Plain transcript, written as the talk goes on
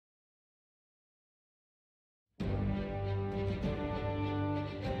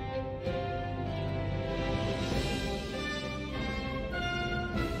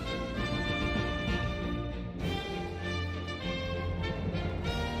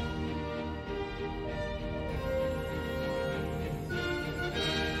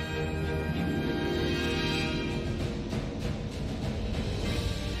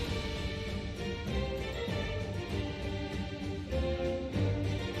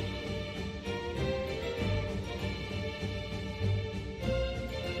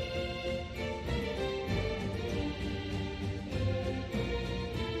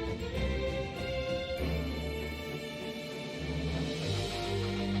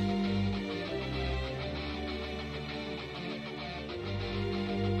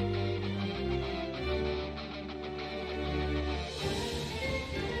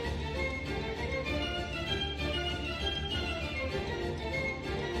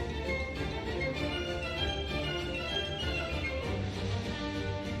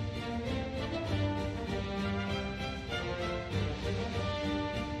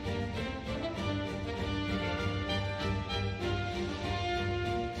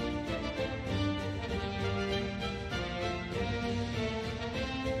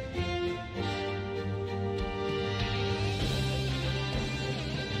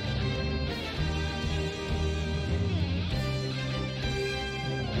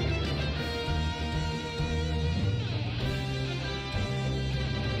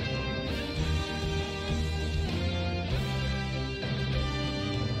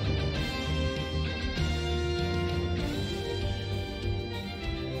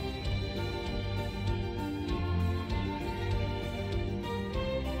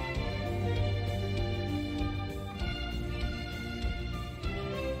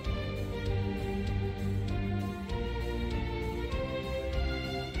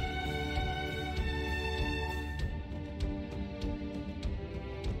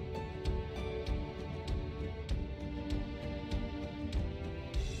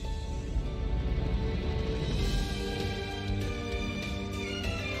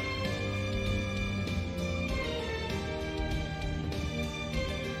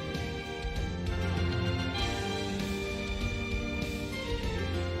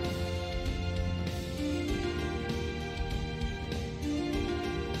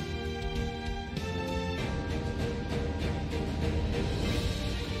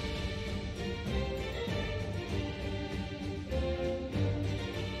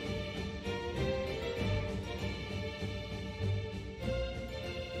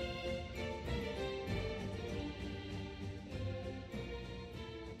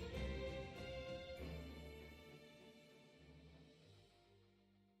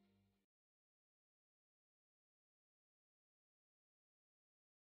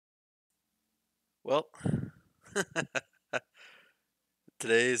Well,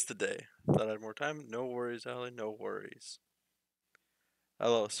 today is the day. Thought I had more time. No worries, Allie. No worries.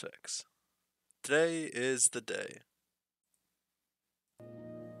 Hello, Six. Today is the day.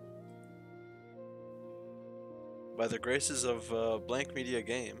 By the graces of Blank Media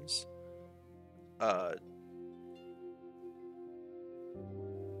Games, uh,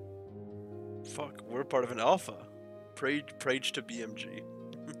 we're part of an alpha. Prage to BMG.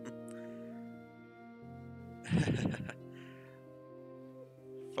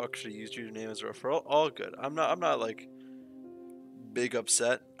 Fuck, should have used your name as a referral. All good. I'm not like big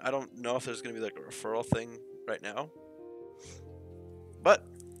upset. I don't know if there's gonna be like a referral thing right now, but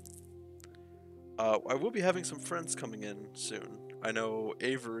I will be having some friends coming in soon. I know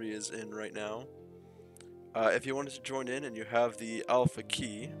Avery is in right now. If you wanted to join in and you have the alpha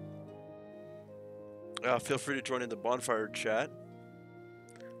key, feel free to join in the Bonfire chat.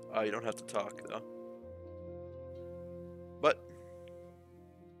 You don't have to talk though. But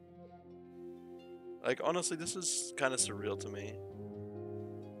like honestly, this is kind of surreal to me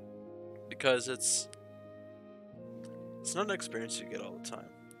because it's not an experience you get all the time.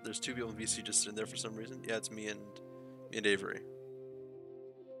 There's two people in VC just sitting there for some reason. Yeah, it's me and Avery.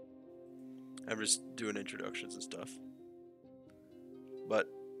 I'm just doing introductions and stuff. But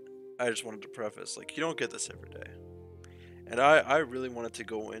I just wanted to preface, like, you don't get this every day. And I really wanted to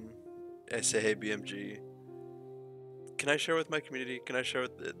go in and say, hey, BMG, can I share with my community? Can I share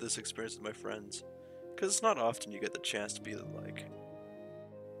this experience with my friends? Because it's not often you get the chance to be like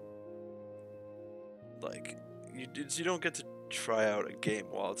you don't get to try out a game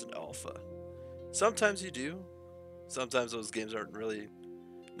while it's an alpha. Sometimes you do. Sometimes those games aren't really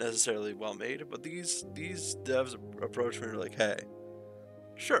necessarily well made, but these devs approach me and are like, hey,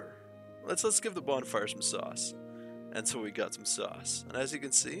 sure, let's give the Bonfire some sauce. And so we got some sauce. And as you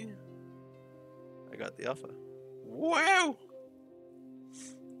can see, I got the alpha. Wow!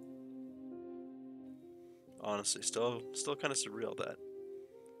 Honestly, still kind of surreal that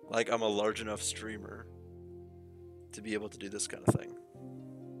like I'm a large enough streamer to be able to do this kind of thing.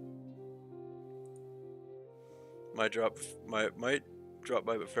 Might drop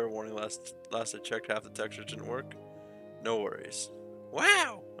by, but fair warning. Last I checked, half the textures didn't work. No worries.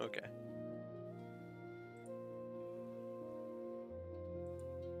 Wow. Okay.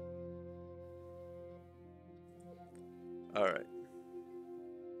 All right.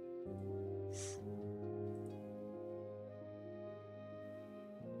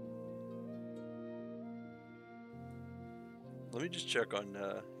 Let me just check on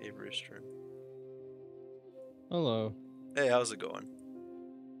Avery's stream. Hello. Hey, how's it going?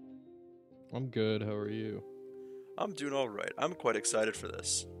 I'm good. How are you? I'm doing all right. I'm quite excited for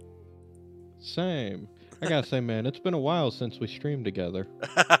this. Same. I gotta say, man, it's been a while since we streamed together.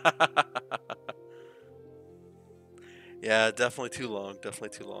 Yeah, definitely too long.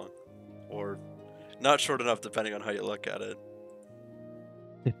 Definitely too long. Or not short enough, depending on how you look at it.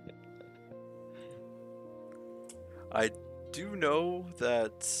 I do know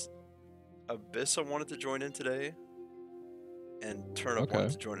that Abyssa wanted to join in today, and Turnip wanted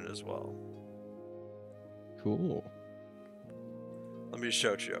Okay. to join in as well. Cool. Let me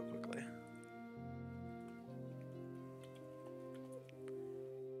shout you out quickly.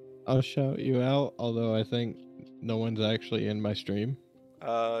 I'll shout you out, although I think no one's actually in my stream.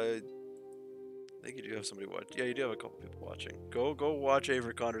 I think you do have somebody watch. Yeah, you do have a couple people watching. Go watch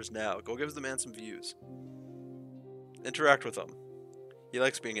Avery Connors now. Go give the man some views. Interact with him. He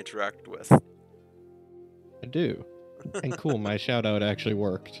likes being interacted with. I do. And cool, my shout out actually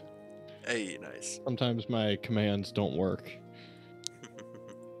worked. Hey, nice. Sometimes my commands don't work.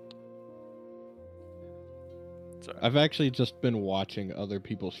 Sorry. I've actually just been watching other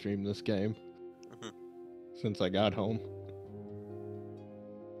people stream this game since I got home.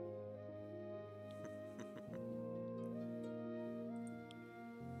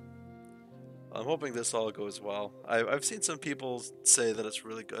 I'm hoping this all goes well. I've seen some people say that it's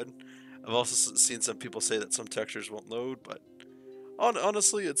really good. I've also seen some people say that some textures won't load, but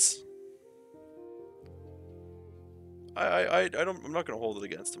honestly, it's I don't I'm not gonna hold it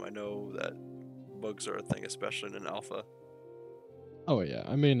against them. I know that bugs are a thing, especially in an alpha. Oh yeah,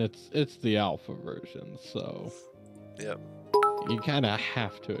 I mean it's the alpha version, so Yep. you kind of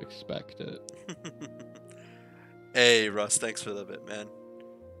have to expect it. Hey Russ, thanks for the bit, man.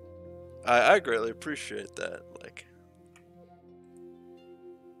 I greatly appreciate that. Like,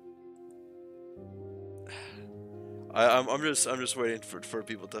 I'm just waiting for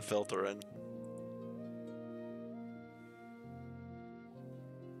people to filter in.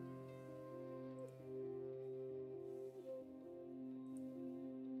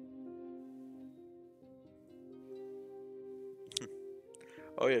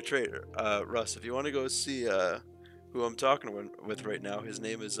 Oh yeah, Traitor. Russ, if you want to go see who I'm talking with right now, his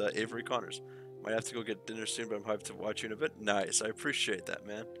name is Avery Connors. Might have to go get dinner soon, but I'm hyped to watch you in a bit. Nice, I appreciate that,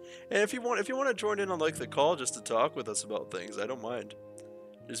 man. And if you want to join in on like the call just to talk with us about things, I don't mind.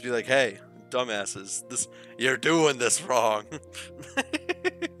 Just be like, hey, dumbasses, you're doing this wrong.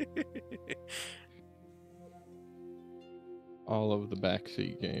 All of the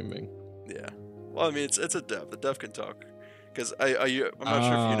backseat gaming. Yeah. Well, I mean, it's a dev. The dev can talk. Because I'm not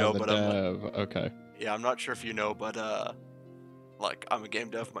sure if you know, the but dev. Okay. yeah, I'm not sure if you know, but like I'm a game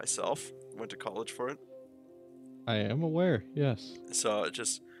dev myself. Went to college for it. I am aware. Yes. So it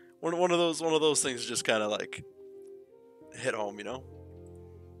just one of those things just kind of like hit home, you know.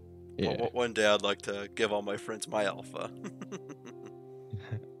 Yeah. One day I'd like to give all my friends my alpha.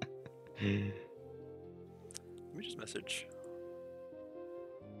 Let me just message.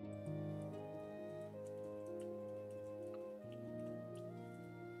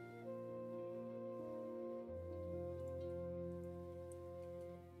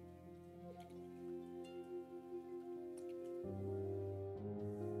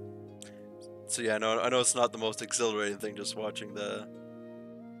 So yeah, I know it's not the most exhilarating thing just watching the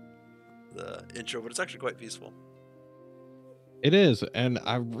intro, but it's actually quite peaceful. It is, and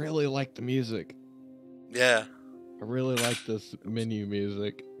I really like the music. Yeah. I really like this menu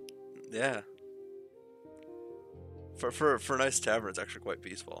music. Yeah. For a nice tavern, it's actually quite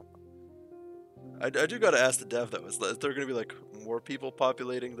peaceful. I do gotta ask the dev though, is there gonna be like more people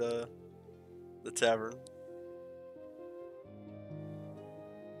populating the tavern?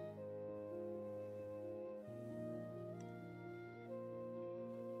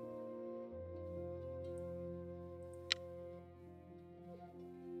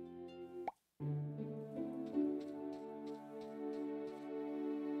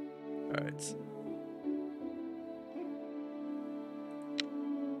 Alright.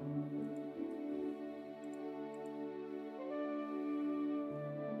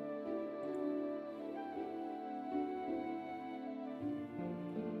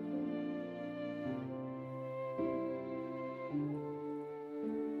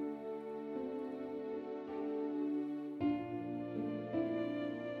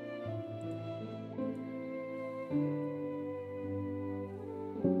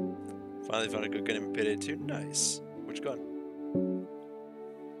 Finally found a good gun in Payday 2. Nice. Which gun?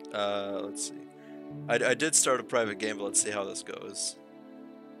 Let's see. I did start a private game, but let's see how this goes.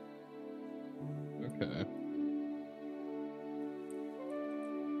 Okay.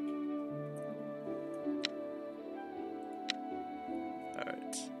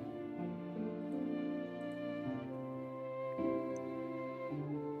 Alright.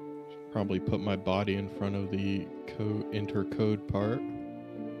 Probably put my body in front of the enter code part.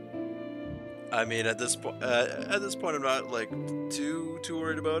 I mean, at this point, I'm not like too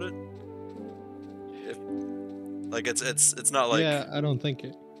worried about it. If like it's not like Yeah, I don't think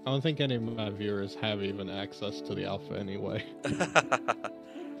any of my viewers have even access to the alpha anyway.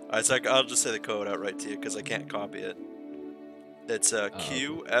 Alright, so I'll just say the code outright to you because I can't copy it. It's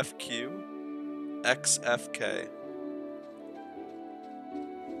QFQ XFK.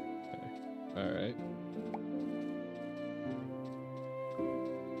 All right.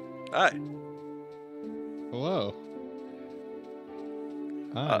 Hi. Hello.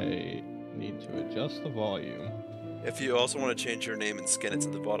 I need to adjust the volume. If you also want to change your name and skin, it's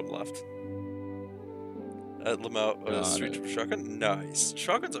in the bottom left. Lamau Street from Shotgun. Nice.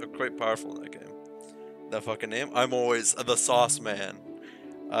 Shotguns are quite powerful in that game. That fucking name. I'm always the Sauce Man.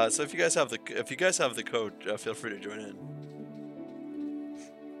 So if you guys have the code, feel free to join in.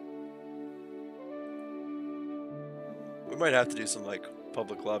 We might have to do some like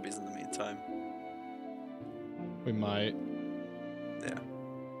public lobbies in the meantime. We might. Yeah.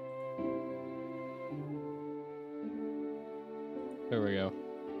 There we go.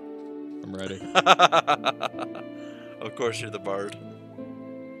 I'm ready. Of course, you're the bard.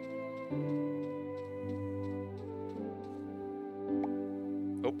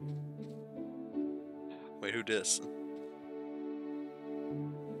 Oh. Wait, who dis?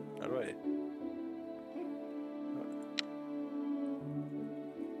 How do I?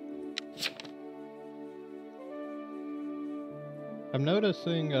 I'm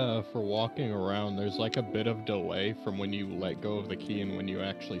noticing for walking around, there's like a bit of delay from when you let go of the key and when you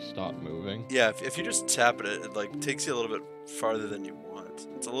actually stop moving. Yeah, if you just tap it like takes you a little bit farther than you want.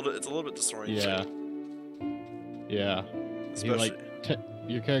 It's a little bit disorienting. Yeah. Especially,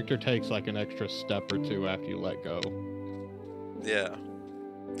 your character takes like an extra step or two after you let go. yeah.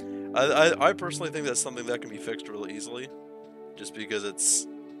 I personally think that's something that can be fixed really easily, just because it's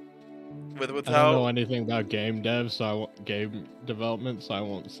With I don't know how anything about game dev, game development, so I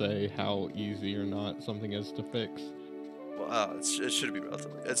won't say how easy or not something is to fix. well, it should be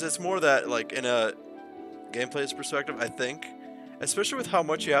relatively. It's more that like in a gameplay's perspective, I think, especially with how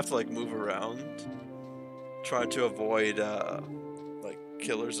much you have to like move around, trying to avoid like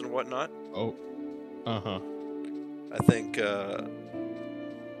killers and whatnot. Oh, uh-huh. I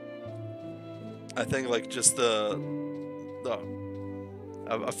think like just the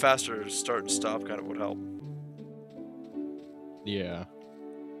a faster start and stop kind of would help. Yeah.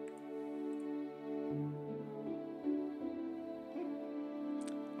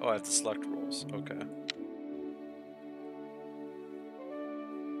 Oh, I have to select roles. Okay.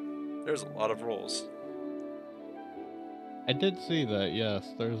 There's a lot of roles. I did see that, yes,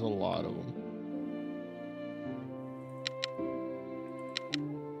 there's a lot of them.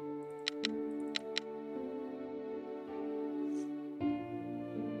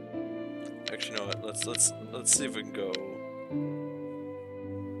 Actually, you know what? Let's see if we can go.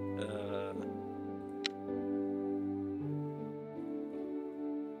 Uh,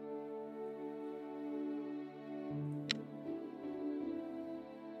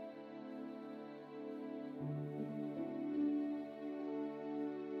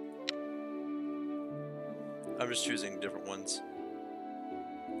 I'm just choosing different ones.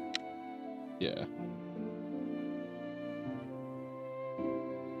 Yeah.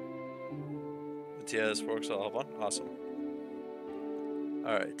 TS works. I'll hop on. Awesome.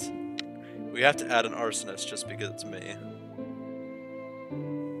 All right. We have to add an arsonist just because it's me.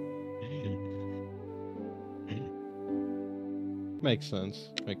 Makes sense.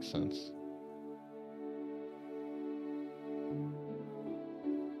 Makes sense.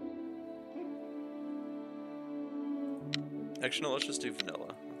 Actually, no. Let's just do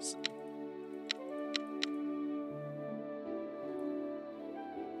vanilla. Let's see.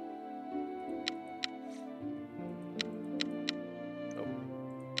 Oh.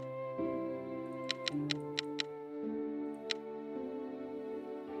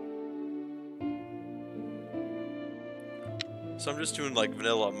 So I'm just doing like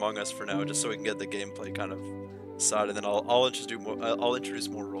vanilla Among Us for now, just so we can get the gameplay kind of side, and then I'll introduce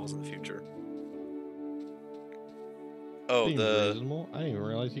more roles in the future. Oh, Seems reasonable. I didn't even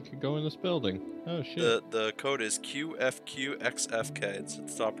realize you could go in this building. Oh shit. the code is QFQXFK. It's at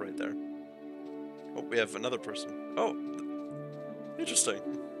the top right there. Oh, we have another person. Oh, interesting.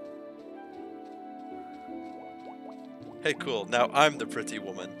 Hey, cool. Now I'm the pretty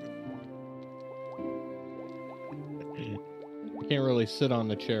woman. I can't really sit on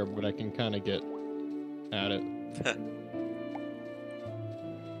the chair, but I can kind of get at it.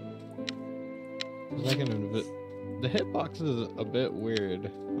 Like the hitbox is a bit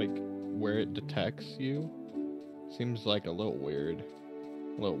weird. Like, where it detects you seems like a little weird.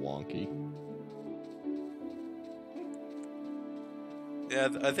 A little wonky. Yeah,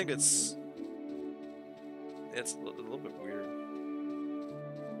 I think it's a little bit weird.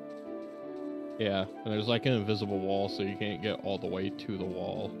 Yeah, and there's like an invisible wall, so you can't get all the way to the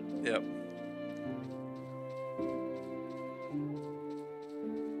wall. Yep.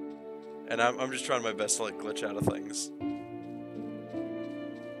 And I'm just trying my best to like glitch out of things.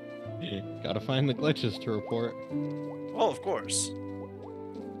 Gotta find the glitches to report. Well, of course.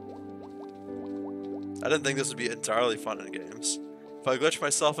 I didn't think this would be entirely fun in games. If I glitch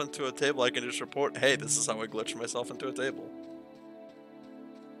myself into a table, I can just report, hey, this is how I glitched myself into a table.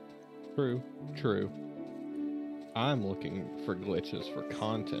 True, true. I'm looking for glitches for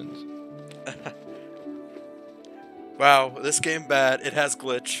content. Wow, this game bad. It has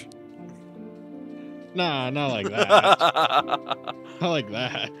glitch. Nah, not like that. Not like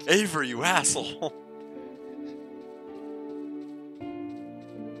that. Avery, you asshole.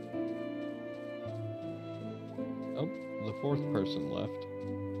 Oh, the fourth person left.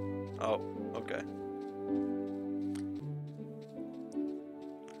 Oh, okay.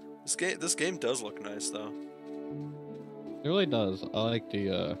 This game does look nice though. It really does. I like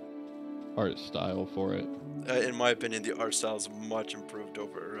the art style for it. In my opinion, the art style is much improved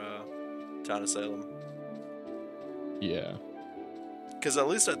over Town of Salem. Yeah. Because at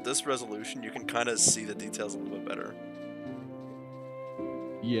least at this resolution, you can kind of see the details a little bit better.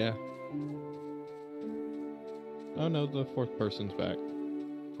 Yeah. Oh no, the fourth person's back.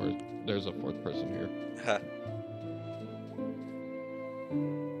 Or there's a fourth person here. Ha.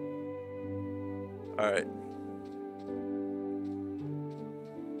 Alright.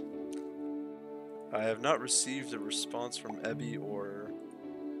 I have not received a response from Ebby or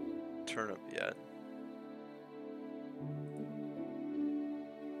Turnip yet.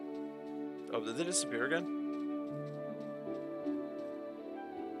 Oh, did they disappear again?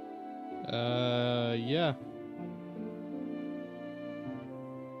 Yeah.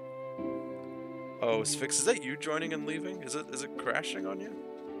 Oh, Sphinx, is that you joining and leaving? Is it crashing on you?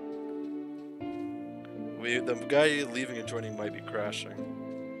 The guy leaving and joining might be crashing.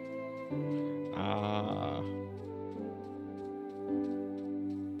 Ah.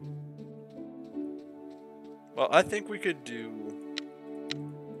 Well, I think we could do...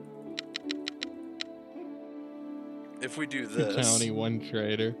 If we do this... County one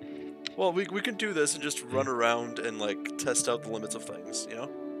trader. Well, we can do this and just run around and, like, test out the limits of things, you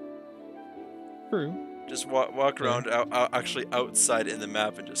know? True. Just walk around actually outside in the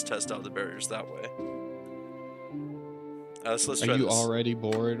map and just test out the barriers that way. So let's try Are you this. already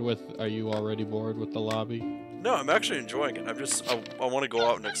bored with the lobby? No, I'm actually enjoying it. I want to go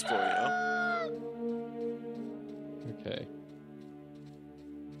out and explore, you know? Okay.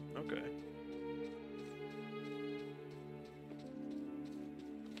 Okay.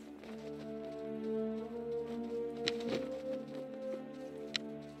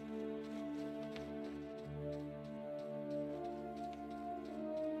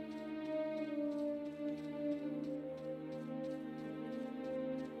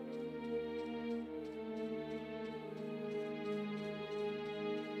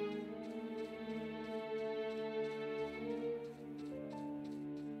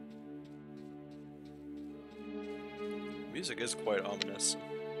 Music is quite ominous.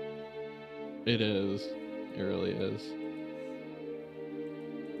 It is. It really is.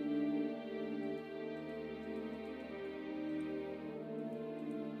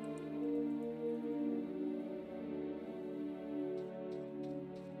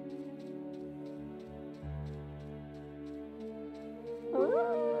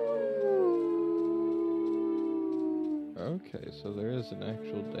 Okay, so there is an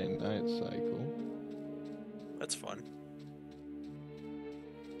actual day-night cycle. That's fun.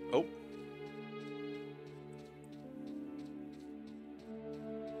 Oh.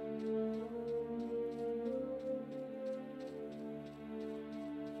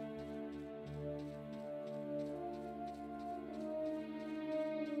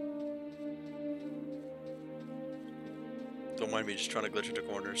 Don't mind me just trying to glitch into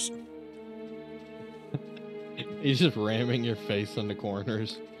corners. He's just ramming your face into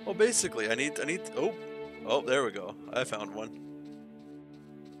corners. Well, basically, I need. Oh, there we go. I found one.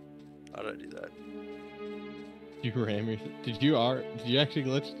 How did I do that? You ram your. Did you actually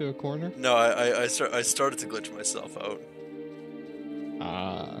glitch to a corner? No, I started to glitch myself out.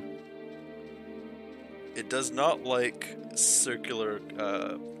 Ah. It does not like circular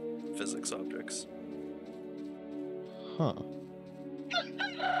physics objects. Huh.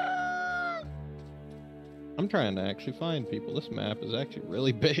 I'm trying to actually find people. This map is actually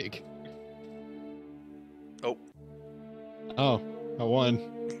really big. Oh. Oh, I won.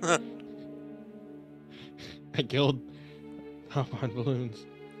 I killed Hop on Balloons.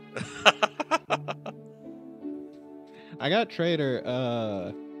 I got Traitor.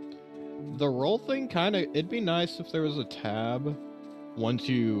 The roll thing it'd be nice if there was a tab once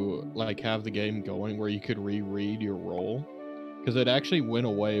you like have the game going where you could reread your roll. Because it actually went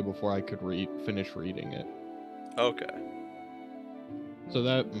away before I could finish reading it. Okay. So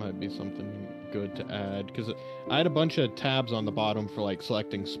that might be something good to add. Because I had a bunch of tabs on the bottom for like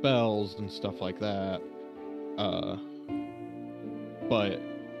selecting spells and stuff like that. But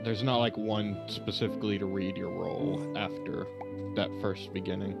there's not like one specifically to read your roll after that first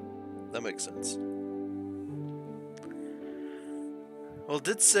beginning. That makes sense. Well, it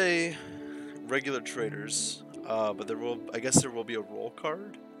did say regular traders, but I guess there will be a roll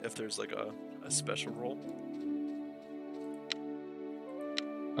card if there's like a special roll.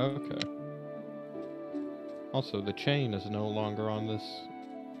 Okay. Also, the chain is no longer on this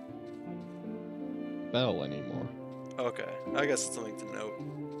bell anymore. Okay, I guess it's something to note.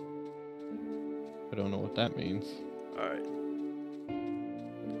 I don't know what that means. Alright.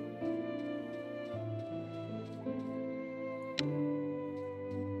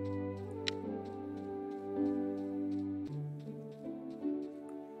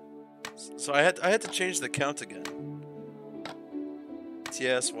 So I had to change the count again.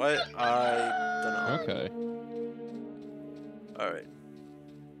 TS, why? I don't know. Okay. Alright.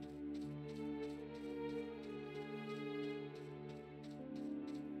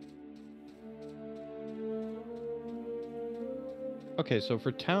 Okay, so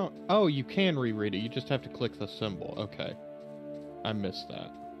for town... Oh, you can reread it. You just have to click the symbol. Okay. I missed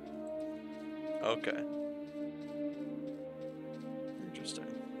that. Okay. Interesting.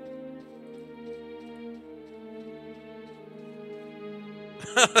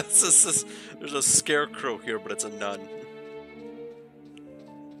 There's a scarecrow here, but it's a nun.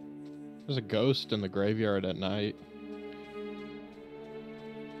 There's a ghost in the graveyard at night.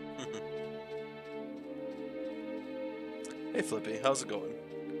 Hey Flippy, how's it going?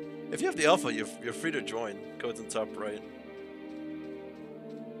 If you have the alpha, you're free to join. Code's in top right.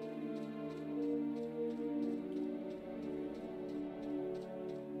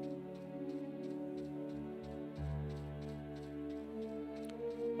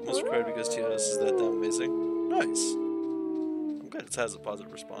 Almost cried because TNS is that damn amazing. Nice. I'm glad it has a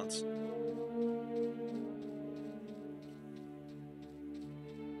positive response.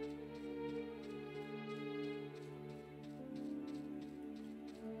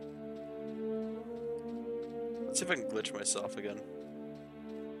 Let's see if I can glitch myself again.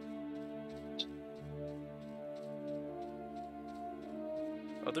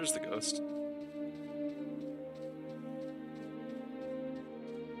 Oh, there's the ghost.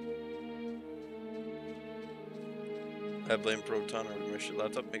 I blame Proton or my shit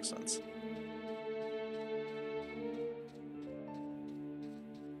laptop. Makes sense.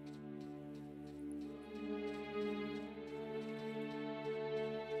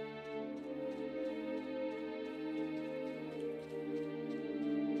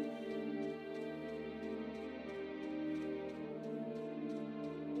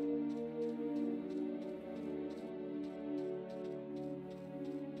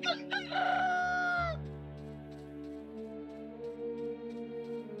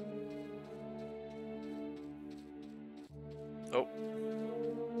 Oh.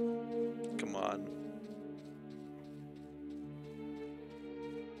 Come on.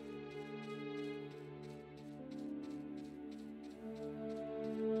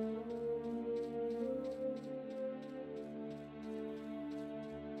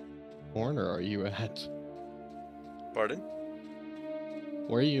 Corner are you at? Pardon?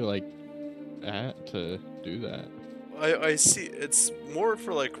 Where are you, like, at to do that? I see. It's more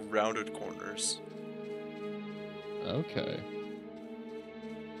for like rounded corners. Okay.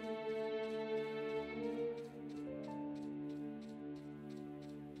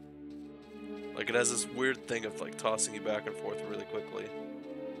 Like it has this weird thing of like tossing you back and forth really quickly.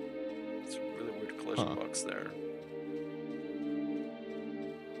 It's a really weird collision box there.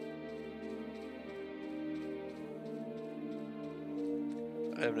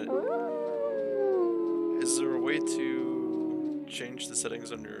 I haven't. Is there a way to change the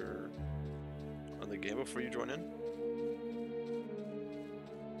settings on the game before you join in?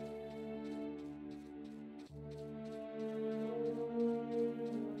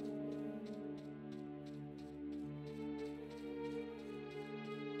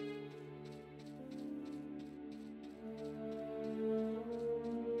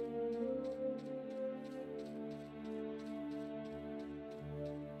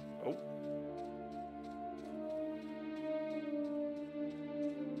 Oh.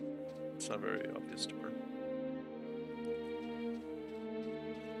 It's not very obvious to her.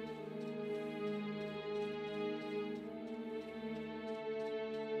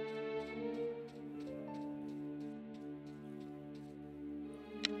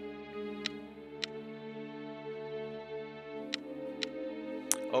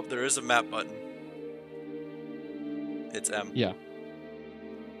 Oh, there is a map button. It's M. Yeah.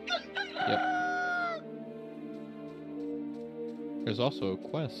 Yep. There's also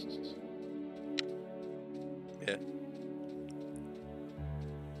quests. Yeah.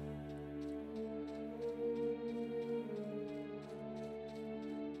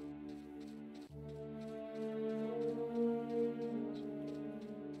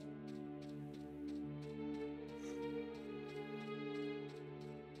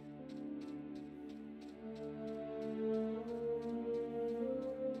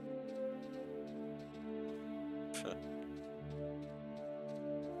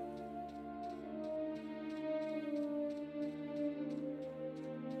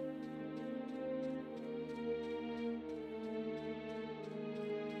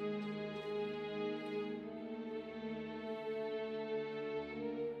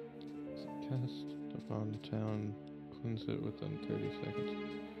 Cast upon the town, cleanse it within 30 seconds.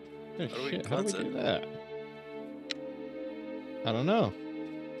 Oh How do we shit, how do we cleanse do it? that? I don't know.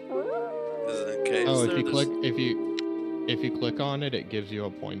 Is it in caves Oh, there? if you click on it, it gives you a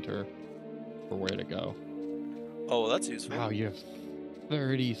pointer for where to go. Oh, well, that's useful. Wow, you have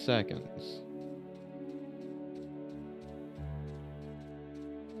 30 seconds.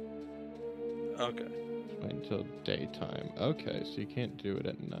 Okay. Wait until daytime. Okay, so you can't do it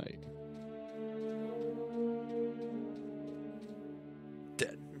at night.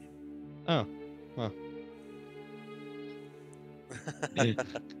 Dead. Oh, well.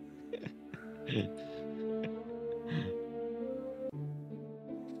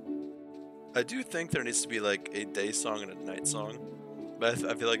 I do think there needs to be like a day song and a night song, but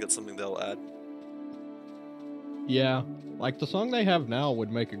I feel like that's something they'll add. Yeah, like the song they have now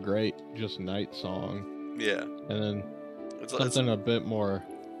would make a great just night song, Yeah, and then it's something a bit more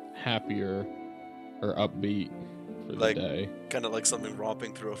happier or upbeat for the like day. kind of like something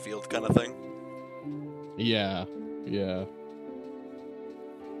romping through a field kind of thing. Yeah, yeah.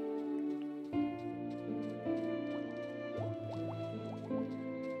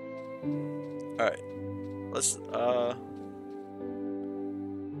 All right, let's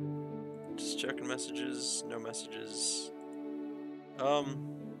just checking messages. No messages. You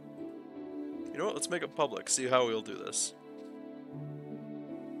know what? Let's make it public. See how we'll do this.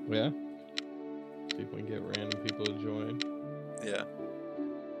 Yeah. See if we can get random people to join. Yeah.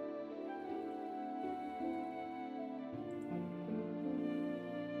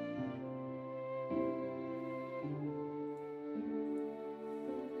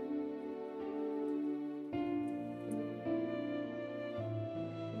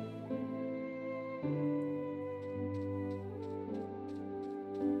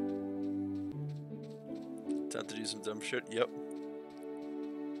 Time to do some dumb shit. Yep.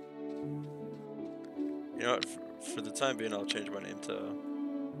 You know what? For the time being, I'll change my name to...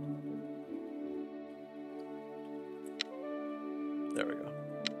 There we go.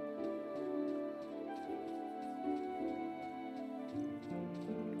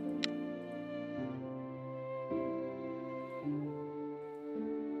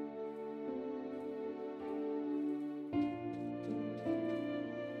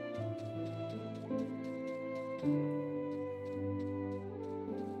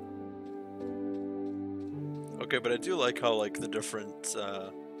 Okay, but I do like how like the different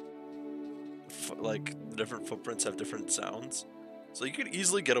the different footprints have different sounds. So you could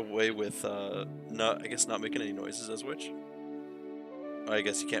easily get away with not making any noises as Witch. I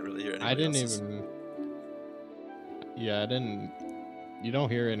guess you can't really hear anybody I didn't else's. even. Yeah, I didn't. You don't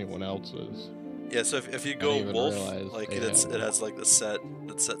hear anyone else's. Yeah, so if you I go didn't even wolf, realize like they it had it. has like the set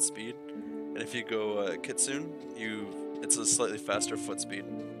speed, and if you go kitsune, it's a slightly faster foot speed.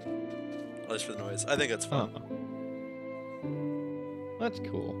 At least for the noise. I think that's Huh. fun. That's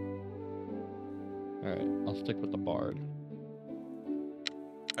cool. Alright, I'll stick with the bard.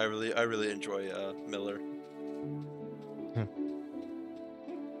 I really enjoy Miller.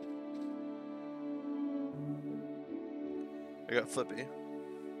 I got Flippy.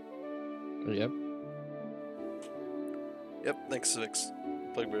 Yep. Yep, thanks, Six.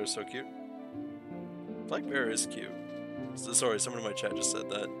 Plague Bear is so cute. Plague Bear is cute. Sorry, someone in my chat just said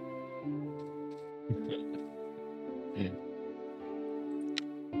that.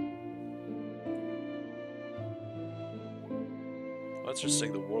 Let's just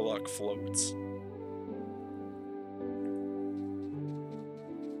sing the Warlock Floats.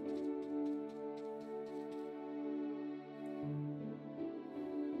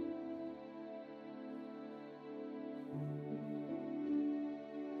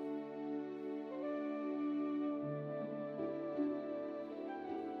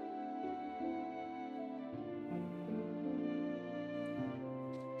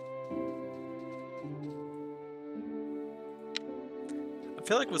 I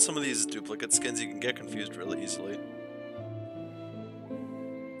feel like with some of these duplicate skins, you can get confused really easily.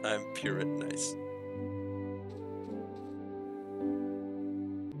 I'm pure nice.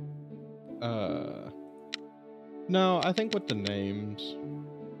 No, I think with the names,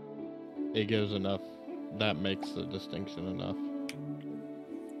 it gives enough. That makes the distinction enough.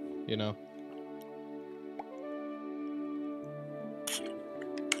 You know?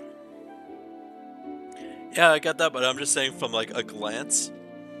 Yeah, I got that, but I'm just saying from like a glance.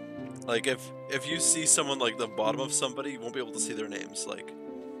 Like if you see someone like the bottom of somebody, you won't be able to see their names. Like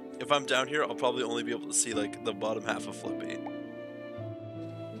if I'm down here, I'll probably only be able to see like the bottom half of Flippy.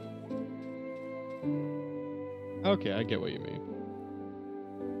 Okay, I get what you mean.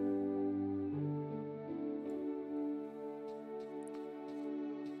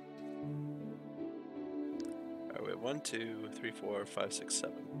 Alright, wait, 1, 2, 3, 4, 5, 6,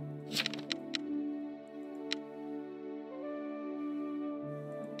 7.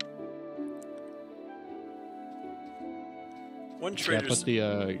 One See, Traitors.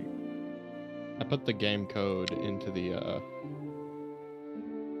 I put the game code into the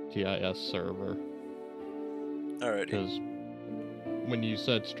TIS server. Alrighty. Because when you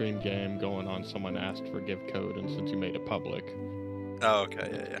said stream game going on, someone asked for give code, and since you made it public, Oh,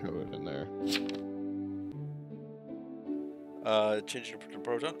 okay, yeah. code in there. Changing to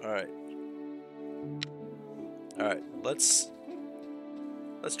Proton. Alright. Alright, let's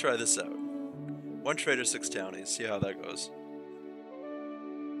try this out. 1 Traitor, 6 Townies, see how that goes.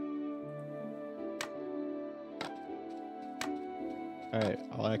 Alright,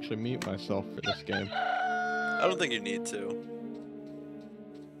 I'll actually mute myself for this game. I don't think you need to.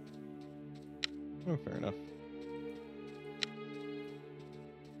 Oh, fair enough.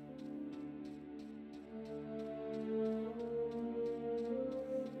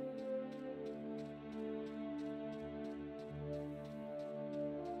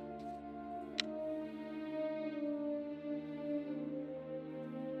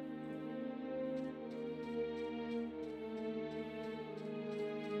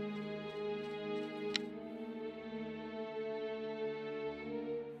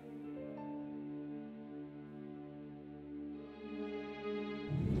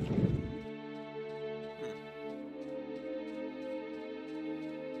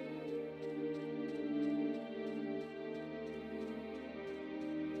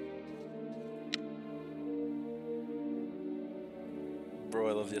 Bro,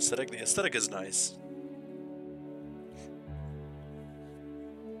 I love the aesthetic. The aesthetic is nice.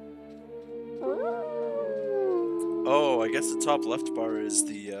 Oh, I guess the top left bar is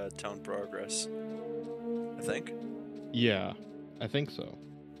the town progress. I think. Yeah, I think so.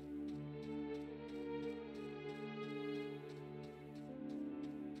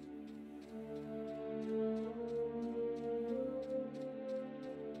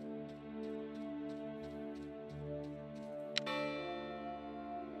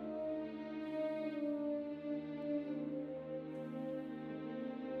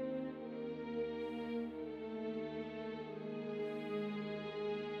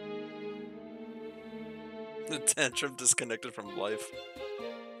 The tantrum disconnected from life.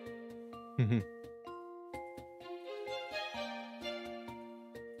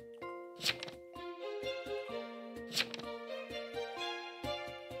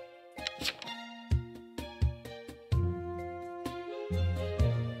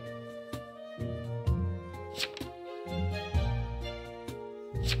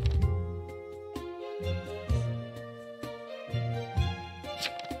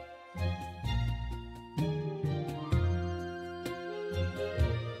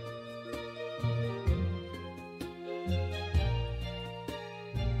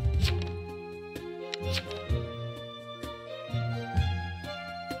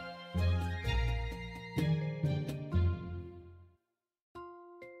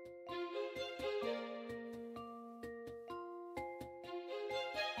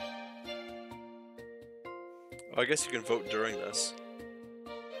 Oh, I guess you can vote during this.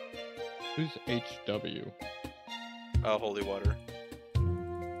 Who's HW? Holy water.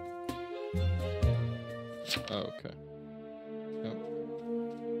 Oh, okay. Yep.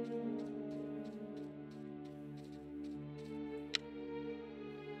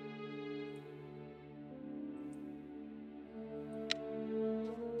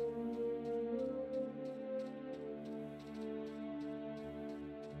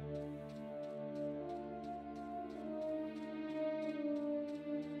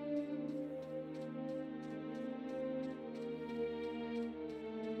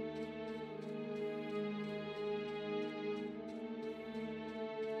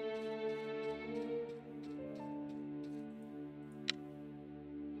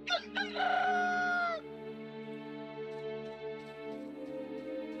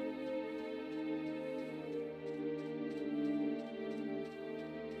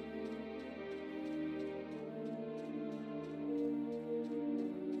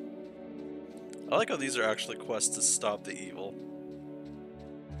 I like how these are actually quests to stop the evil.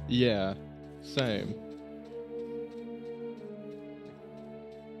 Yeah, same.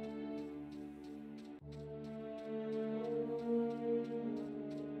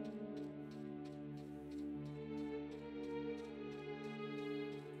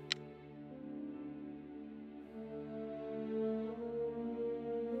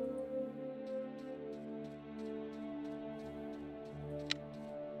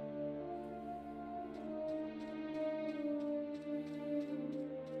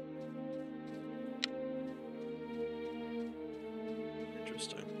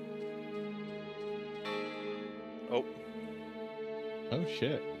 Interesting. Oh. Oh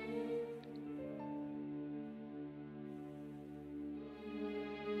shit.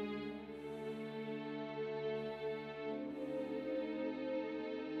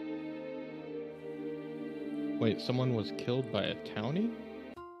 Wait, someone was killed by a townie?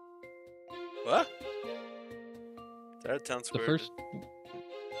 What? Is that a town The square? first...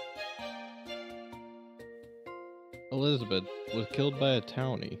 Elizabeth was killed by a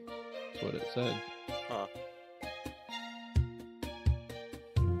townie. That's what it said. Huh.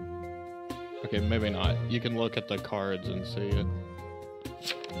 Okay, maybe not. You can look at the cards and see it.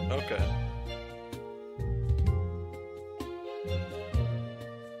 Okay.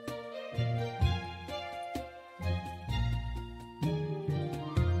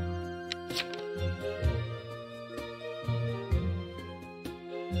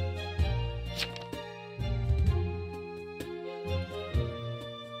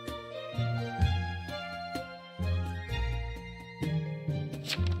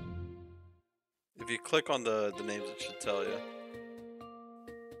 click on the names, it should tell you.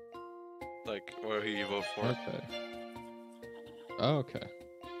 Like, or who you vote for. Okay. Oh, okay.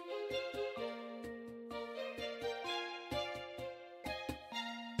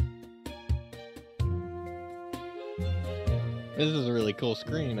 This is a really cool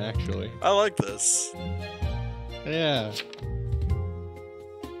screen, actually. I like this. Yeah.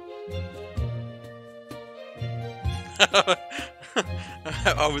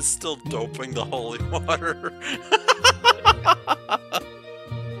 I was still doping the holy water.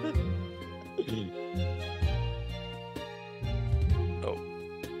 Oh.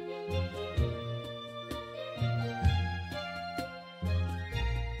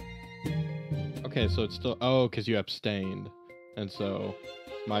 Okay, so it's still... Oh, because you abstained. And so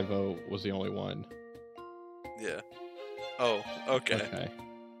my vote was the only one. Yeah. Oh, okay. Okay.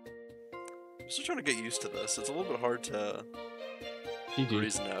 I'm still trying to get used to this. It's a little bit hard to GG.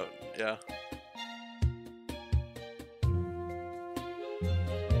 reason out. Yeah.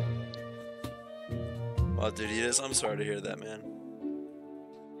 Well, dude, I'm sorry to hear that, man.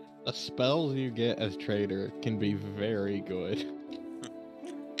 The spells you get as Traitor can be very good.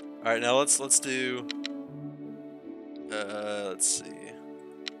 All right, now let's do. Let's see.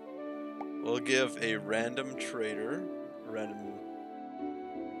 We'll give a random traitor, random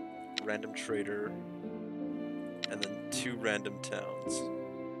traitor, and then 2 random towns.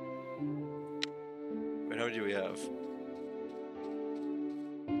 Wait, how many do we have?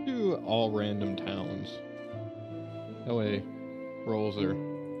 2 all random towns. That way, rolls are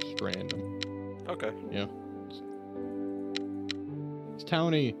just random. Okay. Yeah. It's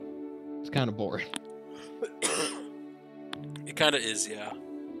towny. It's kind of boring. It kind of is, yeah.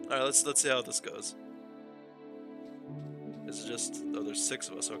 All right, let's see how this goes. Is it just? Oh, there's 6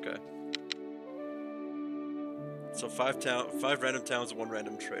 of us. Okay. So 5 random towns and 1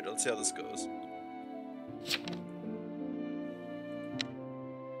 random traitor. Let's see how this goes.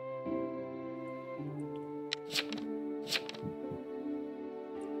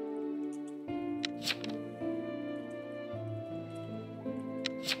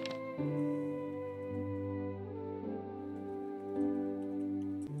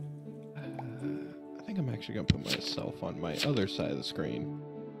 I think I'm actually going to put myself on my other side of the screen.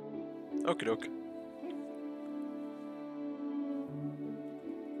 Okie doke.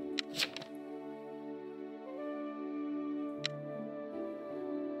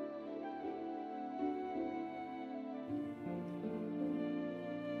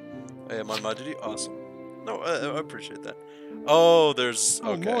 Hey, I'm on my duty. Awesome. No, I appreciate that. Oh, there's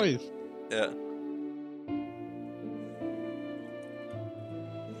Oh, okay. boys. Yeah.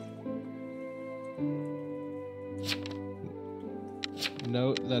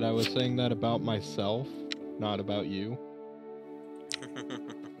 Note that I was saying that about myself, not about you.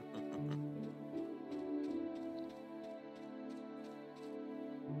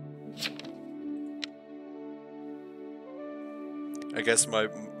 I guess my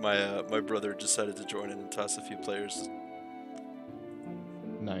brother decided to join in and toss a few players.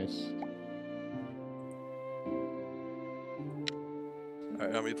 Nice.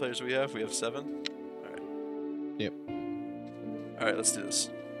 Alright, how many players do we have? We have 7? Alright. Yep. Alright, let's do this.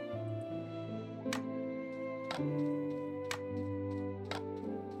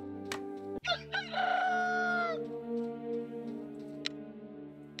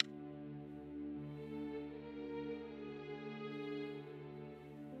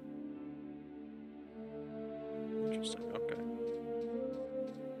 Interesting, okay.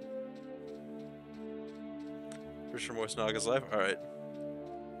 Pretty sure Moist Nog is live? Alright.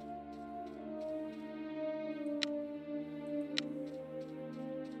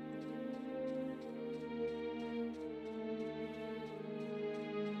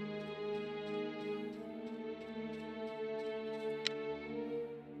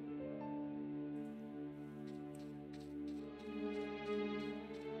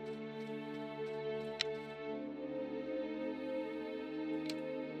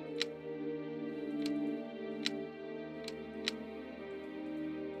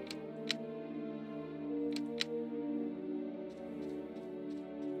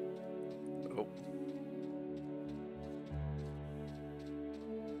 Oh.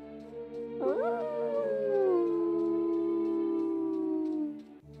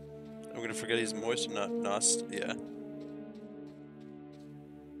 I'm gonna forget he's moist and not nost. Yeah.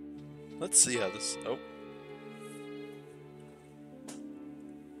 Let's see how this. Oh.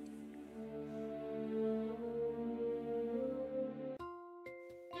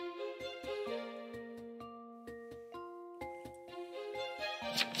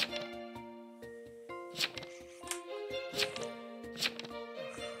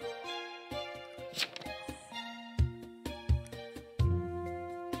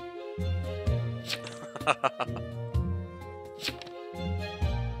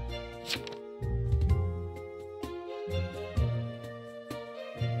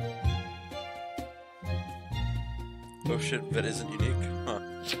 Oh shit, that isn't unique. Huh.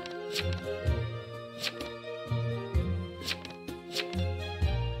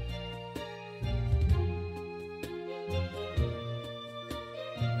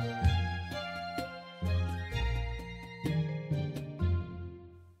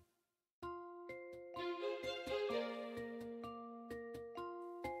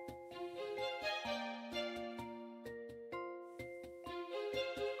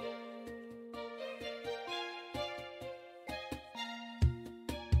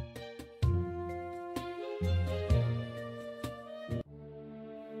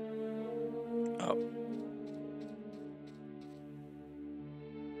 Oh.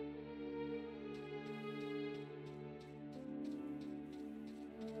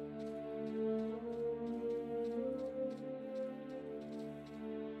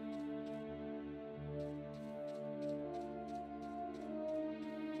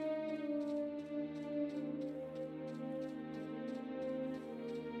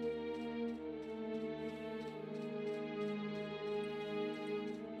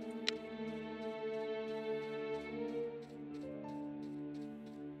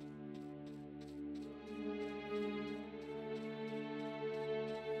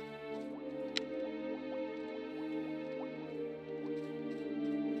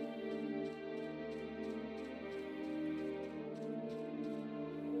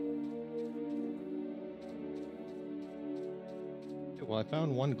 Well, I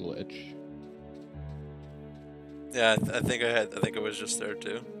found one glitch. Yeah, I think I think it was just there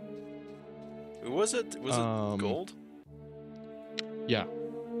too. Who was it? Was it gold? Yeah.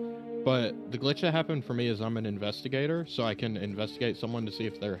 But the glitch that happened for me is I'm an investigator, so I can investigate someone to see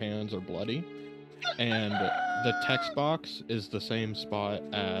if their hands are bloody. And the text box is the same spot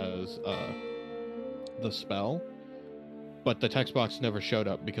as the spell, but the text box never showed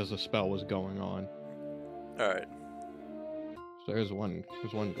up because the spell was going on. All right. So there's one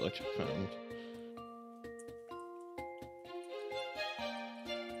glitch I found.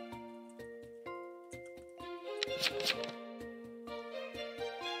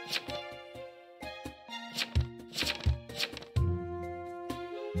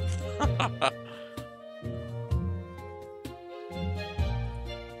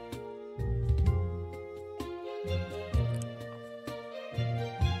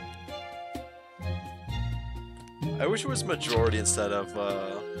 I wish it was majority instead of,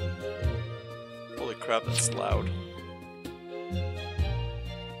 holy crap, that's loud.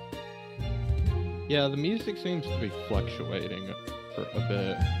 Yeah, the music seems to be fluctuating for a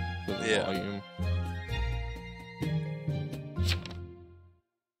bit for the volume.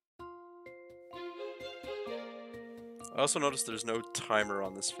 I also noticed there's no timer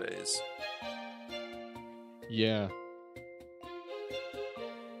on this phase. Yeah.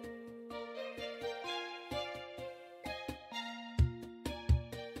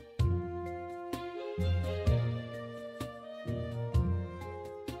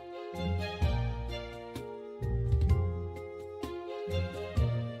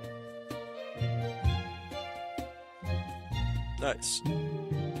 Nice.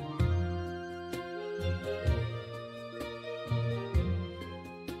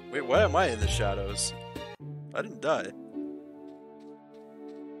 Wait, why am I in the shadows? I didn't die.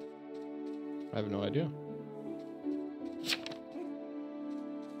 I have no idea.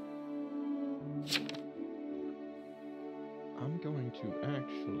 I'm going to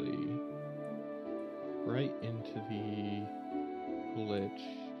actually write into the glitch.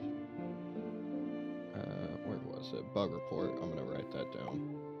 Where was it? Bug report. I'm gonna write that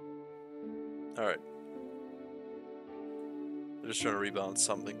down. All right. I'm just trying to rebalance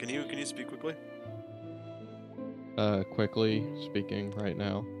something. Can you speak quickly? Quickly speaking right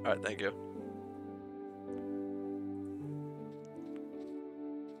now. All right, thank you.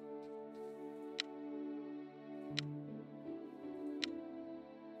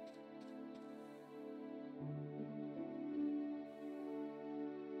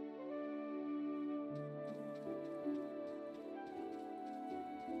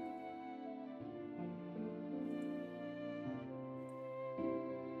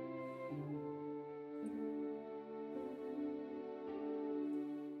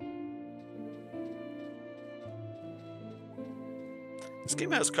 This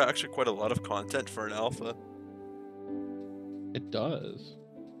game has actually quite a lot of content for an alpha. It does.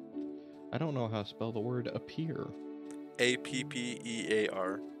 I don't know how to spell the word appear.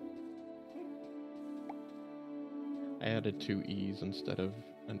 A-P-P-E-A-R. I added 2 E's instead of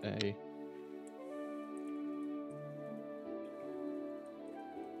an A.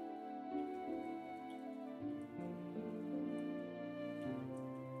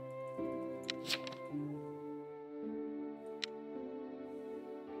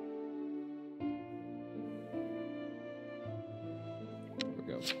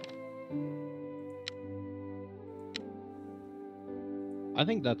 I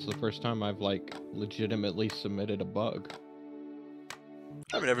think that's the first time I've like legitimately submitted a bug.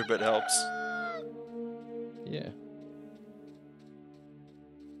 I mean, every bit helps. Yeah.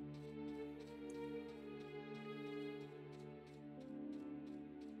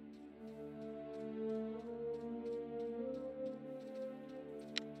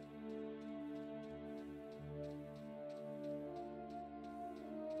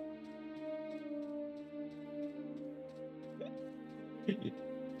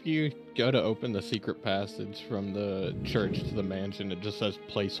 If you go to open the secret passage from the church to the mansion, it just says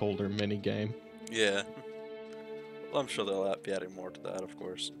placeholder minigame. Yeah. Well, I'm sure they'll be adding more to that, of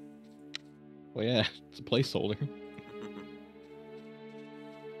course. Well, yeah, it's a placeholder.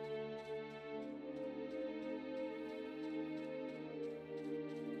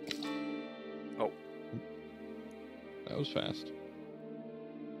 Oh. That was fast.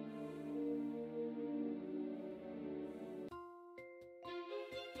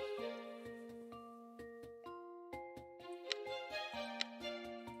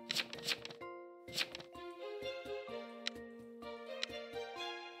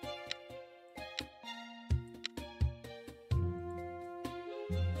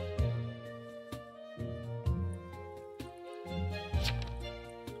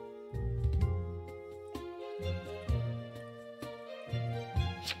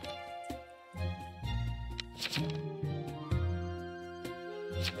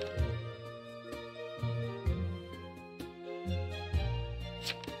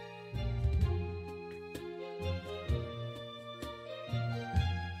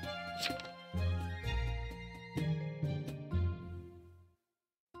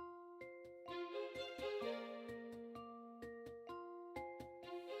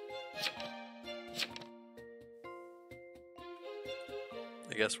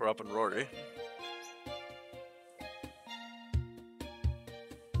 I guess we're up in Rory.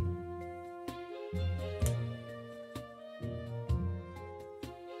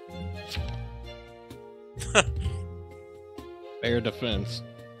 Fair defense.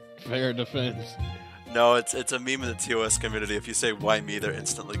 Fair defense. No, it's a meme in the TOS community. If you say "why me," they're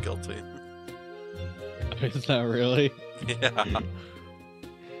instantly guilty. Is that really? Yeah.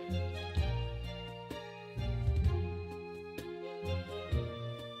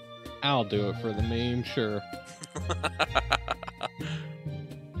 I'll do it for the meme, sure.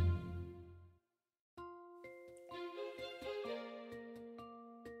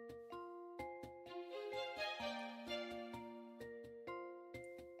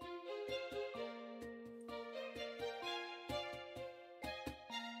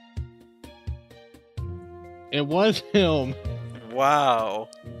 It was him. Wow.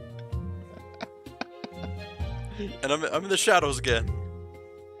 And I'm in the shadows again.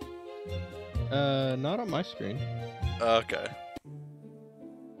 Not on my screen. Okay.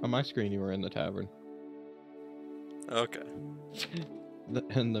 On my screen, you were in the tavern. Okay.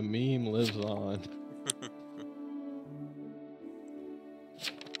 And the meme lives on.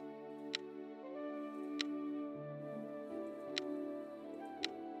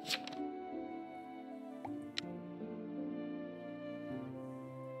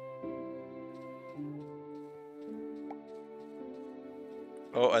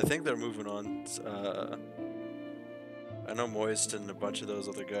 Oh, I think they're moving on. I know Moist and a bunch of those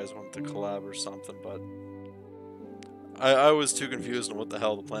other guys want to collab or something, but I was too confused on what the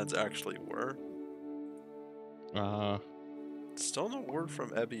hell the plans actually were. Still no word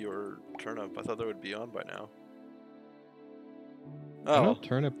from Ebby or Turnip. I thought they would be on by now. I know Oh,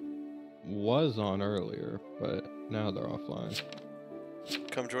 Turnip was on earlier, but now they're offline.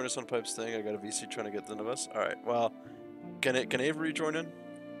 come join us on Pipe's thing. I got a VC trying to get the of us. All right. Well, can Avery join in?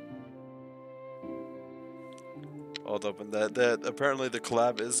 Hold up, and that apparently the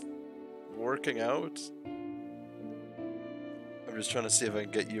collab is working out. I'm just trying to see if I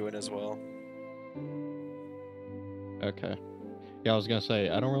can get you in as well. Okay. Yeah, I was gonna say,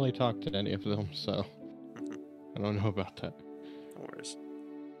 I don't really talk to any of them, so I don't know about that. No worries.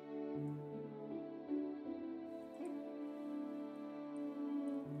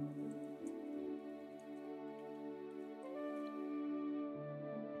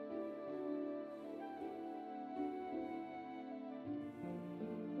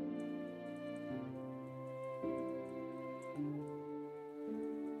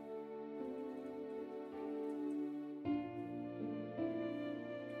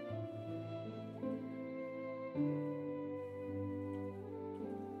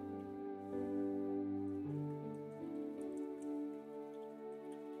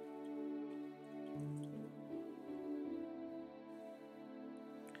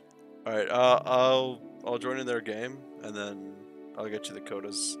 All right, I'll join in their game, and then I'll get you the code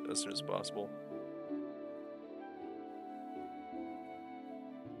as soon as possible.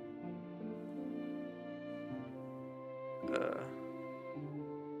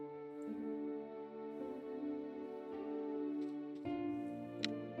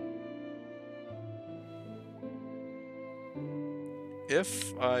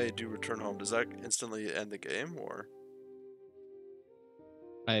 If I do return home, does that instantly end the game, or?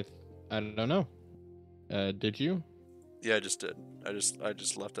 I don't know. Did you? Yeah, I just did. I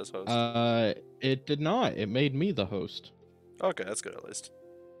just left as host. It did not. It made me the host. Okay, that's good at least.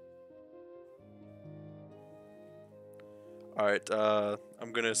 All right,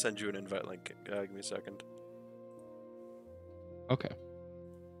 I'm gonna send you an invite link. Give me a second. Okay.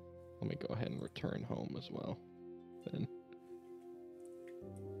 Let me go ahead and return home as well. Then.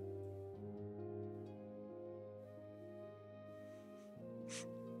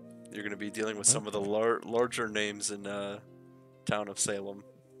 You're gonna be dealing with some of the larger names in town of Salem.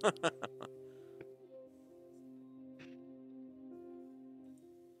 I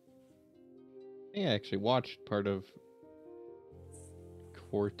think I actually watched part of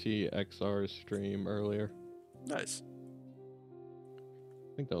Corti XR's stream earlier. Nice.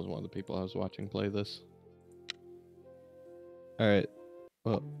 I think that was one of the people I was watching play this. Alright.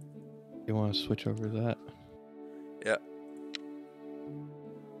 Well, you want to switch over to that? Yeah.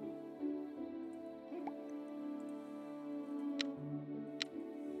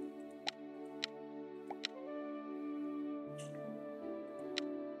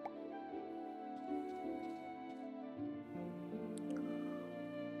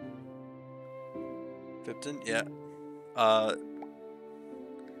 Pipton? Yeah.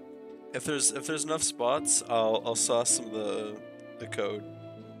 If there's enough spots, I'll sauce some of the code.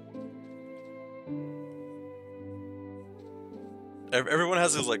 Everyone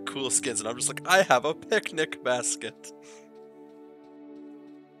has these like cool skins, and I'm just like, I have a picnic basket.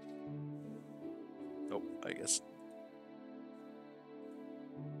 Oh, I guess.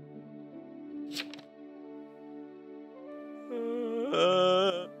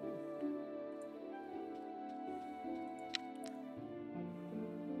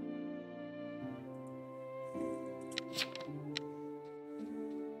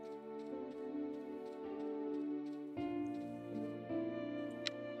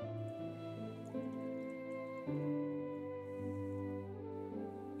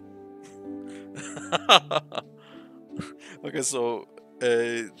 Okay, so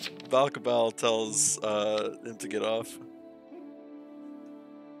Balkabal tells him to get off,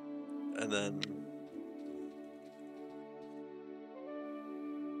 and then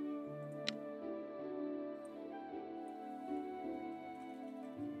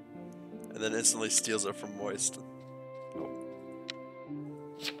instantly steals it from Moist. Oh.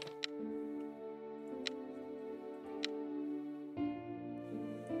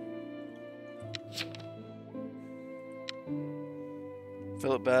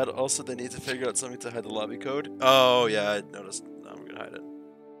 Feel it bad. Also, they need to figure out something to hide the lobby code. Oh, yeah, I noticed. No, I'm gonna hide it.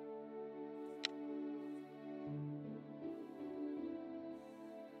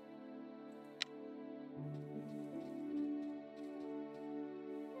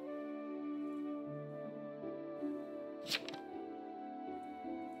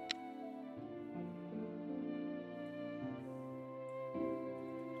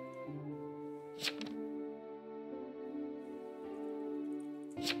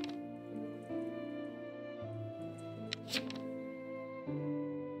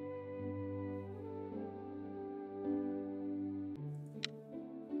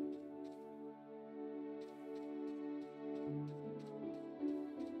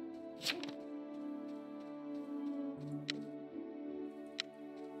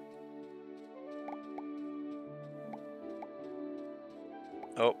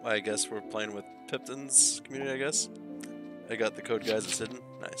 Oh, I guess we're playing with Pipton's community, I guess. I got the code guys that's hidden.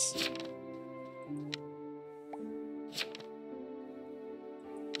 Nice.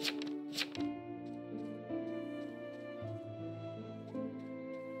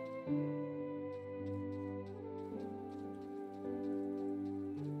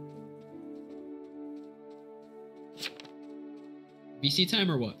 VC time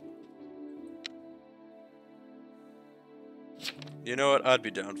or what? You know what? I'd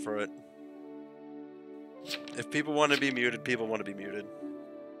be down for it. If people want to be muted, people want to be muted.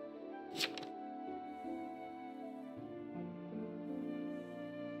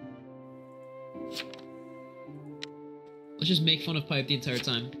 Let's just make fun of Pipe the entire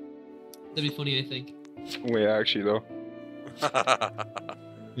time. That'd be funny, I think. Wait, actually, though.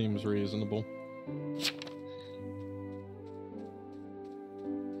 Seems reasonable.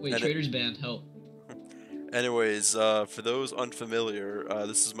 Wait, Traitors banned. Help. Anyways, for those unfamiliar,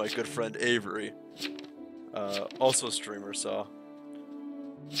 this is my good friend Avery, also a streamer. So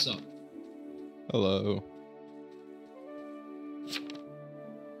So, Hello.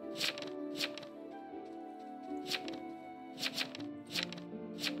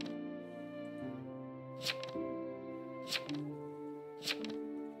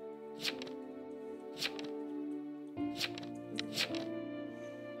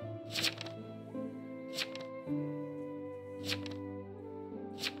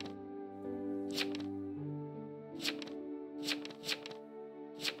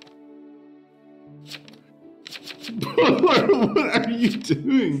 What are you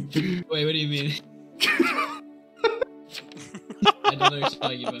doing? wait, what do you mean? I don't know what you're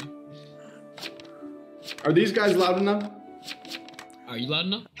talking about. Are these guys loud enough? Are you loud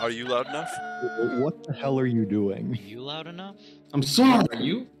enough? are you loud enough? What the hell are you doing? Are you loud enough? I'm sorry. Are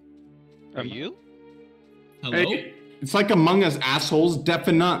you? Are you? Hello? Hey, it's like Among Us, assholes.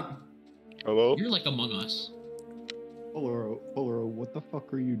 Deafen up. Hello? You're like Among Us. Polaro, what the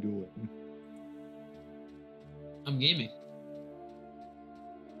fuck are you doing? I'm gaming.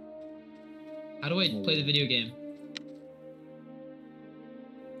 How do I play the video game?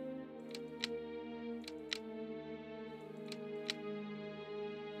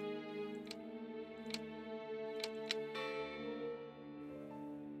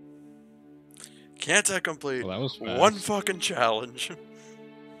 Can't I complete Well, that was fast. one fucking challenge?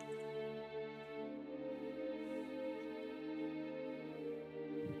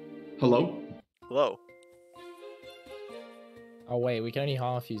 Hello? Hello. Oh wait, we can only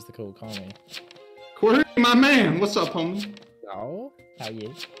half use the call, can't we? Corey, my man. What's up, homie? No. How are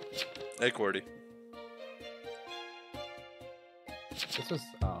you? Hey, Cordy. This was.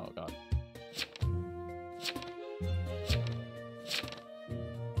 Oh god.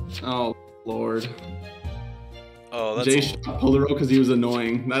 Oh, Lord. Oh, that's Jay a- shot Polaro because he was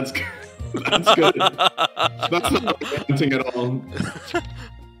annoying. That's good. That's good. That's not ranting at all.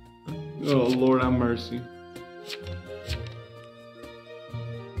 Oh, Lord have mercy.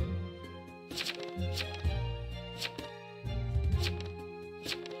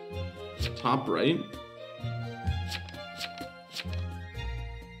 Top right?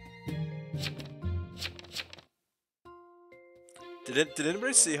 Did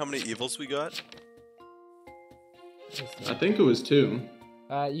anybody see how many evils we got? I think it was 2.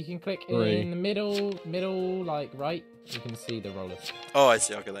 You can click Three. in the middle, like right. You can see the rollers. Oh, I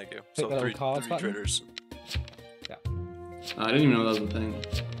see. Okay, thank you. Click So the little three cards button. traders. I didn't even know that was a thing.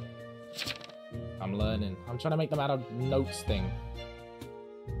 I'm learning. I'm trying to make them out of notes thing,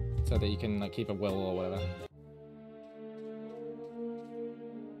 so that you can like keep a will or whatever.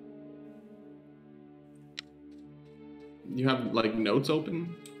 You have like notes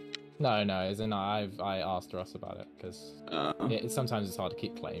open? No, as in I asked Russ about it because sometimes it's hard to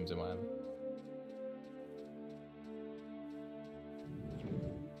keep claims and whatever.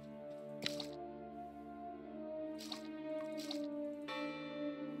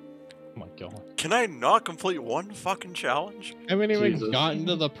 Oh my god. Can I not complete one fucking challenge? I haven't even Jesus. gotten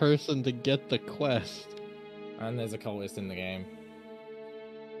to the person to get the quest. And there's a cultist in the game.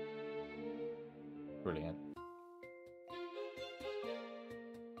 Brilliant.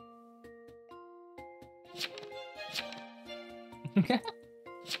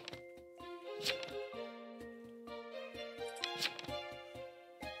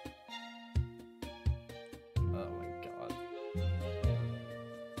 Oh my god.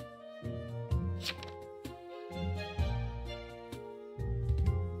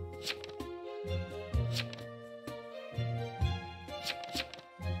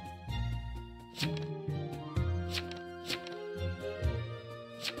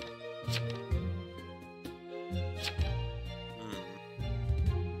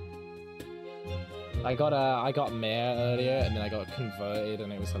 I got mayor earlier and then I got converted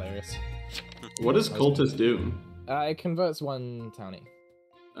and it was hilarious. What does cultist do? It converts one townie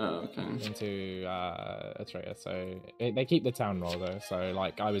Oh, okay. into a traitor, so they keep the town roll though. So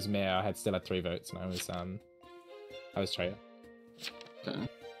like I was mayor, I still had 3 votes, and I was traitor. Okay.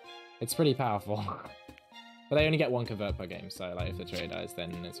 It's pretty powerful, but they only get 1 convert per game. So like if the traitor dies,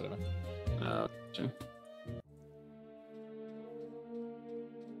 then it's whatever. Gotcha.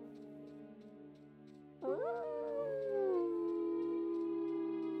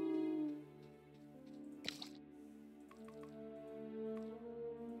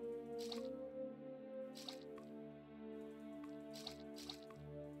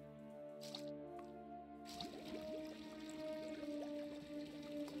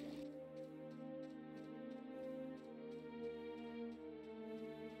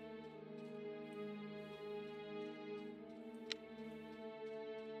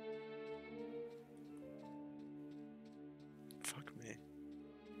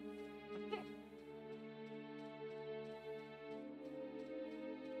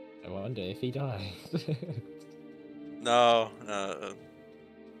 wonder if he died. No,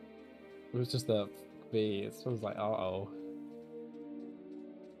 It was just the B. It was like, uh-oh.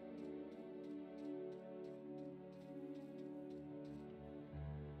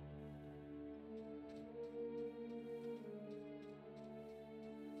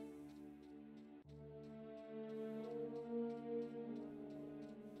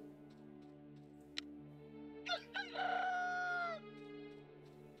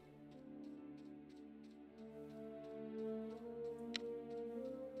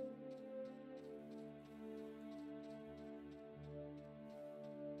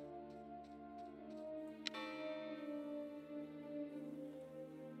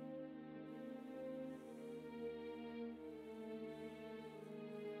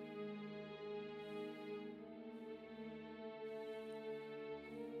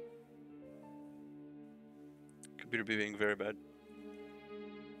 computer being very bad.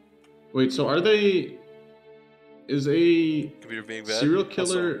 Wait, so are they? Is a Computer being bad. serial Also,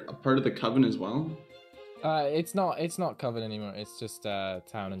 killer a part of the coven as well? It's not covered anymore. It's just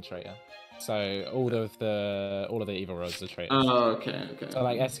town and traitor. So all of the evil roles are traitors. Oh, okay, okay. So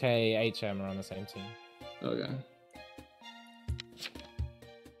like SK, HM are on the same team. Okay.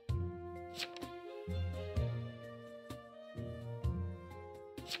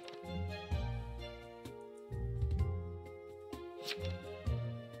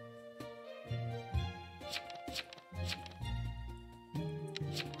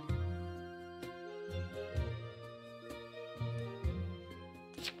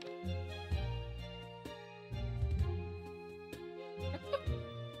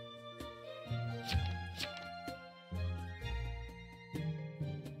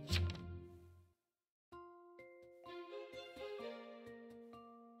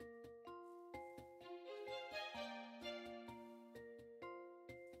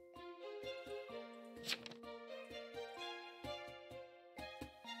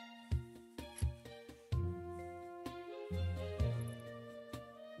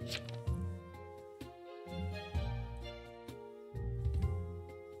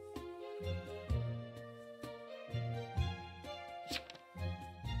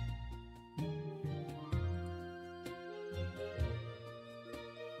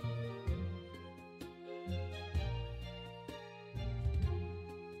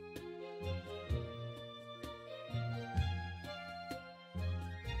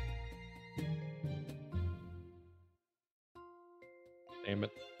 Damn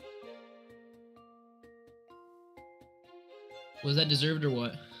it. Was that deserved or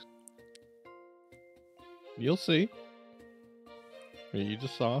what? You'll see. You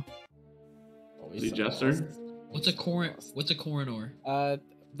just saw. The jester? What's a coroner?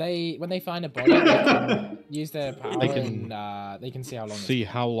 When they find a body, they can use their power They can and they can see how long. See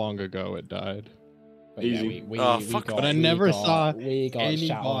how long ago it died. But yeah, Easy. we Fuck. got, But I we never got- saw we got any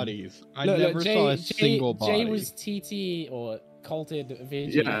shat on. bodies. I Look, never saw a Jay- single body. Jay was TT or culted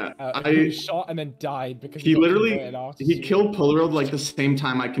VG. Yeah, Who shot and then died because He got literally converted after he shooting. killed Polaroid like the same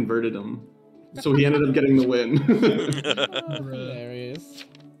time I converted him, so he ended up getting the win. Hilarious.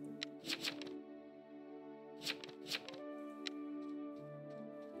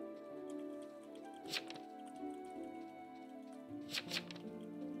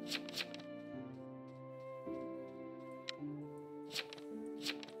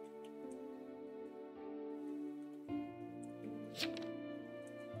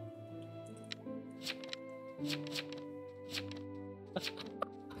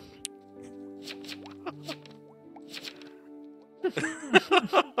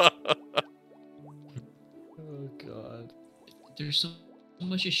 Oh god. There's so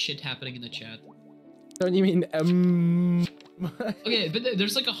much of shit happening in the chat. Don't you mean Okay, but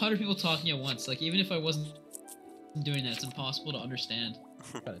there's like 100 people talking at once. Like even if I wasn't doing that, it's impossible to understand.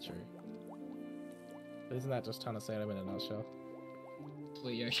 Kind of true. But isn't that just trying to say it in a nutshell?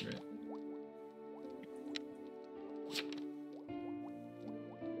 Wait, you're actually right.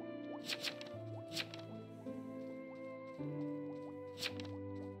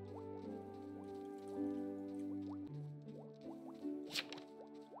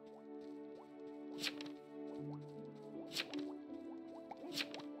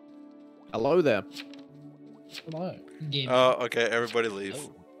 Hello there. Hello. Game. Oh, okay. Everybody leave.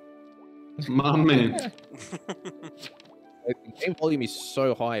 My man. The game volume is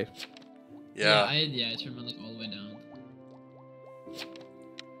so high. Yeah. I turned my like all the way down.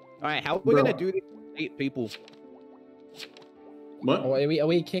 Alright, how are we Bro. gonna do this with 8 people? What? Oh, are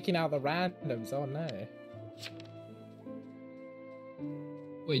we kicking out the randoms? Oh no.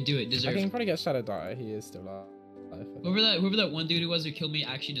 Wait, do it. I Deserve. can probably get Shadow Die. He is still up. Whoever that one dude who was who killed me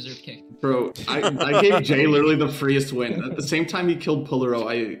actually deserved kicked. Bro, I gave Jay literally the freest win. At the same time he killed Pulero,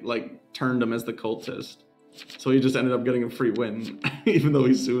 I like turned him as the cultist. So he just ended up getting a free win, even though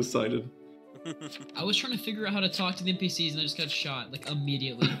he suicided. I was trying to figure out how to talk to the NPCs and I just got shot like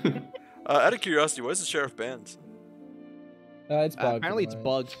immediately. Out of curiosity, why is the sheriff banned? It's bugged. Apparently it's right?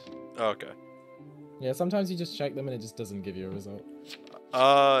 bugged. Oh, okay. Yeah, sometimes you just check them and it just doesn't give you a result.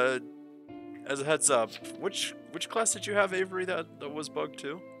 As a heads up, which class did you have, Avery, that was bugged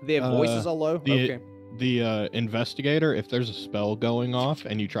too? Their voices are low. Okay. The investigator, if there's a spell going off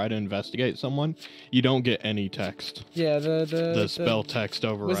and you try to investigate someone, you don't get any text. Yeah, The spell text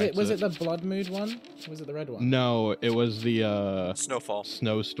overrides Was it the blood mood one? Was it the red one? No, it was the Snowfall.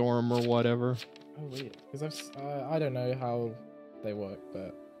 snowstorm or whatever. Oh weird. Because I don't know how they work,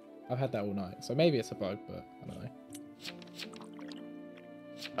 but I've had that all night. So maybe it's a bug, but I don't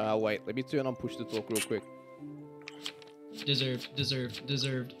know. Wait, let me turn on push to talk real quick. Deserved.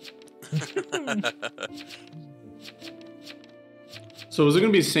 So is it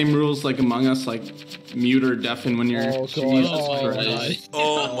gonna be the same rules like Among Us, like mute or deafen when you're Oh, Jesus God. Christ.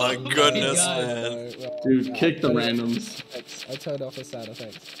 Oh my goodness, God. man. Dude, kick the randoms. I turned off the sound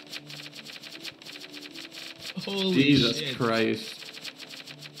effects. Holy Jesus shit. Christ.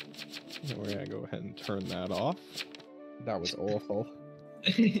 We're gonna go ahead and turn that off. That was awful.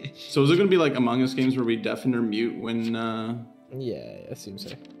 So is it gonna be like Among Us games where we deafen or mute when Yeah, I assume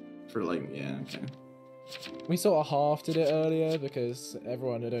so. for like okay. We sort of half did it earlier because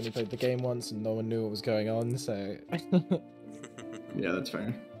everyone had only played the game once and no one knew what was going on, so... Yeah, that's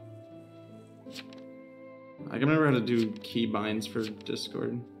fair. I can remember how to do key binds for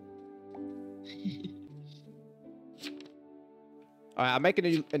Discord. Alright, I'm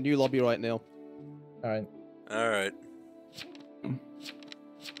making a new lobby right now. Alright. Alright.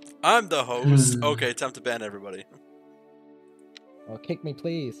 I'm the host. Okay, time to ban everybody. Oh, kick me,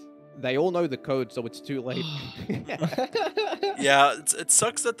 please. They all know the code, so it's too late. Yeah, it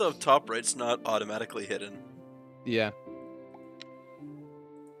sucks that the top right's not automatically hidden. Yeah.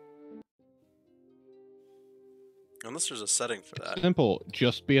 Unless there's a setting for that. Simple.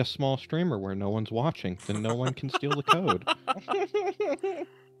 Just be a small streamer where no one's watching, then no one can steal the code.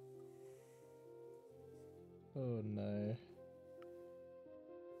 Oh no.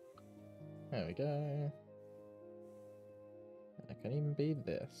 There we go. I can even be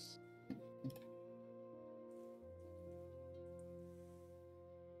this.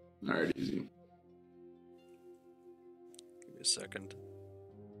 Alright, easy. Give me a second.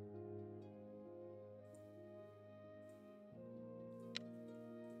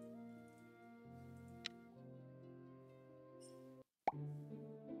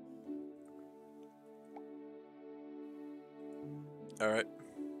 Alright.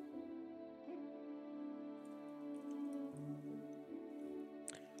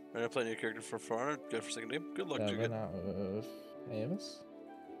 We're gonna play a new character for 400. Good for second name. Good luck, Seven Juget. out of any of us?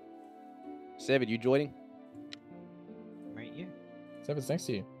 Seven, you joining? Right here. Seven's next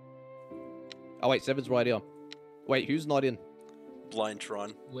to you. Oh wait, Seven's right here. Wait, who's not in? Blind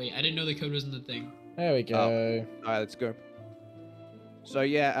Tron. Wait, I didn't know the code was in the thing. There we go. Alright, let's go. So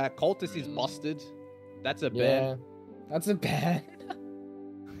yeah, Cultist is busted. That's a ban. Yeah. That's a ban.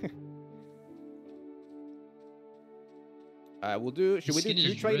 We'll do. Should we do Skin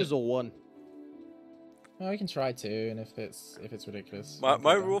is 2 traitors red. or 1? Oh, we can try 2, and if it's ridiculous. My we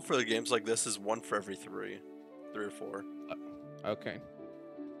can do rule for the games like this is 1 for every 3. 3 or 4. Okay.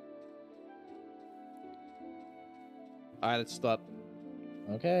 Alright, let's start.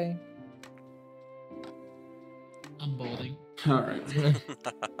 that. Okay. I'm balding. Alright.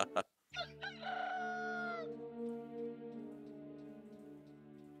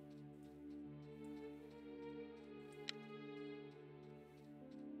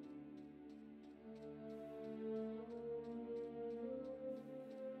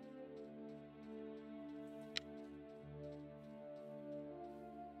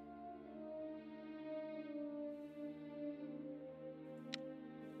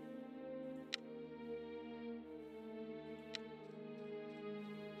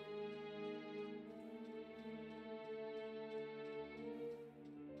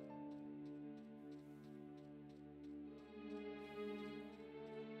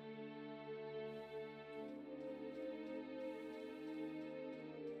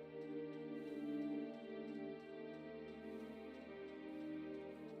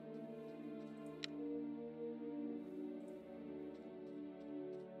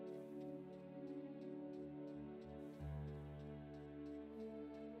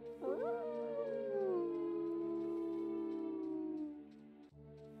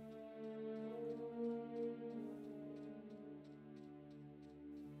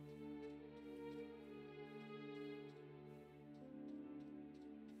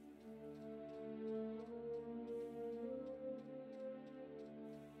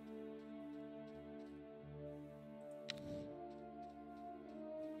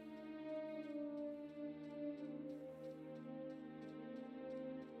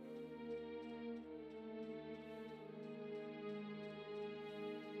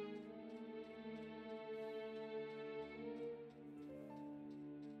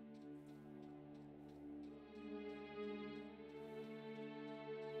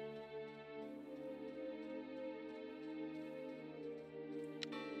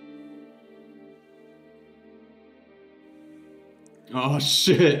 Oh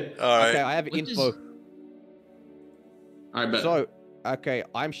shit! All right. Okay, I have What info. does- I bet. So, okay,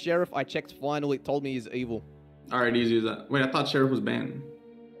 I'm sheriff. I checked final. It told me he's evil. All right, easy as that. Wait, I thought sheriff was banned.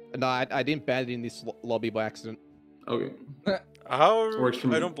 No, I didn't ban it in this lobby by accident. Okay. How? Works for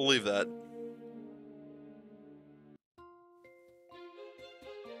me. I don't believe that.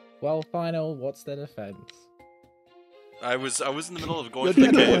 Well, final. What's the defense? I was in the middle of going You're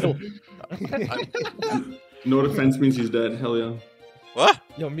to the dead, cave. final. No defense means he's dead. Hell yeah. What?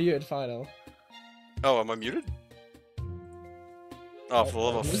 You're muted, final. Oh, am I muted? Oh, for the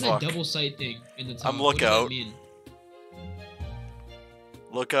love What of was fuck. that double sight thing in the top? I'm What does that lookout. mean?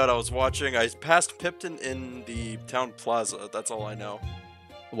 Look out, I was watching. I passed Pipton in the town plaza. That's all I know.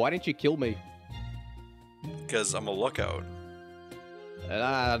 Why didn't you kill me? Because I'm a lookout.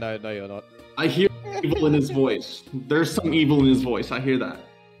 No, you're not. I hear evil in his voice. There's some evil in his voice. I hear that.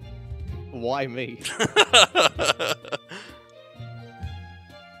 Why me?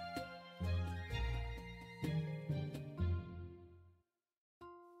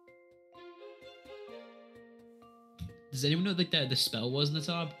 Does anyone know like that the spell was in the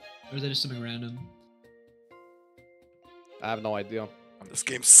top, or is that just something random? I have no idea. This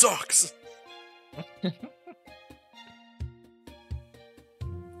game sucks!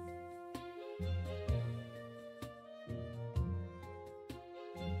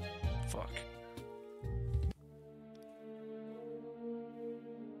 Fuck.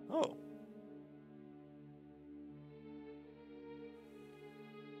 Oh.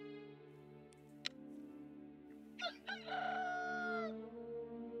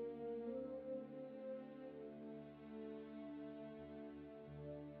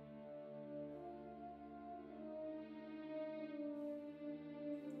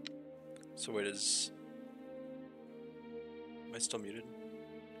 So wait, am I still muted?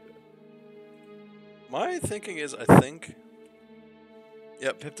 My thinking is, I think...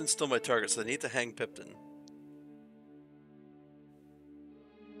 Yeah, Pipton's still my target, so they need to hang Pipton.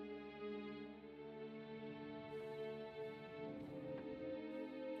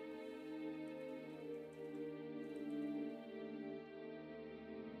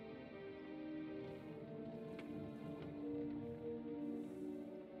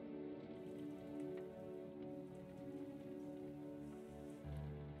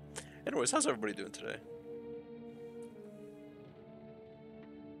 Anyways, how's everybody doing today?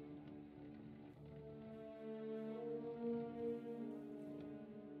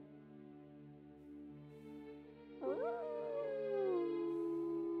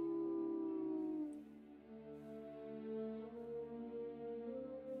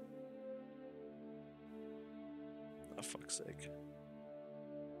 Oh, fuck's sake.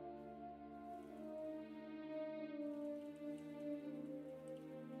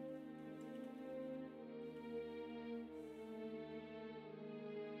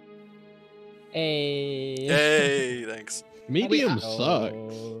 Hey. Hey, thanks. Medium Oh, sucks.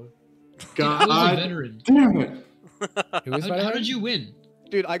 Dude, I was a God veteran. damn it. Who was How did you win?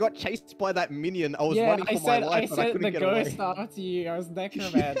 Dude, I got chased by that minion. I was Yeah, running I for said my life, I but I said couldn't the get away. ghost after you. I was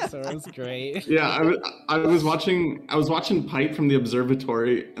necromancer. It was great. Yeah, I was watching Pipe from the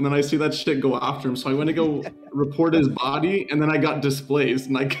observatory, and then I see that shit go after him. So I went to go report his body, and then I got displaced,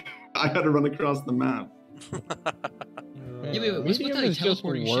 and I had to run across the map. Yeah, wait, what's with Medium that is just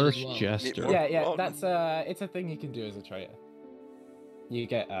teleporting shit as worse well? jester. Yeah, Well, that's it's a thing you can do as a traitor. You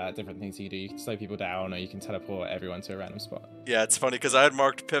get different things you do. You can slow people down, or you can teleport everyone to a random spot. Yeah, it's funny because I had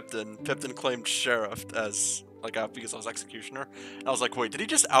marked Pipton. Pipton claimed sheriff as because I was executioner. And I was like, wait, did he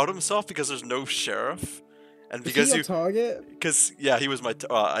just out himself because there's no sheriff? And because you, target. because yeah, he was my.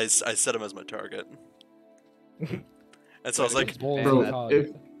 I set him as my target. And so I was like, Bro,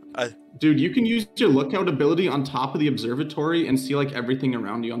 dude, you can use your lookout ability on top of the observatory and see like everything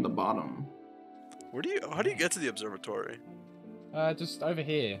around you on the bottom. how do you get to the observatory? Just over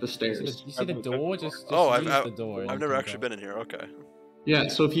here. The stairs. You see the door? Just Oh, use the door. I've never actually been in here. Okay. Yeah,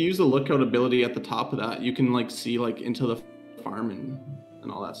 so if you use the lookout ability at the top of that, you can like see like into the farm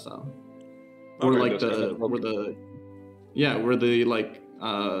and all that stuff. Or Okay, like where the like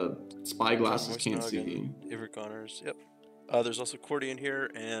spy glasses can't see. Avery Connors. Yep. There's also Cordy in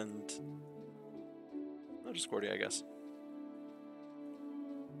here and no, just Cordy, I guess.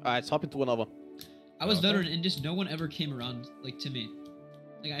 Alright, let's hop into another. I was veteran and just no one ever came around like to me.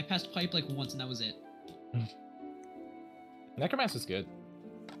 Like I passed Pipe like once and that was it. Necromancer's good.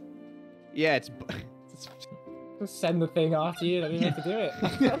 Yeah, it's Just send the thing after you. Don't even have to do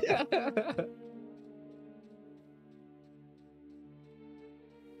it.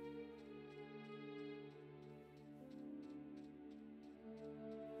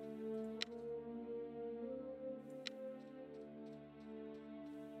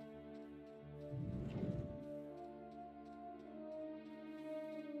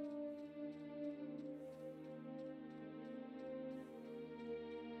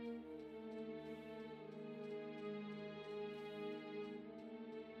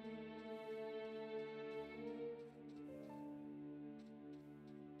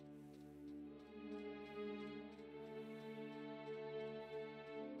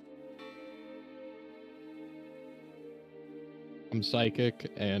 I'm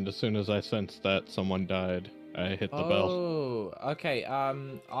psychic, and as soon as I sensed that someone died, I hit the bell. Oh, okay.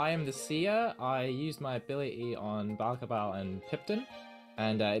 I am the seer. I used my ability on Balkabal and Pipton,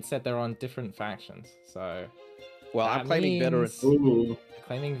 and it said they're on different factions. So, Well, I'm that claiming veteran. means- Ooh.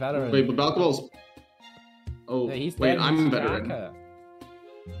 Claiming veteran. Wait, but Balkabal's. Oh, No, he's wait, dead, I'm he's veteran. Tracker.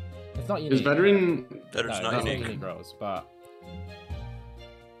 It's not unique. Is veteran? Veteran's No, not that's unique. not unique roles, but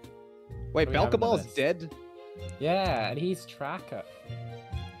Wait, we have Balkabal's this? dead? yeah, and he's Tracker.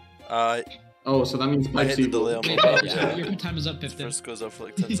 Oh, so that means I Pipe hit the delay on Sequel. my bot. Yeah, Yeah. your time is up, Pipton. First goes up for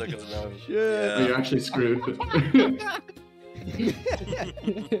like 10 seconds now. Oh, Yeah. you're actually screwed.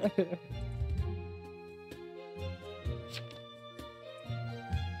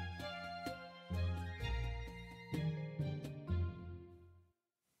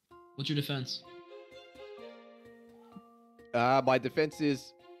 What's your defense? My defense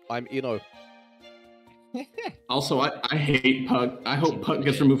is I'm Ino. Also, I hate Pug. I hope Pug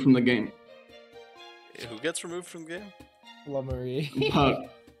gets removed from the game. Who gets removed from the game? Flummery. Pug.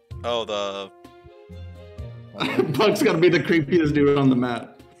 Oh, the Pug's gotta be the creepiest dude on the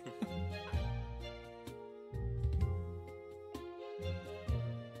map.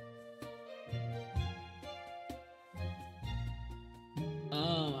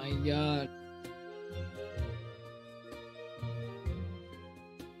 Oh my god.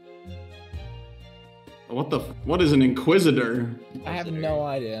 What is an Inquisitor? I have no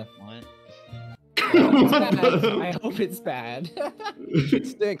idea. What? What Bad. the- I hope it's bad. It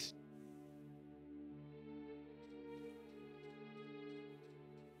stinks.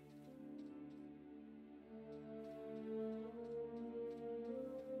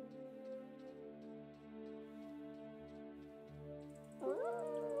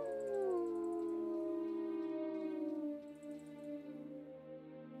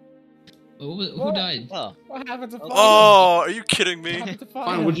 Who What? died? Oh, What happened to Final? Oh, are you kidding What me? happened to Fine,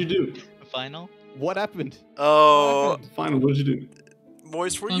 Final? what'd you do? final? What happened? Oh, Fine, what'd you do?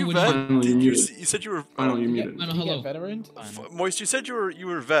 Moist, were Fine, you what'd vet? you Finally, you Did you, muted. you said you were Finally, you Yeah. muted. Final, Did you hello. get veteran? Final. Moist. You said you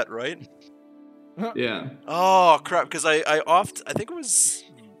were vet, right? Yeah. Oh crap! Because I offed. I think it was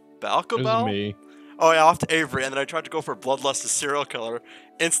It was Balkabal. me. Oh, I offed Avery, and then I tried to go for Bloodlust, a serial killer.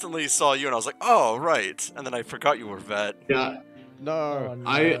 Instantly saw you, and I was like, "Oh, right." And then I forgot you were vet. Yeah. No. Oh, no.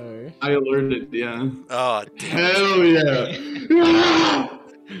 I alerted, yeah. Oh, damn. Hell yeah.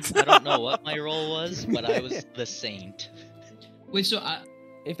 I don't know what my role was, but I was the saint. Wait, so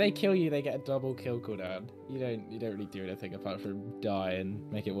If they kill you, they get a double kill cooldown. You don't really do anything apart from die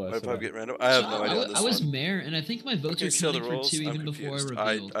and make it worse. Might for probably them. get random. I have so no idea on this I was one. mayor, and I think my votes Okay, are see all the counting for rolls? 2 I'm even before I confused.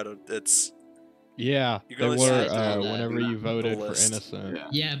 revealed. I don't. It's. Yeah, You they can only were see that. whenever you voted for list. innocent. Yeah.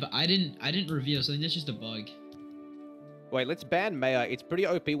 Yeah, but I didn't reveal, so I think that's just a bug. Wait, let's ban Mayor. It's pretty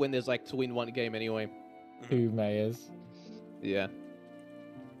OP when there's like 2 in 1 game anyway. Who mayors? Yeah.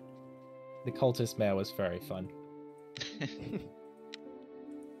 The cultist mayor was very fun.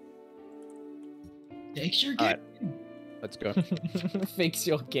 Fix your Alright. Let's go. Fix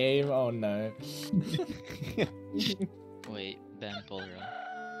your game. Oh no. Wait, Ben Polero.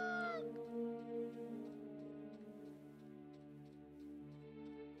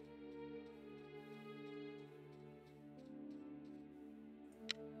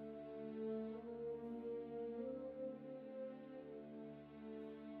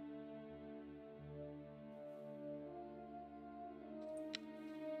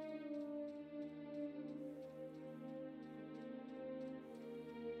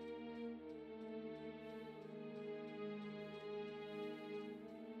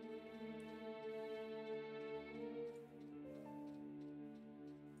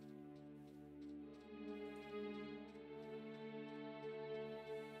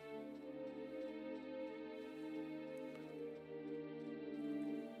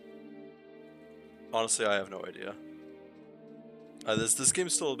 Honestly, I have no idea. This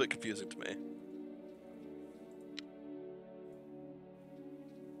game's still a bit confusing to me.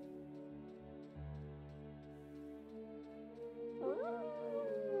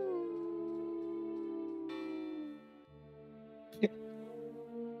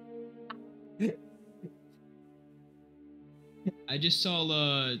 I just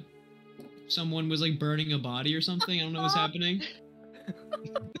saw someone was like burning a body or something. I don't know what's happening.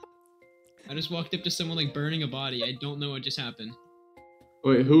 I just walked up to someone like burning a body. I don't know what just happened.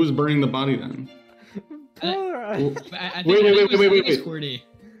 Wait, who was burning the body then? But I think, Wait, I wait, think it was- wait, I think it was wait. Cordy.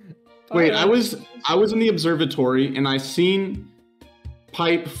 Wait, I was in the observatory and I seen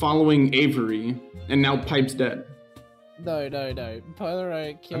Pipe following Avery, and now Pipe's dead. No. Polaro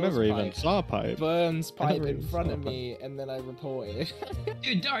I kills never even Pipe, saw Pipe. burns I never Pipe in even front saw of Pipe. me, and then I reported.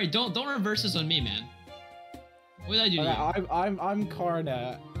 Dude, Dari, don't reverse this on me, man. What did I do to you? I'm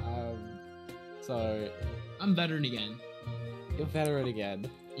coroner. So I'm veteran again. you're veteran again.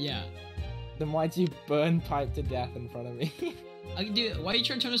 Yeah. Then why'd you burn Pipe to death in front of me? Dude, why are you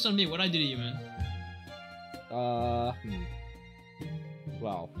trying to turn this on me? What did I do to you, man?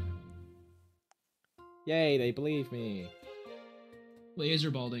 Well. Yay, they believe me.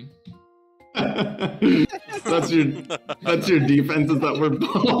 Laser balding. That's your defense is that we're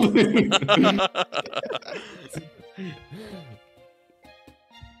balding.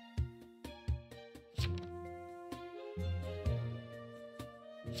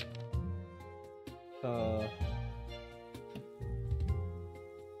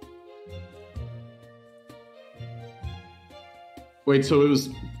 Wait, so it was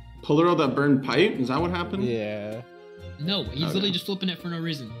Polaro that burned Pipe? Is that what happened? Yeah. No, he's literally just flipping it for no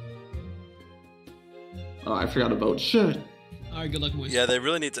reason. Oh, I forgot about shit. Alright, good luck, boys. Yeah, they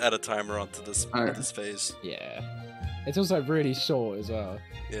really need to add a timer onto this Alright. this phase. Yeah. It's also really short as well.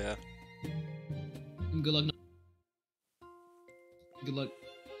 Yeah. Good luck. Good luck.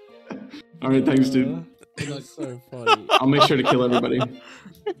 Alright, thanks, dude. Good luck. That's so funny. I'll make sure to kill everybody.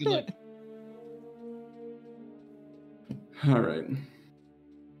 Good luck. Alright.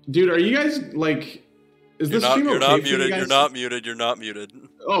 Dude, are you guys, like... Is You're this not, stream you're okay not for you muted, guys? you're not muted, you're not muted.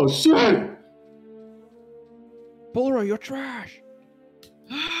 Oh, shit! Polaro, you're trash.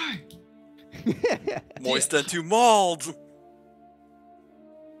 Moist and too mauled!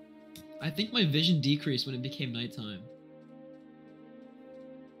 I think my vision decreased when it became nighttime.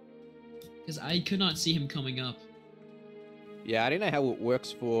 Because I could not see him coming up. Yeah, I didn't know how it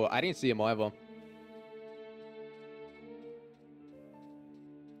works for... I didn't see him either.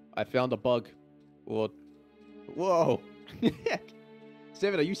 I found a bug. Or... Whoa!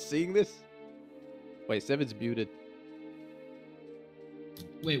 Seven, are you seeing this? Wait, Seven's muted.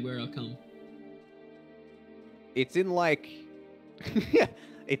 Wait, where I'll come. It's in like...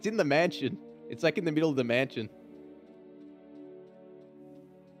 it's in the mansion. It's like in the middle of the mansion.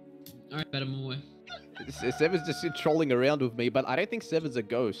 Alright, bet I'm away. Seven's just trolling around with me, but I don't think Seven's a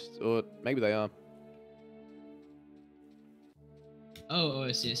ghost. Or maybe they are. Oh,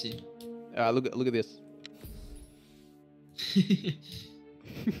 I see, I see. Look at this.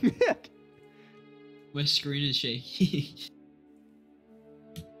 My screen is shaky.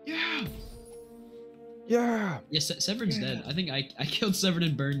 Yeah! Yeah! Yes, Severn's dead. I think I killed Severn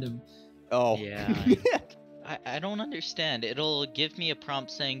and burned him. Oh. Yeah. I don't understand. It'll give me a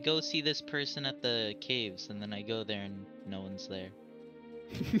prompt saying, go see this person at the caves, and then I go there and no one's there.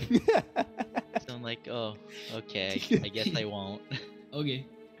 So I'm like, oh, okay, I guess I won't. Okay.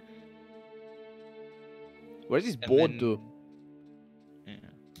 What does this And board then- do? Yeah.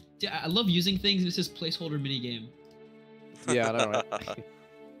 Yeah, I love using things. This is placeholder minigame. Yeah, I know, right?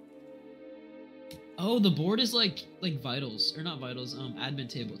 Oh, the board is like vitals or not vitals. Admin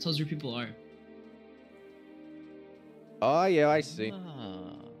table. It tells you where people are. Oh, yeah, I see.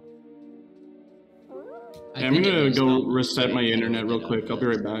 Ah. I I'm think it gonna was, go reset my internet real quick. I'll be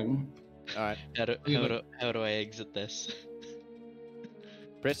right back. Alright, How do I exit this?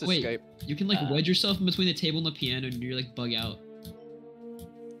 press Wait. escape. You can like wedge yourself in between the table and the piano, and you're like bug out.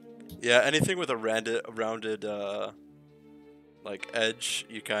 Yeah, anything with a rounded like edge,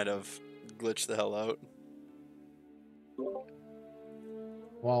 you kind of glitch the hell out.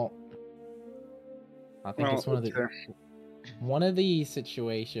 Well, I think it's one of the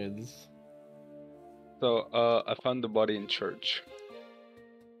situations. So, I found the body in church.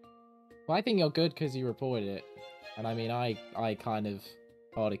 Well, I think you're good because you reported it, and I mean, I kind of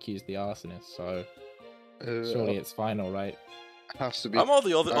hard accused the arsonist, so surely it's final, right? Has to be. I'm on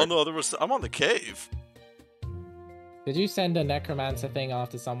the other. I'm on the cave. Did you send a necromancer thing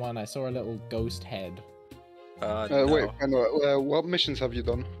after someone? I saw a little ghost head. No. Wait, I know. What missions have you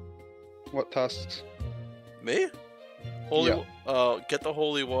done? What tasks? Me? Get the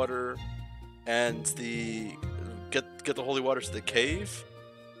holy water, and get the holy water to the cave,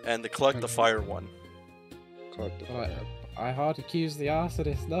 and collect the fire one. Collect the Right. fire. I hard accused the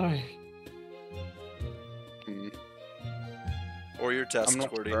arsonist, no. Or your task, I'm not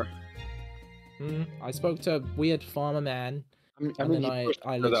Cordy. sure. I spoke to a weird farmer man. I And then you I pushed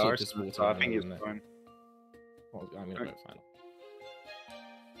for the literally just arsenal, walked so I around think with it's it. fine. Well, I'm gonna vote final.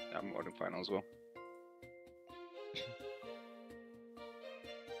 Yeah, I'm voting final as well.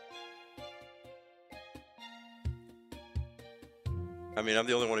 I mean, I'm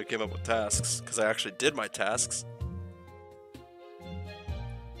the only one who came up with tasks because I actually did my tasks.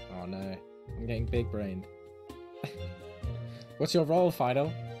 Oh no, I'm getting big brained. What's your role,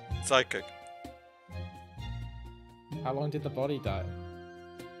 Fido? Psychic. How long did the body die?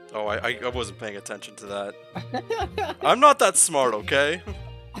 Oh, I wasn't paying attention to that. I'm not that smart, okay?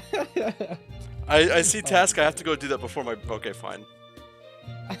 I see task, I have to go do that before my... Okay, fine.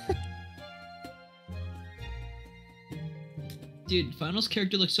 Dude, Final's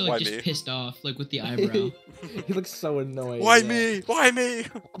character looks so Why like just me? pissed off, like with the eyebrow. He looks so annoyed. Why yeah. me? Why me?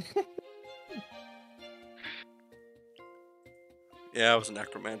 Yeah, I was a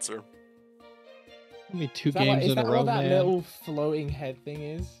necromancer. Only 2 Is that, games is in that a row, what that man. little floating head thing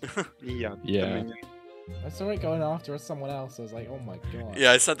is? Yeah. Yeah. I saw it going after someone else. I was like, oh my god.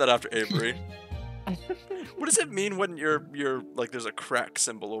 Yeah, I sent that after Avery. What does it mean when you're like there's a crack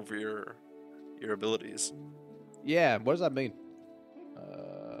symbol over your abilities? Yeah, what does that mean?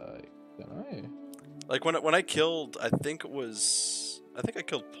 Don't know. Like when I killed, I think I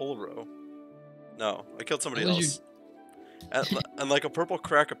killed Polro. No, I killed somebody What was else. And like a purple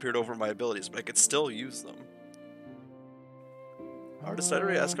crack appeared over my abilities, but I could still use them. Artist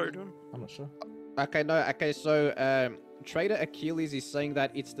already ask how you're doing? I'm not sure. Okay, no, okay, so, Trader Achilles is saying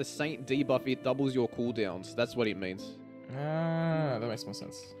that it's the Saint debuff, it doubles your cooldowns. That's what it means. Ah, that makes more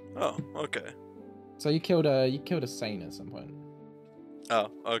sense. Oh, okay. So you killed a Saint at some point, Oh,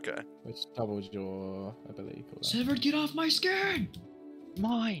 okay. which doubles your ability cooldown. Severed, get off my skin!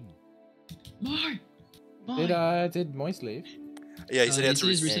 Mine. Mine! Did Moist leave? Yeah, he said he had to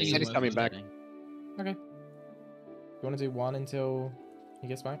he's reset. resetting He said his he's coming weapons, back. Okay. You want to do one until he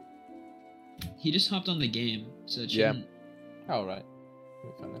gets back? I think. He just hopped on the game, so it Yeah. shouldn't... Oh right.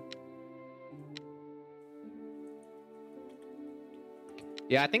 That'll be fun then.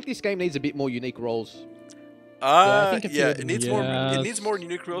 Yeah, I think this game needs a bit more unique roles. I think a few Yeah, of it them- needs more. It needs Yes. more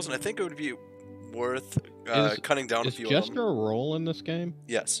unique rules, and I think it would be worth Is- cutting down a Is few Jester of them. a role in this game?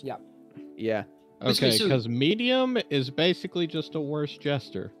 Yes. Yeah. Yeah. Basically, Okay, so- because medium is basically just a worse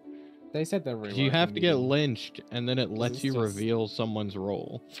jester. They said they're 'Cause you have to get reworking lynched, and then it lets it's you just- reveal someone's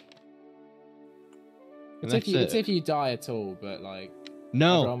role. And It's that's if it. you die at all, but like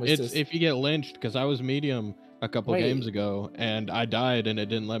No, everyone was it's just- if you get lynched, because I was medium a couple Wait. games ago, and I died, and it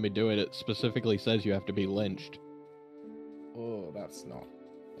didn't let me do it. It specifically says you have to be lynched. oh, that's not.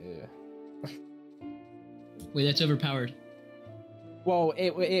 Yeah. Wait, that's overpowered. Well,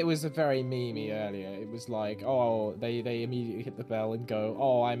 it was a very memey earlier. It was like, oh, they immediately hit the bell and go,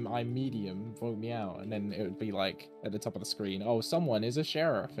 oh, I'm medium, vote me out, and then it would be like at the top of the screen, oh, someone is a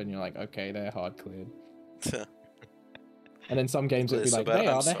sheriff, and you're like, okay, they're hard cleared. And then some games it'd be It's so like, bad, they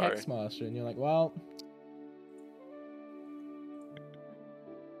I'm are the sorry. Hexmaster, and you're like, well,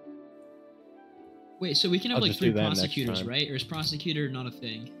 Wait, so we can have I'll like just 3 do that next prosecutors, time. right? Or is prosecutor not a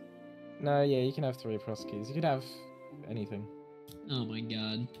thing? no, yeah, you can have 3 prosecutors. You could have anything. Oh my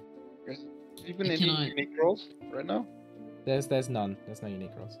god. Even I any cannot- unique roles right now? There's none. There's no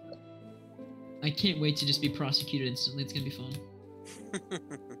unique roles. I can't wait to just be prosecuted instantly. It's gonna be fun.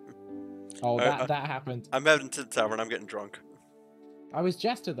 Oh, I- that happened. I'm heading to the tavern. I'm getting drunk. I was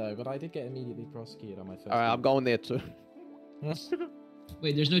Jester though, but I did get immediately prosecuted on my first. Alright, I'm going there too.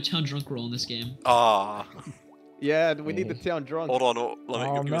 Wait, there's no town drunk roll in this game. Ah, Yeah, we need the Yeah. town drunk. hold on. Let me Oh give me no,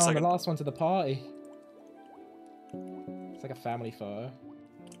 a I'm the second. last one to the party. It's like a family photo.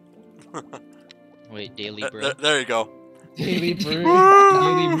 Wait, daily bro. There you go. Daily brew.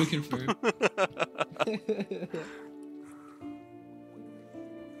 Daily brew confirmed.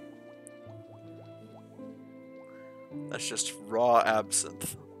 That's just raw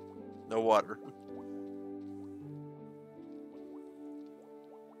absinthe. No water.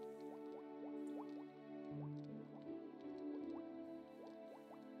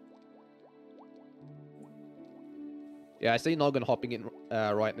 Yeah, I see Noggin hopping in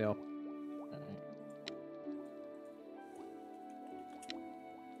right now.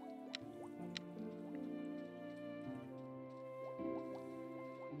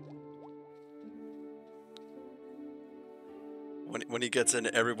 When he gets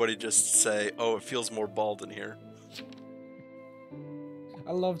in, everybody just say, "Oh, it feels more bald in here."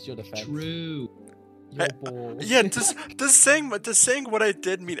 I loved your defense. True. Your ball. Yeah, does saying what I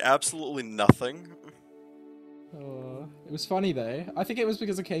did mean absolutely nothing? It was funny though. I think it was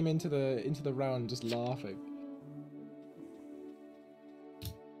because I came into the round just laughing.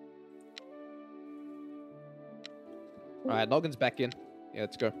 Alright, Noggin's back in. Yeah,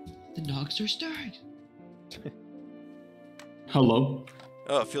 let's go. The dogs are stirring. Hello.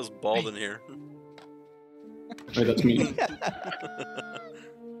 Oh, it feels bald in here. Hey, that's me.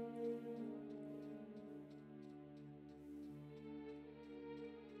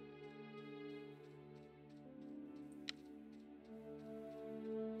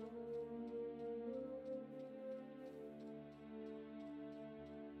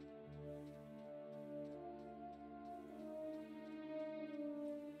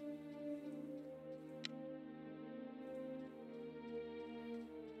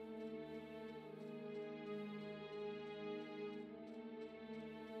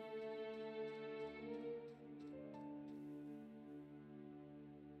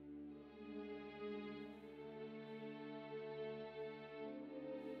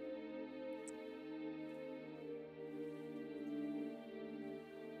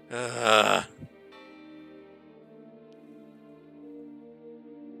 Uh,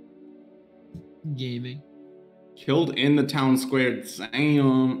 Gaming. Killed in the town square.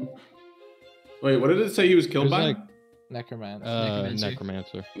 Damn. Wait, what did it say he was killed It was by? like- Necromancer.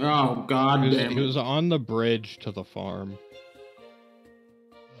 Necromancer. Oh, god He damn it. was on the bridge to the farm.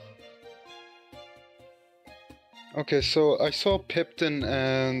 Okay, so I saw Pipton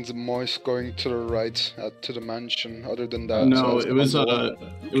and Moist going to the right to the mansion. Other than that, No, so it was not-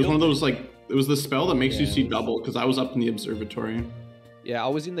 one of those like it was the spell that makes you see Yeah. double because I was up in the observatory. Yeah, I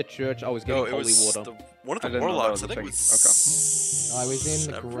was in the church. I was no, getting it holy was water. one of I the didn't know that warlocks. was I a think it thing. was. I was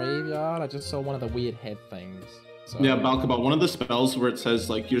in the Severed? graveyard. I just saw one of the weird head things. So, Yeah, Balkabal, one of the spells where it says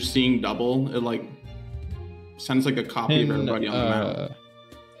like you're seeing double, it like sends like a copy of Can, everybody on the map.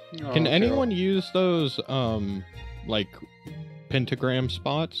 Oh, can okay, anyone use those like pentagram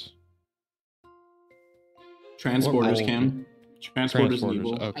spots? Transporters roll? can. Transporters, and Transporters.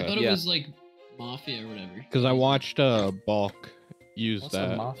 evil. I Okay. thought it Yeah. was like Mafia or whatever. Because I watched Balk use What's a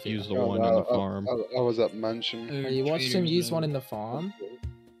that. mafia? Use the Oh, one in the farm. I was at mansion. Or Oh, you watched him Traitors, use one whatever. in the farm?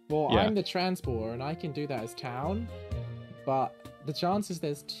 Well, Yeah. I'm the transporter, and I can do that as town. But the chances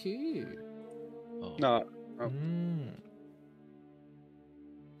there's two. Oh. No, Oh. Mm.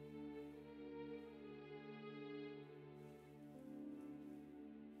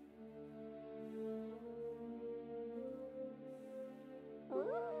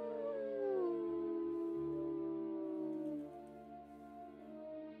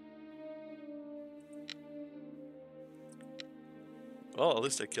 Well, at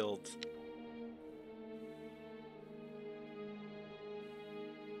least I killed.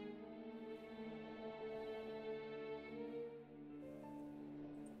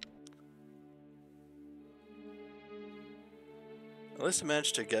 At least I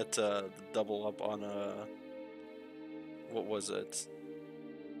managed to get the double up on what was it?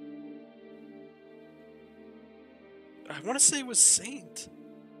 I want to say it was Saint.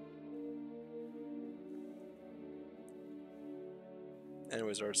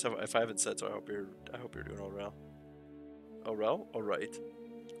 Anyways, Art, so if I haven't said so, I hope you're doing all well. Oh well, all right.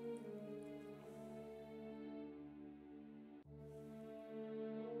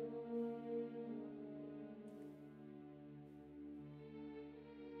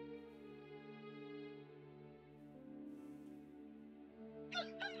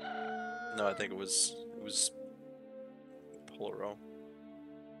 No, I think it was Polaro.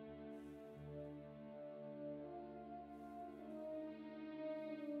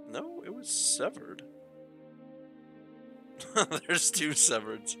 No, it was severed. There's two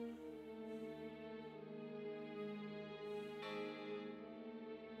severeds.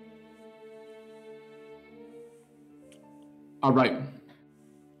 All right.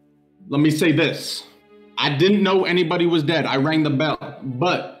 Let me say this. I didn't know anybody was dead. I rang the bell.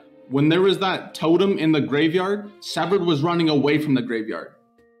 But when there was that totem in the graveyard, Severed was running away from the graveyard.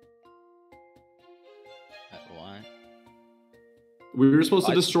 What? We were supposed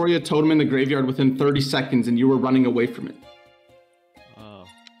to destroy a totem in the graveyard within 30 seconds, and you were running away from it. Oh,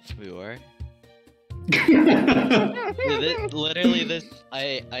 we were. Wait, Literally, this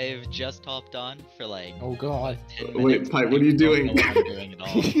I've just hopped on for like Oh god. 10 minutes. Pipe, what are you doing? I don't know what I'm doing at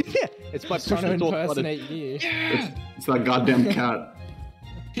all. Yeah, it's my I'm trying to push to talk button. impersonate you. It's that goddamn cat.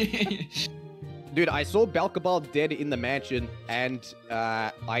 Dude, I saw Balkabal dead in the mansion, and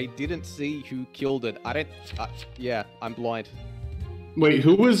I didn't see who killed it. I don't. Yeah, I'm blind. Wait,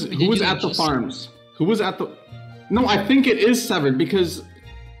 who was Did you at the just- farms? Who was at the? No, I think it is Severed because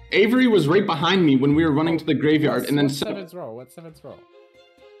Avery was right behind me when we were running to the graveyard, and then What's Seven's role? What's Seven's role?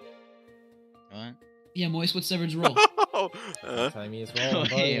 What? Yeah, Moist, what's Severed's role? Tell me his role.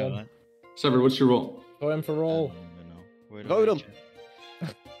 Vote Wait, him. what? Severed, what's your role? Vote him for I role. don't even know. Where do Vote I him.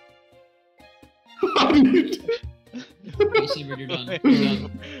 check? Okay, Severed, you're done. You're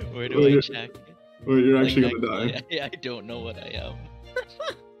done. Where do I check? Well, you're actually Like, gonna die. I don't know what I am.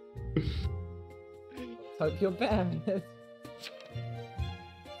 Hope you're bad.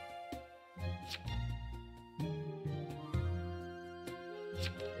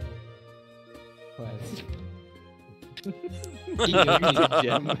 Quest.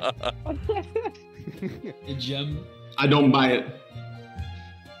 Gem. A gem. I don't buy it.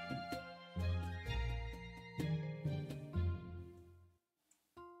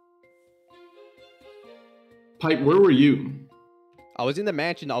 Pipe, where were you? I was in the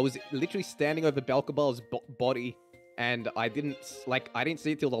mansion. I was literally standing over Balkabal's body, and I didn't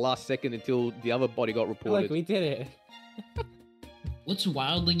see it till the last second until the other body got reported. Look, we did it. What's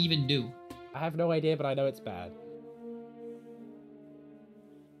Wildling even do? I have no idea, but I know it's bad.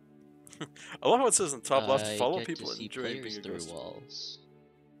 I love how it says on top left, I follow get to people see enjoying players being a through ghost. walls.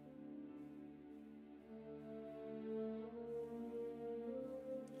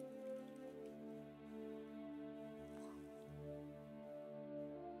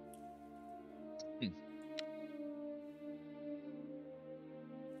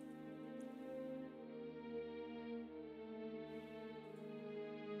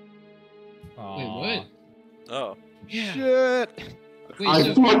 Wait, what? Oh. Yeah. Shit. Wait, I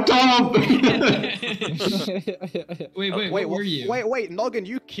so... fucked up. wait, what were you? Wait, Noggin,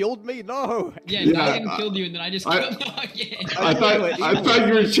 you killed me? No. Yeah, Yeah, Noggin killed you, and then I just killed Noggin. I thought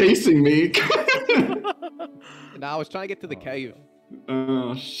you were chasing me. No, I was trying to get to the cave.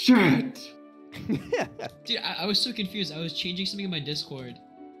 Oh shit. Dude, I was so confused. I was changing something in my Discord,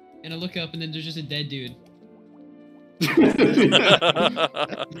 and I look up, and then there's just a dead dude.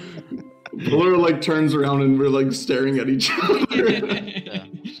 Blur like turns around and we're like staring at each other. Yeah.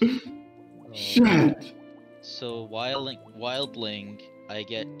 Shit. So wildling, I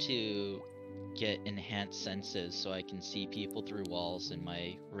get to get enhanced senses, so I can see people through walls, and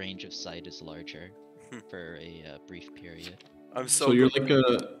my range of sight is larger for a brief period. I'm so. So you're like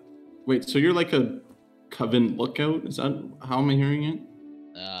a. Wait, so you're like a coven lookout? Is that how am I hearing it?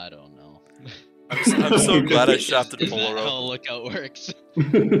 I don't know. I'm so glad I shafted Is that how Polaro. lookout works?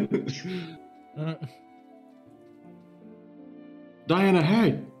 Diana,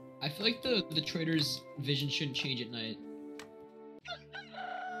 hey. I feel like the Traitors' vision shouldn't change at night.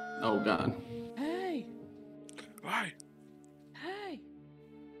 Oh god. Hey. Why? Hey.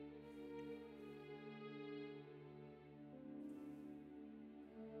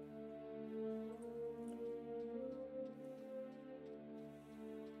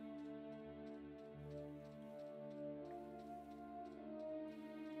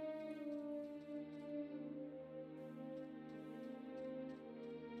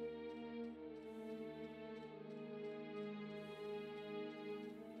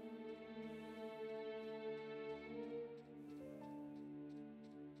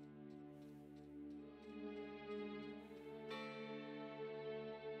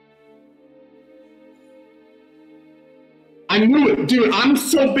 I knew it, dude. I'm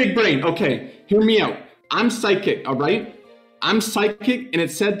so big brain. Okay, hear me out. I'm psychic, all right? I'm psychic, and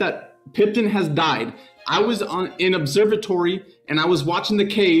it said that Pipton has died. I was in observatory, and I was watching the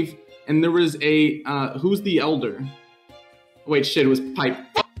cave, and there was a who's the elder? Wait, shit, it was Pipe.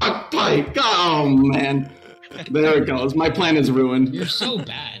 Fuck, Pipe. Oh man, there it goes. My plan is ruined. You're so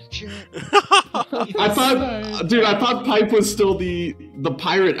bad. I thought Pipe was still the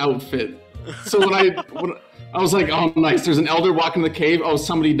pirate outfit. So when I was like, oh nice, there's an elder walking the cave. Oh,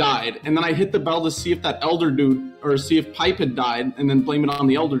 somebody died. And then I hit the bell to see if that elder dude, or see if Pipe had died, and then blame it on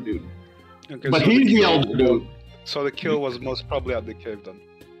the elder dude. Okay, But so he's the kill- elder dude. So the kill was most probably at the cave then.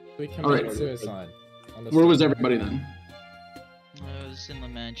 We can Alright. make suicide. Where was everybody then? I was in the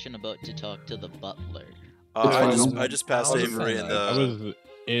mansion about to talk to the butler. It's final. I just passed I was Avery saying in that. I the. was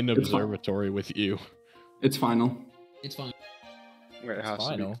in It's fine. observatory with you. It's final. It's fine. Wait, it has to be.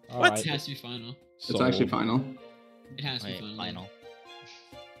 Final. It Alright. has to be final. It's actually final. It has to be Wait, final. final.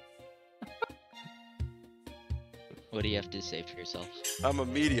 What do you have to say for yourself? I'm a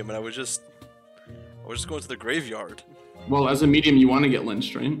medium, and I was just going to the graveyard. Well, as a medium, you want to get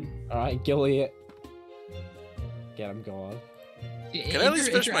lynched, right? Alright, Gilly it. Get him going. Can I at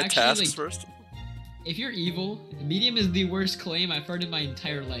least finish my tasks first? If you're evil, medium is the worst claim I've heard in my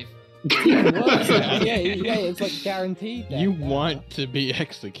entire life. yeah, it's like guaranteed. That, You want to be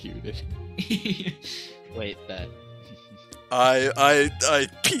executed. Wait, that. I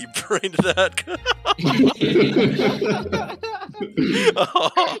pea brained that.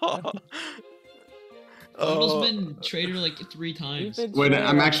 Donald's been traitor like 3 times. Wait,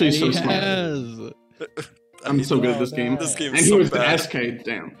 I'm actually so He smart. has. I'm so good at this game. This game And is he so was bad. the SK,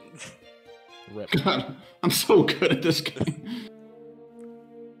 damn. Rip. God, I'm so good at this game.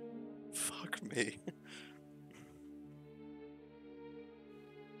 Fuck me.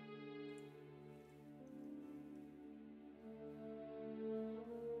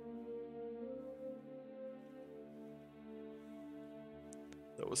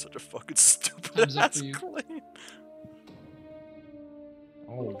 That was such a fucking stupid Thumbs up ass for you. claim.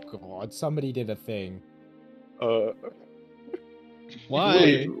 Oh god, somebody did a thing.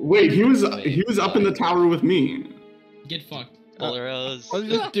 Why? Wait, he was up in the tower with me. Get fucked. Polaros. I was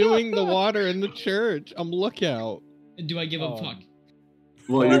just doing the water in the church. I'm lookout. Do I give Oh. a fuck?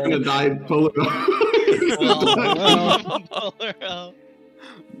 Well, you're gonna die, Polo. Polaro.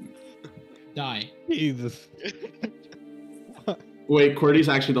 Die. Jesus. Wait, QWERTY's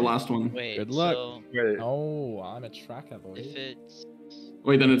actually the last one. Wait, Good luck. so Wait, Oh, I'm a tracker boy. if it's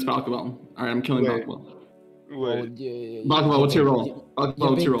Wait, then it's Balkabel. Alright, I'm killing Wait. Balkabel. wait. Balkabel, what's your role? Balkabel, You're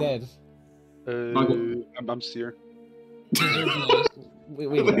what's big your role? dead. I'm Seer. Deserve lost. We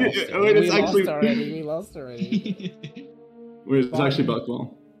lost. Wait, it. wait, it's we actually- lost already. We lost already. Wait, it's actually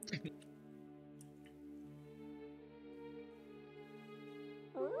Balkabel.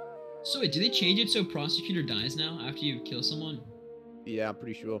 So wait, do they change it so prosecutor dies now after you kill someone? Yeah, I'm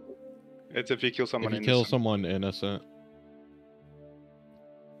pretty sure. It's if you kill someone If you kill innocent. someone innocent.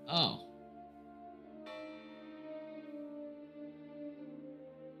 Oh.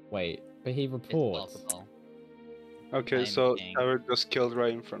 Wait, but he It's reports. Balkabal. Okay, I'm so king. Sarah just killed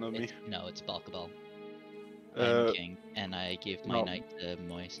right in front of me. No, it's Balkabal. Uh, I'm king, and I gave my no. knight to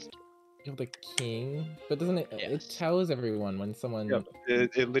Moist. You're the king, but doesn't it? It Yes. tells everyone when someone. Yeah,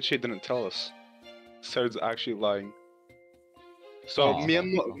 it literally didn't tell us. Sarah's actually lying. So Oh. me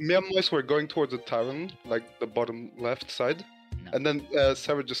and Moise were going towards the tavern, like the bottom left side, No. and then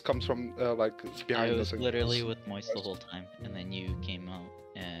Sarah just comes from like I behind was us. and literally kills. with Moist the whole time, and then you came out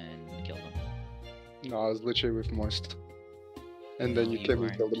and killed him. No, I was literally with Moist, and then No, you you came and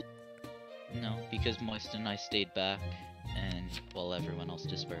weren't. killed him. No, because Moist and I stayed back, and while everyone else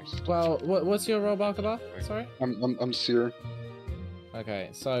dispersed. Well, what's your role, Balkaba? Sorry. I'm Seer. Okay,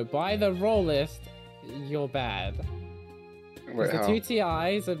 so by the roll list, you're bad. Wait, The how? two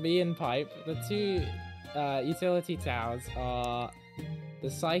TIs are me and Pipe. The two utility towers are the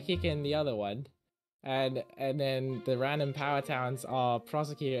Psychic and the other one. And then the random power towns are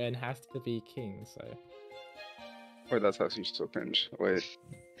Prosecutor and has to be King, so... Wait, that's actually so cringe. Wait.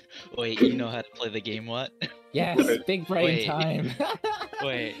 Wait, you know how to play the game, what? Yes, Wait. big brain Wait. time!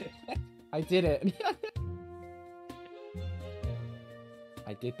 Wait. I did it!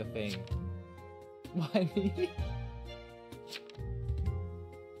 I did the thing. Why me?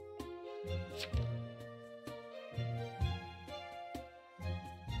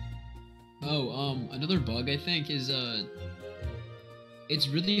 Oh, another bug I think is it's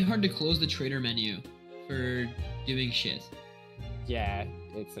really hard to close the traitor menu for doing shit. Yeah,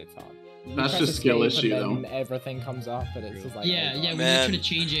 it's hard. You That's press just skill escape issue, and then everything comes up, but it's just like... Yeah, oh, yeah, God. when you try Man. to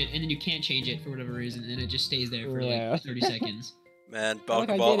change it and then you can't change it for whatever reason, and it just stays there for Yeah. like 30 seconds. Man, Look,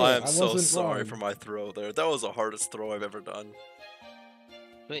 I Balkabal, did I it. am I so wasn't sorry wrong. for my throw there. That was the hardest throw I've ever done.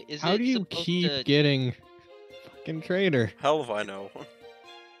 Wait, is How it do you supposed keep to... getting fucking traitor? Hell if I know.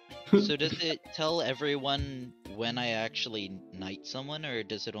 So does it tell everyone when I actually knight someone, or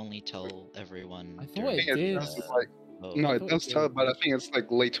does it only tell everyone I thought during it I think did. it's like oh, no, I it thought does it tell, did. but I think it's like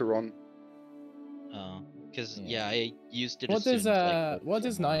later on. oh, because Yeah. I used it What as soon does as I could what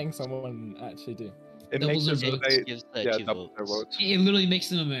does before. knighting someone actually do? It Doubles makes their it votes. It gives the yeah, 2 double their votes. votes. It literally makes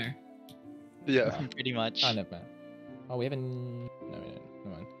them a mayor. Yeah. Pretty much. Kind of, man. Oh, we haven't... No, we don't.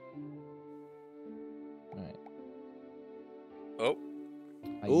 Come on. Alright. Oh,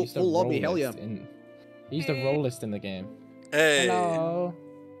 I Ooh, used a full roll lobby, hell list yeah. in... I used a roll list in the game. hey. Hello!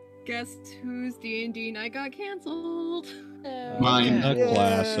 Guess whose D&D night got canceled? Mine. A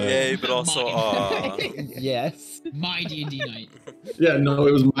classic. Yay, but also, Yes. My D&D night. Yeah, no,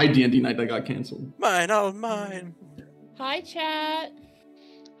 it was my D&D night that got canceled. mine, all mine. Hi, chat.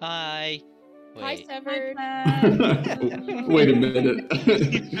 Hi. Hi, Wait. Severed. Wait a minute.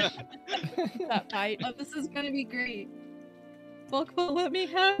 That pipe. Oh, this is gonna be great. Balkabal, let me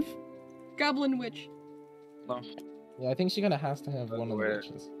have Goblin Witch. No. Yeah, I think she kinda has to have one of the Wait.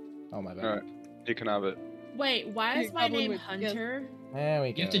 witches. Oh my bad. Alright, you can have it. Wait, why Hey, is my Goblin name Witch, yes. Hunter? There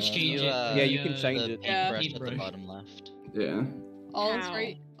we go. You have to change it. Yeah, you can change the it. paintbrush Yeah. at the Paintbrush. bottom left. Yeah. All is Ow.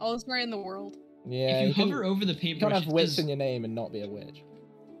 right. All is right in the world. Yeah, If you can, hover over the you can't paintbrush, have it witch says, in your name and not be a witch.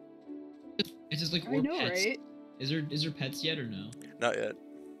 it says like I or know, pets. right? Is there pets yet or no? Not yet.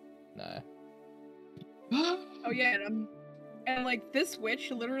 No. Oh yeah, and like this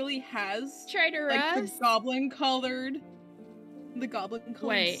witch literally has Traitor like us? the goblin colored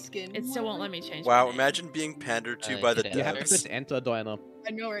Wait, skin. it still won't let me change Wow, my name. imagine being pandered to I by the could You have to devs. press enter, Diana.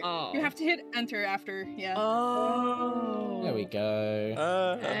 I know, right? Oh. You have to hit enter after, yeah. Oh. There we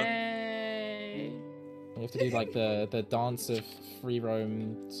go. Hey. You have to do like the dance of free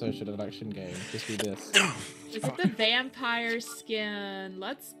roam social deduction game. Just do this. Is it the vampire skin?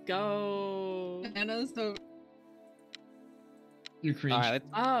 Let's go. Bananas, so You're cringe. Alright,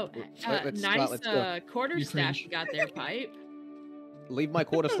 Oh, let's nice start, let's go. quarterstaff cringe. you got there, Pipe. leave my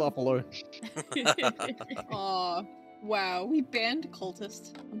quarter staff alone. aw. Wow, we banned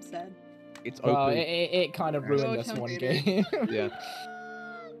cultist. I'm sad. It's Well, open. it kind of ruined this one game. Yeah.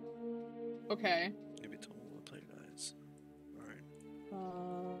 Okay. Maybe total play guys. Alright.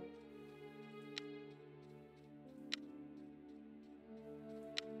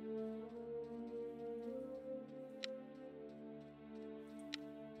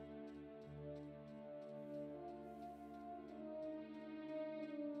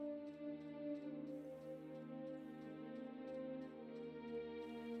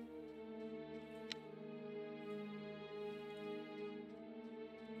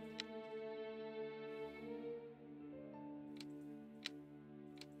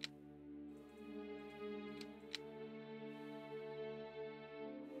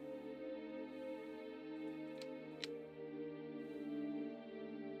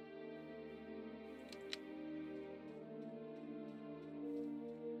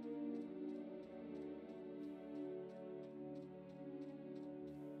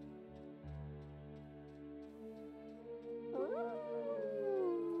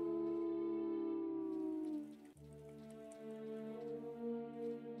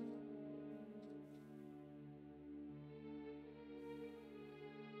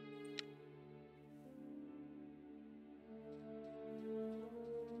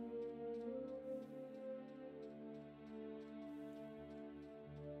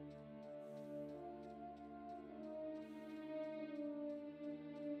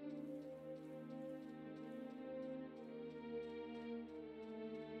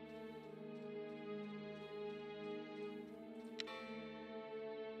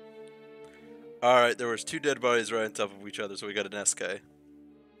 Alright, there was 2 dead bodies right on top of each other, so we got an SK.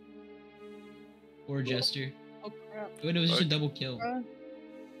 Or Jester. Oh crap. Wait, no, it was just a double kill.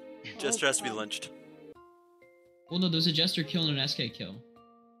 Jester has to be lynched. Well, no, there's a Jester kill and an SK kill.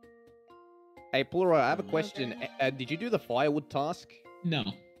 Hey, Plura, I have a question. Did you do the firewood task? No.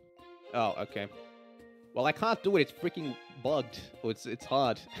 Oh, okay. Well, I can't do it. It's freaking bugged. Or it's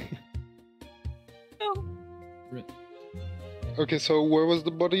hard. No. Okay, so where was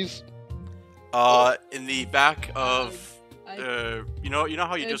the bodies? In the back of, you know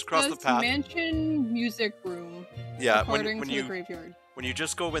how you just cross the path. Mansion music room. Yeah, according when to you the graveyard. when you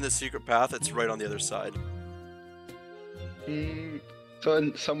just go in the secret path, it's right on the other side.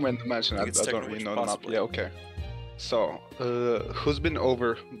 So somewhere in the mansion, I think it's don't really know the map. possibly. Yeah, okay. So, who's been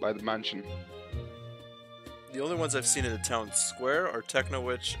over by the mansion? The only ones I've seen in the town square are Techno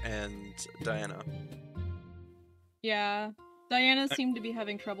Witch and Diana. Yeah. Diana seemed to be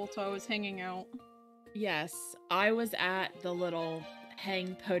having trouble, so I was hanging out. Yes, I was at the little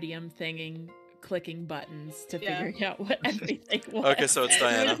hang podium thinging, clicking buttons to figuring out what everything was. Okay, so it's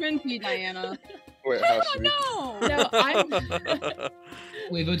Diana. It be Diana. Wait, I don't know. No, I'm.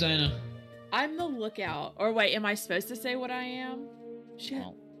 Wait, vote Diana. I'm the lookout. Or wait, am I supposed to say what I am? Shit.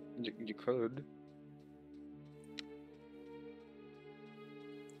 You could.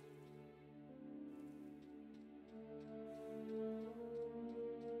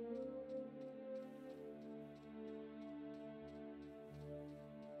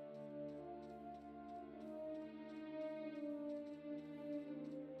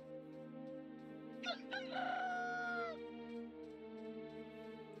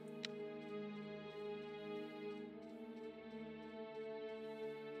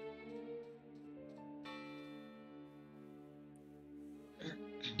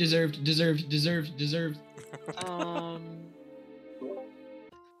 Deserved.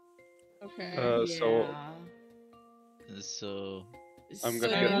 Okay. So I'm gonna So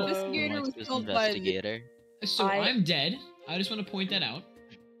get. investigator was killed by the... investigator. So I'm dead. I just want to point that out.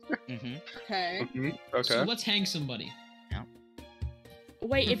 Okay. Okay. So let's hang somebody.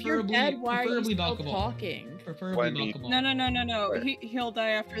 Wait, if you're Preferably- dead, why are you preferably still Balkaball. talking? Preferably Why me? Balkaball. No. He'll die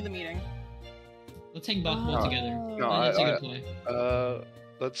after the meeting. Let's hang Balkaball Oh. together. No, That's a good play.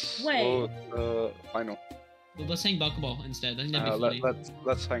 Let's Wait. vote final. Well, let's hang Balkaball instead. I think that'd be funny.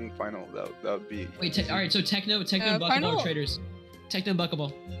 Let's hang final. That would be. Wait, alright, so Techno and Balkaball final? are traitors. Techno and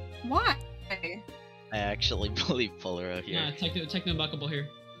Balkaball. Why? I actually believe Polaro here. Nah, Techno and Balkaball here.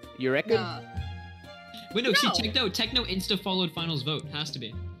 You reckon? Nah. Wait, no, No. see, Techno insta-followed finals vote. Has to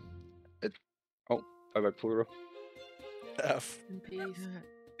be. Bye bye, Pluro. F. In peace.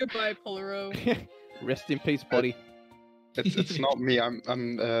 Goodbye, Polaro. Rest in peace, buddy. It's not me. I'm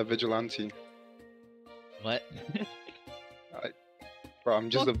vigilante. What? Bro, I'm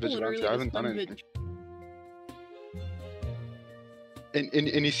just a Fuck vigilante. Polaro, I haven't done son of a anything. bitch.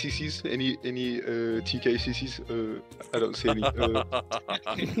 Any CCs? Any TK CCs? I don't see any.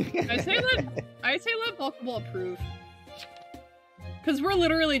 I say let Balkaball approve. Cause we're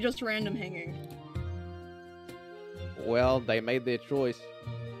literally just random hanging. Well, they made their choice.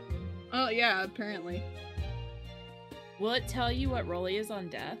 Oh yeah, apparently. Will it tell you what role he is on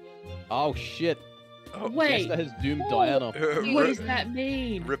death? Oh shit. Wait. Jester has doomed Diana. What does that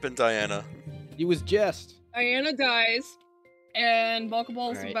mean? Rippin' Diana. He was Jest. Diana dies, and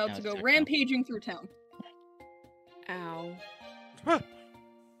Balkaball is Alright, about now to it's go Techno. rampaging through town. Ow.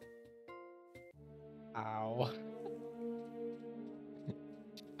 Ow.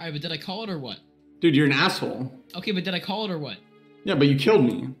 Alright, but did I call it or what? Dude, you're an asshole. Okay, but did I call it or what? Yeah, but you killed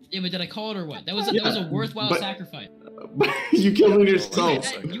me. Yeah, but did I call it or what? That was a worthwhile but- sacrifice. You killed me yourself.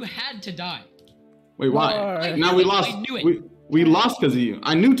 You had to die. Wait, why? Why? Now we lost. I knew it. We lost because of you.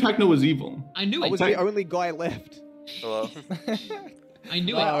 I knew Techno was evil. I knew I it. was the only guy left. Hello. I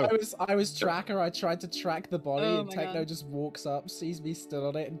knew Like, it. I was tracker. I tried to track the body, Oh and my Techno God. just walks up, sees me still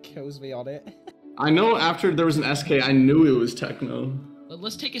on it, and kills me on it. I know after there was an SK, I knew it was Techno.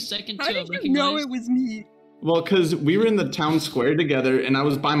 Let's take a second to How did recognize. you know it was me? Well, because we were in the town square together, and I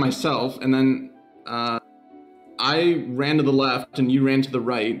was by myself, and then I ran to the left, and you ran to the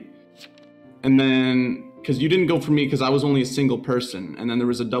right, and then because you didn't go for me because I was only a single person, and then there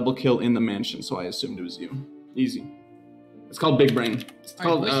was a double kill in the mansion, so I assumed it was you. Easy. It's called Big Brain. It's Alright,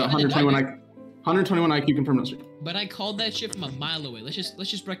 called wait, 121 IQ confirmed no stream. But I called that shit from a mile away. Let's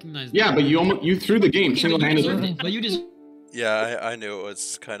just recognize that. Yeah, but you threw the game Okay, but you deserved single-handedly. it. But you deserved. Yeah, I knew it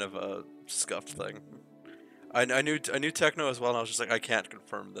was kind of a scuffed thing. I knew Techno as well, and I was just like, I can't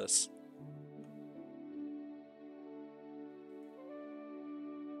confirm this.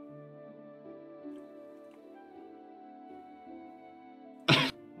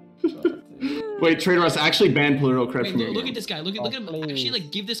 Wait, Traitors, actually ban Polaro cred Wait, from your look game. at this guy. Look at him. Actually, please.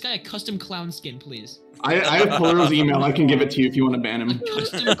 like, give this guy a custom clown skin, please. I have Polaro's email. I can give it to you if you want to ban A him.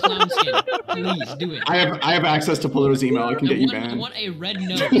 custom clown skin, please do it. I have access to Polaro's email. I can get you I banned. want a red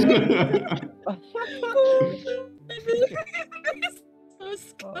nose. So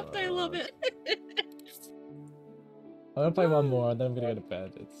scuffed, I love it. I'm gonna play one more, and then I'm gonna go to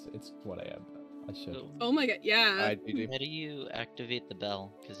bed. It's 1 a.m. I should. Oh my god, yeah. Alright, GG. How do you activate the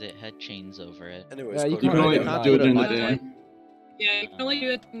bell? Because it had chains over it. Anyways, You You Cloaker, can only can't do it during the at day. night. Yeah, you can only do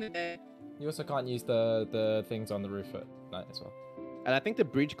it in the day. You also can't use the things on the roof at night as well. And I think the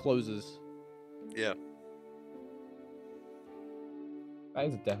bridge closes. yeah. That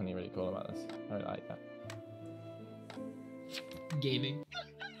is definitely really cool about this. I really like that. Gaming.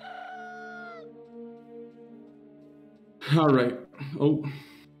 All right. Oh,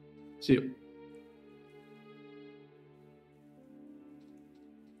 see you.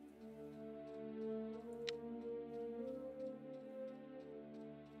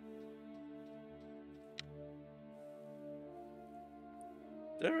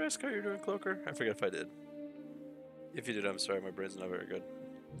 Did I ever ask how you're doing, Cloaker? I forget if I did. If you did, I'm sorry. My brain's not very good.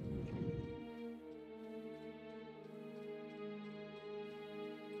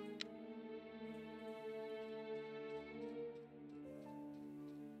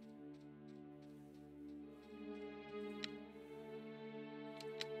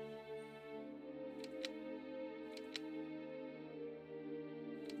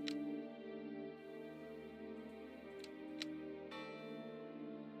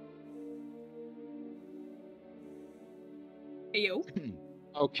 Hey, yo.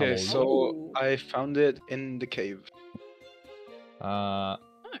 Okay, so I found it in the cave.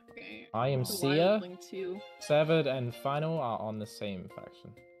 Okay. I am The Sia, Wildling too. Severed, and Final are on the same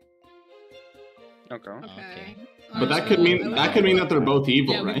faction. Okay. Okay. But that could mean that they're both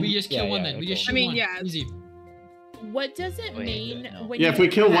evil, Yeah, right? we just kill Yeah, one yeah, then. We okay. just I shoot mean, one. yeah. Easy. What does it Wait, mean no. when Yeah, you if we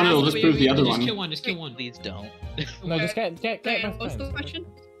kill one, it'll pass- just prove the other Just one. kill one. Just kill one. Please don't. No, just get Diane, my what's the friends. question?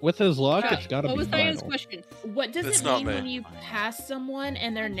 With his luck, Yeah, it's gotta what be was Diane's final. question? What does It's it not mean me. when you pass someone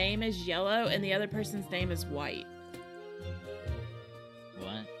and their name is yellow and the other person's name is white?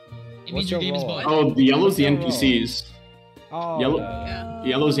 What? It What's means your your game is role? bought. Oh, the yellow's the What's your role? NPCs. Oh, Yellow- yeah.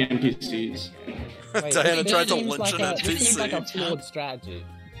 Yellow's the NPCs. Wait, Diana this tried to seems lynch like an a- This seems like a NPC. flawed strategy.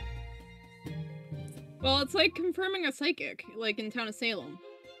 Well, it's like confirming a psychic, like in Town of Salem.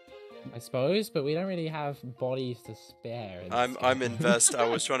 I suppose, but we don't really have bodies to spare. in this I'm game. invest. I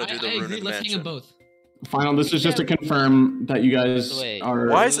was trying to do the I agree. ruined Let's hang mansion. them both. Final. This is just to confirm that you guys Wait, are.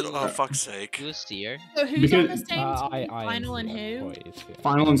 Why is it? Oh fuck's sake! Who's Seer? So who's on the Because- same I team? am Final and Sia, who? boys, yeah.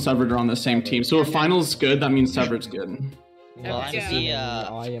 Final and Severed are on the same team. So if Final's good, that means Severed's good. Well, I'm Yeah. the,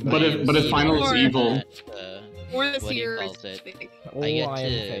 I am But if- fake. but if Final's Or- evil, At, Or the What do you seer call is it? fake. Oh, I get I am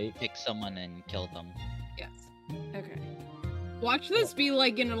to fake. pick someone and kill them. Yes. Okay. Watch this be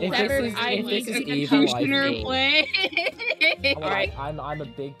like an If elaborate this is- if like this is a evil, I executioner think- play. Alright. I'm a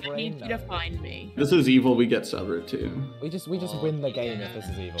big I brain. need you to nerd. find me. this is evil. We get Severed too. We just Oh, win the game yeah. if this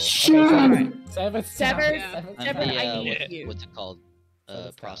is evil. Shut Okay, up. Severed. Severed. Yeah. I'm Severed, the, I need you. what's it called? Severed's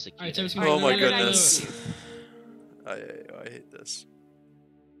down. Prosecutor. Alright, Severed's Alright, Oh my Severed, I need goodness! I hate this.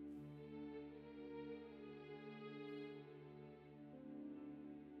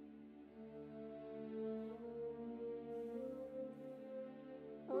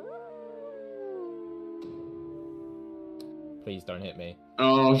 Please don't hit me.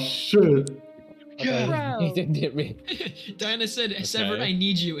 Oh shit! Okay, Bro. he didn't hit me. Diana said, "Severed, Okay. I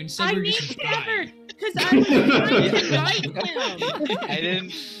need you," and I Severed need just died. Severed because I was trying to fight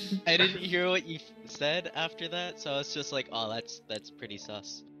him. I didn't hear what you said after that, so I was just like, oh, that's pretty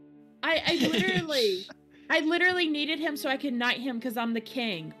sus. I literally needed him so I could knight him because I'm the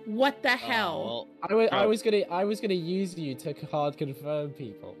king. What the hell? Well, I was gonna use you to hard confirm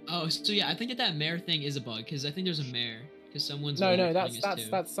people. Oh, so yeah, I think that mare thing is a bug because I think there's a mare because someone's. No, over that's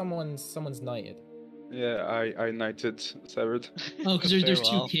killing us, too. someone's knighted. Yeah, I knighted Severed. Oh, because there's two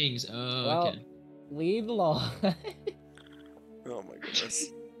Farewell. kings. Oh, Well, okay. lead the law. Oh my goodness!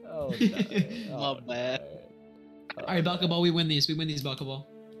 Oh no. Oh, My bad. no. All right, Balkaball, we win these. We win these, Balkaball.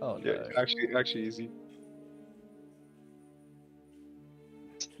 Oh no. Yeah, actually easy.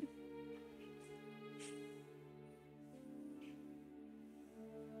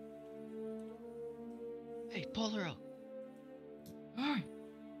 Hey, Polaro. Alright.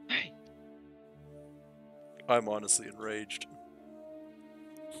 Hey. I'm honestly enraged.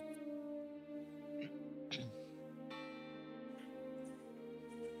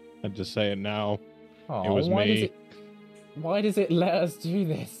 I'd just say it now. Oh, It was why me. Does it, why does it let us do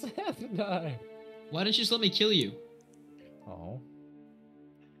this? No. Why didn't you just let me kill you? Oh.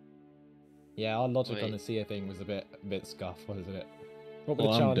 Yeah, our logic on the Wait. Sia thing was a bit scuffed, wasn't it? What were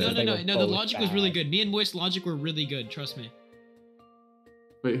Well, the I'm chances? dead. No, they no, were the both logic was really bad? good. Me and Moist logic were really good. Trust me.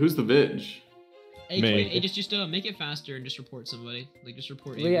 Wait, who's the Vidge? Hey, Me. hey, just make it faster and just report somebody. Like just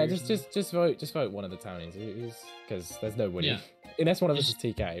report. Well, yeah, Avery or something. just vote one of the townies. Because there's nobody. Yeah. Unless one of us is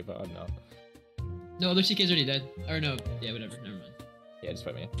TK, but I'm not. No, their TK's already dead. Or no, yeah, whatever. Never mind. Yeah, just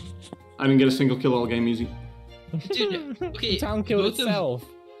vote me. I didn't get a single kill all game, easy. Dude, okay. The town killed both itself. Both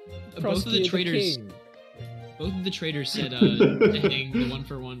of the Prosecuted traitors. king. Both of the traitors said to hang the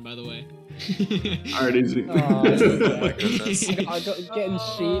 1-for-1. By the way. Alright, easy. Oh, Oh my goodness. I got getting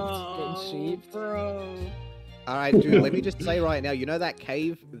sheeped. Bro. All right, dude. Let me just say right now. You know that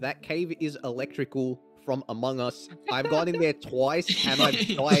cave? That cave is electrical from Among Us. I've gone in there twice and I've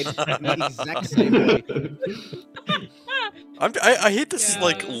died in the exact same way. I hate this Yeah.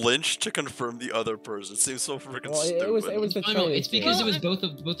 like lynch to confirm the other person. It seems so freaking Well, stupid. it was the Oh, no, it's traitor because thing. it was both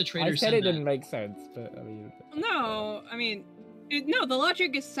the I traitors. said it that. didn't make sense, but I mean. No, I mean, no, the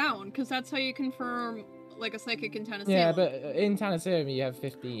logic is sound, because that's how you confirm, like, a psychic in Tennessee. Yeah, but in Tennessee you have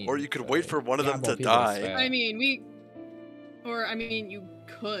 15. Or you could so wait for one of you them have more to people die. spare. I mean, you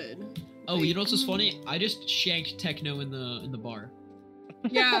could. Oh, you know what's so funny? I just shanked Techno in the bar.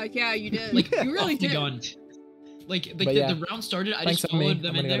 Yeah, you did. Like you really off the did. gun. Like But yeah. the round started, I Thanks just on me. followed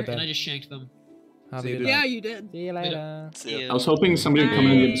them I'm in gonna go there to and bed. I just shanked them. Have a See you, good dude. Yeah, night. you did. See you later. See ya. I was hoping somebody would come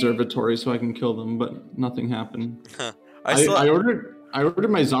into the Bye. observatory so I can kill them, but nothing happened. I saw. I ordered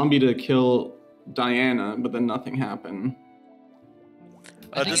my zombie to kill Diana, but then nothing happened.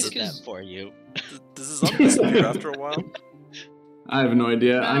 I think does, it's did that 'cause- for you. does the zombie disappear after a while? I have no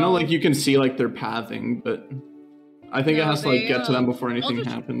idea. I know No. like you can see like their pathing, but I think it No, has to like they, get to them before they'll anything just-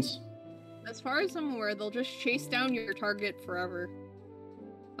 happens. As far as I'm aware, they'll just chase down your target forever.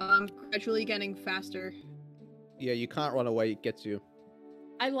 Gradually getting faster. Yeah, you can't run away. It gets you.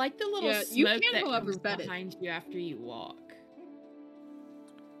 I like the little Yeah, you smoke can, that however, comes bet it. behind you after you walk.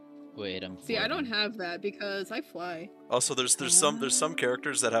 Wait, I'm. See, I don't floating. have that because I fly. Also, there's some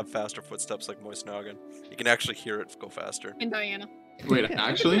characters that have faster footsteps like Moist Noggin. You can actually hear it go faster. And Diana. Wait,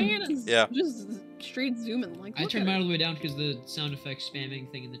 actually? Diana's Yeah. just straight zooming. Like, I look turned at mine her. all the way down because the sound effect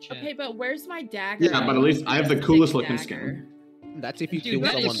spamming thing in the chat. Okay, but where's my dagger? Yeah, but at least I have the Take coolest a looking dagger. skin. That's if you Dude, kill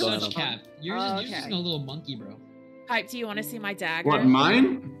that someone, is Diana. such cap. Yours is Okay. just a little monkey, bro. Pipe, do you want to see my dagger? What,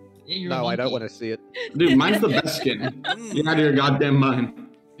 mine? Yeah, you're a No, I don't monkey. want to see it. Dude, mine's the best skin. Get out of your goddamn mind.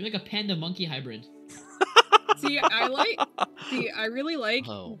 You're like a panda monkey hybrid. See, I really like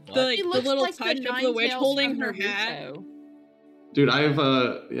Oh, the, what? like, He the looks little like touch the of the witch Ninetales holding from her hat. Naruto. Dude, I have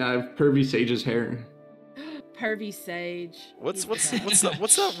Pervy Sage's hair. Pervy Sage. What's He's the best.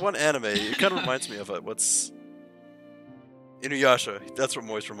 what's that one anime? It kind of reminds me of it. What's Inuyasha? That's what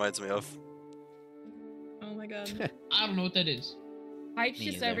Moist reminds me of. Oh my god. I don't know what that is. Pipe's Me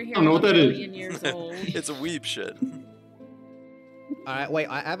just either. over here. I don't know what that is. 1 billion years old. It's a weeb shit. All right, wait.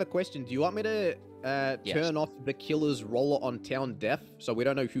 I have a question. Do you want me to Yes. turn off the killer's roller on town deaf so we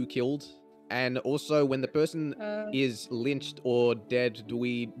don't know who killed? And also, when the person is lynched or dead, do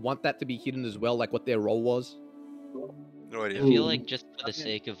we want that to be hidden as well, like what their role was? No I idea. feel like just for the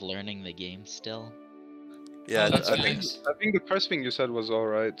sake of learning the game still. Yeah, That's I think facts. I think the first thing you said was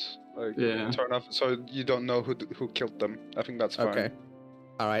alright. Like, Yeah. turn off so you don't know who killed them. I think that's fine. Okay.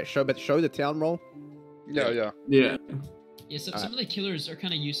 All right. Show the town roll. Yeah. Yeah. Yeah, so, Alright. some of the killers are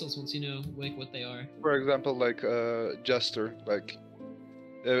kind of useless once you know like what they are. For example, like Jester, like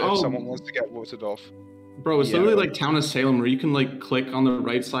if Oh. someone wants to get voted off. Bro, it's Yeah. literally like Town of Salem where you can like click on the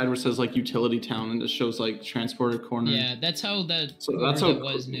right side where it says like utility town and it shows like transporter corner. Yeah, that's how that. So that's or how that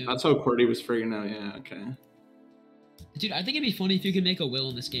was new. that's how QWERTY was figuring out. Yeah, okay. Dude, I think it'd be funny if you could make a will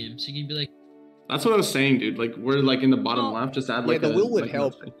in this game, so you can be like, That's what I was saying, dude. Like we're like in the bottom Well, left, just add yeah, like the a will would like,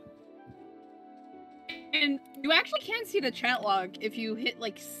 help. note. And you actually can see the chat log if you hit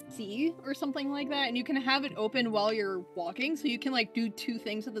like C or something like that, and you can have it open while you're walking, so you can like do two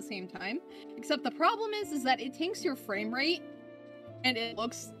things at the same time. Except the problem is that it takes your frame rate, and it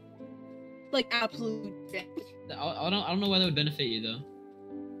looks like absolute shit. I don't know why that would benefit you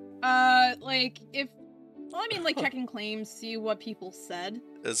though. Like if, well, I mean, like checking claims, see what people said.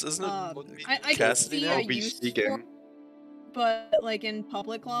 isn't it I can Cassidy see now? a use OBC for, game. but like in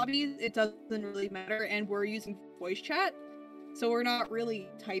public lobbies, it doesn't really matter, and we're using voice chat, so we're not really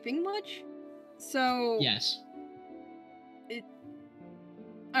typing much. So Yes.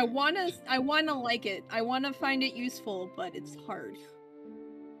 I wanna like it. I wanna find it useful, but it's hard.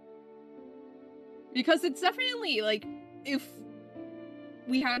 Because it's definitely like if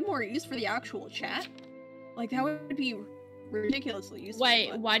we had more use for the actual chat, like that would be ridiculously useful.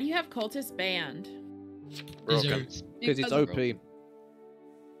 Wait, but- why do you have cultist banned? These are- Broken. Because it's Because- OP.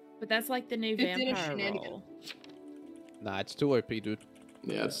 But that's like the new It did a vampire shenanigan. role. Nah, it's too OP, dude.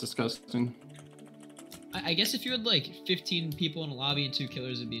 Yeah, it's disgusting. I guess if you had like 15 people in a lobby and 2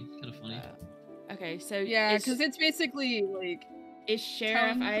 killers, it'd be kind of funny. Okay, so Yeah, is- because it's basically like is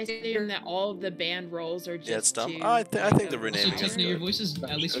sheriff. Tom I assume that all of the band roles are just Yeah, it's dumb. two, I think like, the of- renaming Also, is Techno, your good. voice is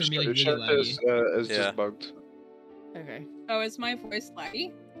at least for me like really Sheriff laggy. is Yeah. just bugged. Okay. oh, is my voice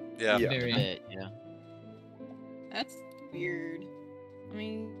laggy? Yeah. Yeah. Very. Yeah. That's weird. I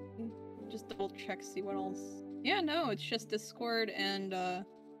mean, just double check, see what else. Yeah, no, it's just Discord and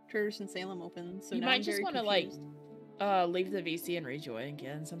Traitors and Salem open. So You now might I'm just very want to like confused. leave the VC and rejoin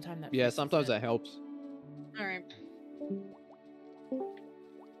again. Sometime that. Yeah, fixes sometimes it. that helps. All right.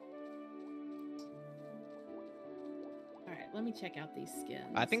 All right, let me check out these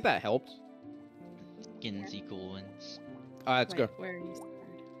skins. I think that helped. Skins equal wins. Let's go. Where are you? Scared?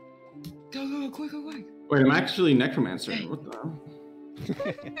 Go, quick. Wait, I'm actually Necromancer. What the hell?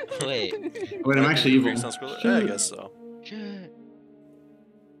 Wait. Wait, I'm actually evil. Sounds cool. Yeah, I guess so. Shit.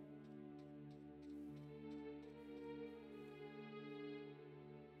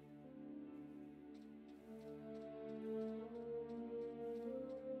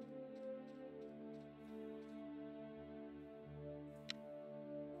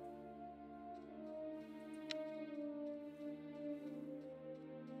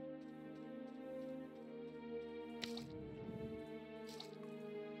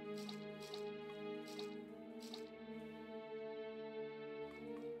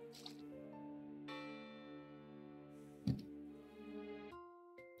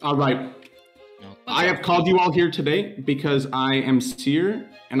 All right. No. I have called you all here today because I am Seer,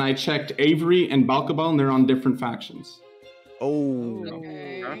 and I checked Avery and Balkabal, and they're on different factions. Oh.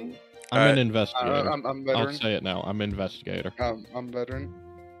 Okay. I'm Alright. an investigator. I'm I'll veteran. say it now. I'm investigator. I'm veteran.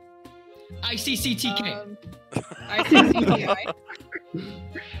 ICCTK. ICCTI.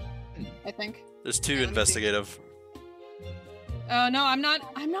 I think. There's 2 investigative. No, I'm not.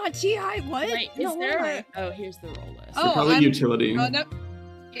 I'm not GI. What? Wait, no, is what am there? I? Oh, here's the role list. Oh, You're probably I'm- utility. No.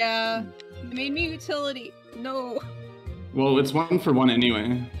 Yeah. They made me utility. No. Well, it's 1 for 1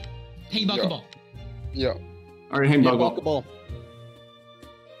 anyway. Hey, Buckaball. Yeah. All right, hang Yeah, Balkabal. Pokeball.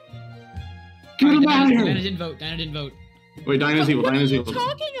 Get him out of Dinah here! didn't vote. Wait, Dinah's evil. What are Dinah's you evil.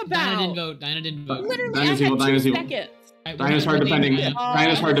 talking Dinah about? didn't vote. Literally, Dinah's I evil, had Dinah's 2 evil. seconds. Alright, Dinah's we're hard leaving defending. Dinah.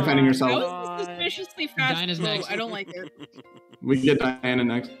 Dinah's hard defending That herself. was a suspiciously fast Dinah's vote. next. I don't like it. We can get Diana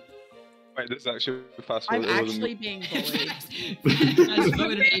next. Wait, this is actually fast. I'm It wasn't actually me. being bullied. I just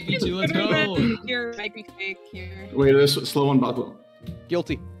voted AP2. Let's go. Here might be fake here. Wait, this slow one, Balkabal.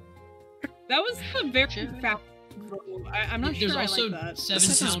 Guilty. That was a very fast vote. I'm not There's sure also I like that. 7 This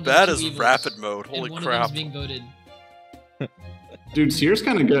is as pounds bad and as 2 evils, rapid mode. and Holy one crap. of them's being voted. Dude, Seer's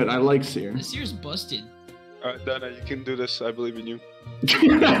kind of good. I like Seer. This year's busted. Alright, Dana, you can do this. I believe in you.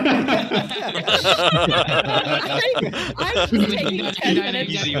 I'm just taking 10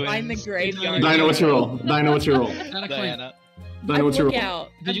 minutes Easy to find the wins. graveyard. Dinah, what's your role? Dinah, what's your role? Not a coin. Diana. Dinah, what's your Look role? out.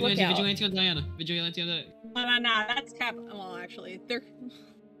 Vigilante, Look out. vigilante on Diana. Vigilante on Diana. Nah, that's cap. Well, actually, they're.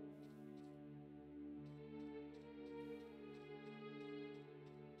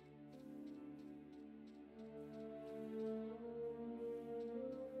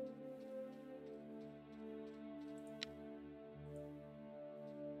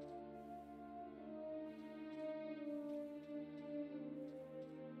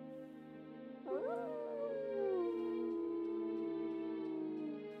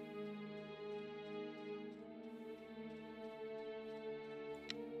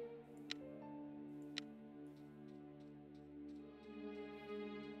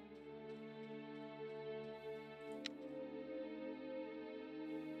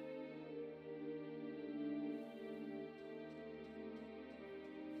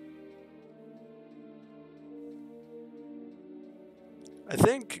 I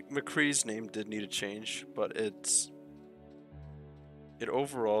think McCree's name did need a change, but it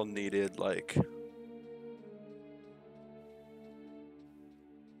overall needed like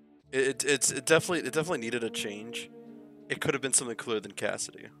it definitely needed a change. It could have been something cooler than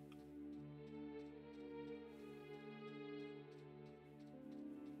Cassidy.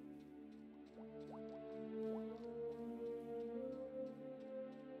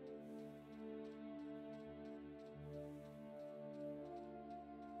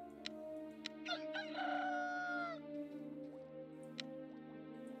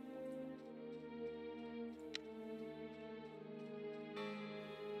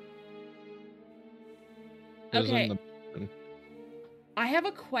 It was in Okay. the- I have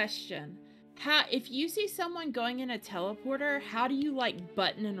a question. How, if you see someone going in a teleporter, how do you like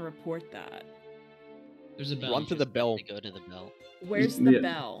button and report that? There's a bell. Run to the bell. To go to the bell. Where's the Yeah.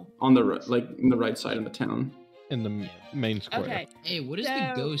 bell? On the like in the right side of the town. In the main square. Okay. Hey, what is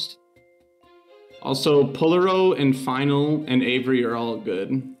the So- ghost? Also, Pulero and Final and Avery are all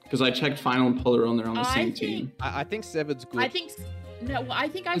good because I checked Final and Pulero and they're on the I same think- team. I think Severed's good. I think no. I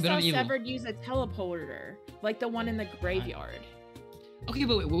think I Oh, they're saw not evil. Severed use a teleporter, like the one in the graveyard. Okay,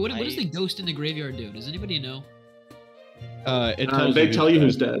 but wait, what does the ghost in the graveyard do? Does anybody know? It tells They you tell you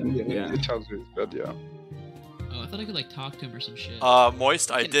who's dead. dead. Yeah. It tells you it's bad, yeah. Oh, I thought I could like talk to him or some shit.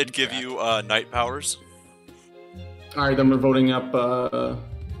 Moist, I did give you night powers. All right, then we're voting up.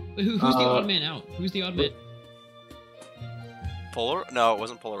 Wait, who's the odd man out? Who's the odd man? Polar? No, it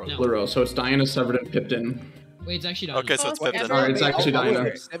wasn't Polar. No. Pulero. So it's Diana, Severed, and Pipton. Wait, it's actually Diana. Okay, so it's Oh, Pipton. Alright, it's actually Diana.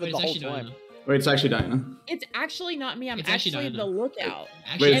 Wait, Severed it's the whole actually time. Diana. Wait, it's actually Diana. It's actually not me. I'm It's actually actually the Diana. lookout.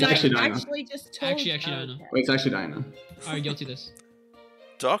 Actually, Wait, it's and actually I Diana. actually just told. Actually Diana. Okay. Wait, it's actually Diana. Alright, guilty this.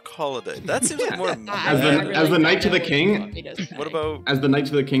 Duck Holiday. That seems like more. As the Knight to the King? What about? As the Knight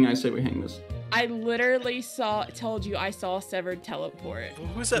to the King, I say we hang this. I literally told you I saw Severed teleport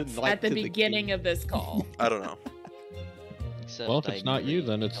Who's that? at the beginning of this call. I don't know. Except Well, if I it's not never you,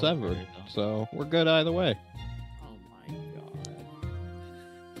 then it's Severed. teleported, though. So we're good either way. Oh my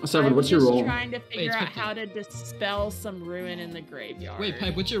god. Severed, I'm what's your just role? trying to figure it's out 50. how to dispel some ruin in the graveyard. Wait,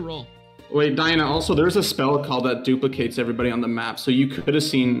 Pipe, what's your role? Wait, Diana, also, there's a spell called that duplicates everybody on the map, so you could have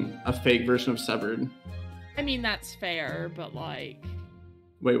seen a fake version of Severed. I mean, that's fair, but like.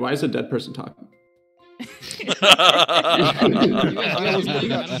 Wait, why is a dead person talking? I was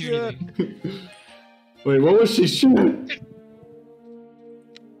looking, I don't hear anything. Wait, what was she shooting?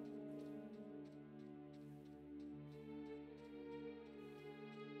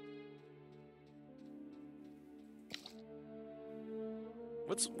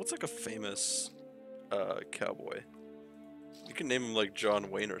 What's like a famous cowboy? You can name him like John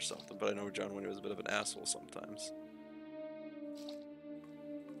Wayne or something, but I know John Wayne was a bit of an asshole sometimes.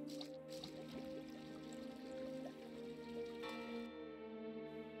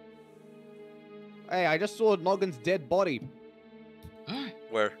 Hey, I just saw Noggin's dead body, Alright.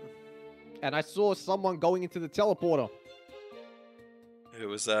 Where? and I saw someone going into the teleporter. Who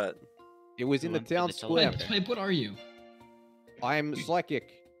was that? It was Who in the went to town the square. teleporter? Pipe, what are you? I'm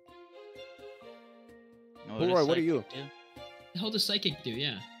psychic. No, Pulero, what are you? psychic The hell does psychic do?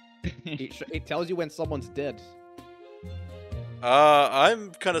 Yeah. It tells you when someone's dead.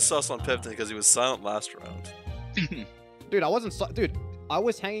 I'm kind of sus on Pipton because he was silent last round. Dude, I wasn't. Dude, I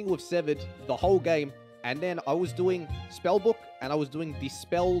was hanging with Severed the whole game, and then I was doing Spellbook, and I was doing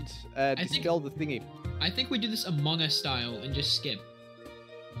Dispel the thingy. I think we do this Among Us style and just skip.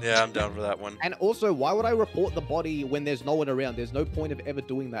 Yeah, I'm down for that one. And also, why would I report the body when there's no one around? There's no point of ever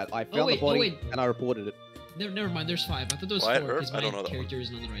doing that. I found wait, the body, wait. and I reported it. Never mind, there's 5. I thought there was Why it 4 hurt? because I don't know my that one. character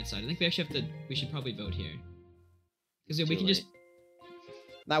isn't on the right side. I think we actually have to. We should probably vote here. Because we Too can just.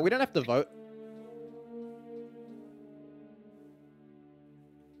 Nah, we don't have to vote.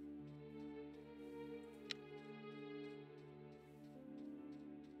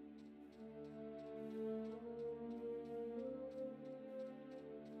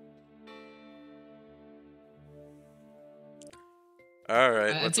 All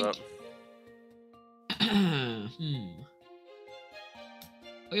right, I what's think- up?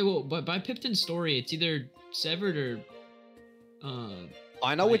 Okay, well, but by Pipton's story, it's either Severed or.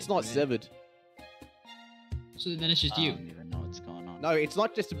 I know it's not right? Severed. So then it's just I you. don't even know what's going on. No, it's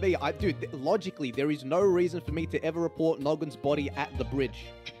not just me. Dude, logically, there is no reason for me to ever report Noggin's body at the bridge.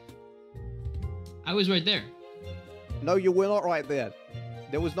 I was right there. No, you were not right there.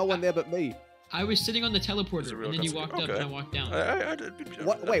 There was no one there but me. I was sitting on the teleporter, a real and then you concept. walked up, Okay. and I walked down. I did be down for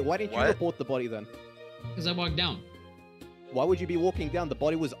What? that. Wait, why didn't you What? report the body then? Because I walked down. Why would you be walking down? The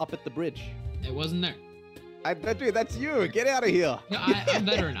body was up at the bridge. It wasn't there. Dude, that's you. Get out of here. No, I'm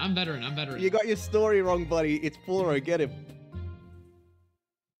veteran. I'm veteran. I'm veteran. You got your story wrong, buddy. It's Pulero. Get him.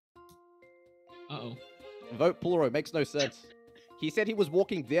 Uh-oh. Vote Pulero. Makes no sense. He said he was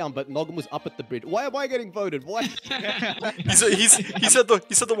walking down, but Noggin was up at the bridge. Why am I getting voted? Why? He said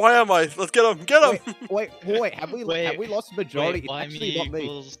the why am I? Let's get him. Get him. Wait. Have we lost majority? Wait, It's actually not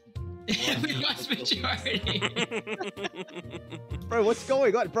me. We lost majority. Bro, what's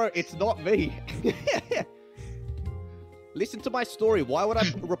going on? Bro, it's not me. Listen to my story. Why would I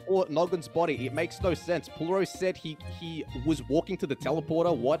report Noggin's body? It makes no sense. Pulero said he was walking to the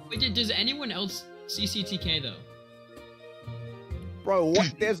teleporter. What? Wait, does anyone else see CTK though? Bro,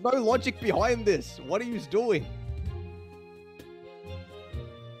 what? There's no logic behind this. What are you doing?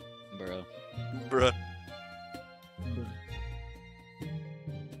 Bro. Bruh.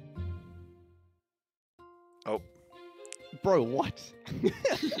 Oh. Bro, what?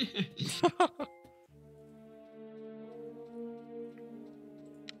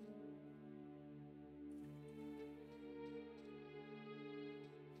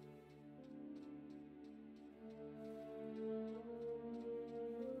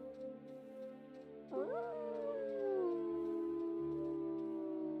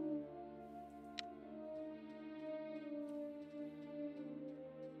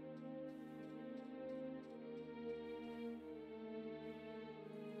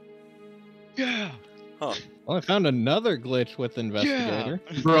 Yeah. Huh. Well, I found another glitch with Investigator.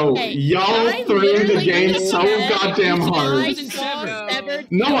 Bro, Hey, y'all I threw the literally game just so said goddamn I hard. saw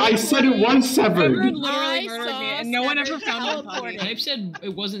severed. No, I said it was severed. Severed literally I murdered me, saw and no one ever severed found my body. Pipe said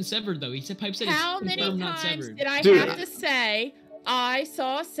it wasn't severed though. He said Pipe said How it's many confirmed, not times severed. did I Dude, have to say I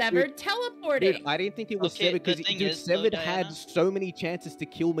saw severed teleporting? Dude, I didn't think it was Okay, Severed the because thing dude, is, though, Severed Diana- had so many chances to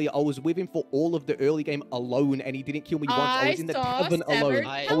kill me. I was with him for all of the early game alone, and he didn't kill me once. I was in the I tavern saw alone. Severed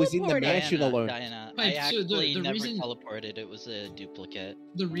I was in the teleporting. mansion alone. Diana, Right, I so actually the never reason- teleported. It was a duplicate.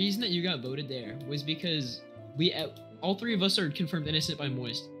 The reason that you got voted there was because we all three of us are confirmed innocent by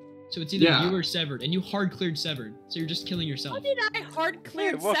Moist. So it's either Yeah. you or Severed, and you hard cleared Severed, so you're just killing yourself. How did I hard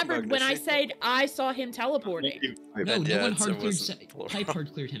cleared Hey, welcome severed back, when I Missy. said I saw him teleporting? No, And no yeah, one it hard cleared. wasn't plural. Pipe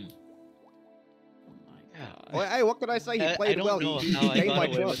hard cleared him. Well, hey, what could I say? He I played don't well. know He how I gained got my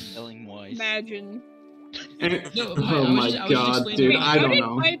away with trust. killing Moist. Imagine. No, Oh my I was just god, explaining dude, the I How don't did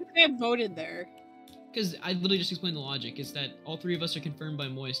know. Pipe have voted there? Because I literally just explained the logic. Is that all three of us are confirmed by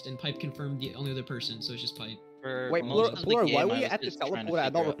Moist, and Pipe confirmed the only other person, so it's just Pipe. For Wait, most of the Plural, why game, were I you was at the just trying to teleporter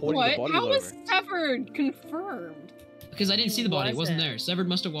and not figure out reporting the What? body How was over? Severed confirmed? Because I didn't see the body; it wasn't there. Severed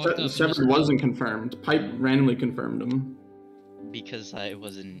must have walked up. and Severed just- wasn't confirmed. Pipe randomly confirmed him. because I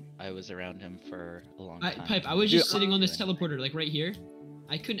was around him for a long time. Pipe, I was just sitting on this teleporter, like right here.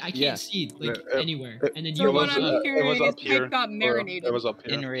 I can't Yeah. see like anywhere. And then So you what walked I'm up. hearing is Pipe got It marinated. was up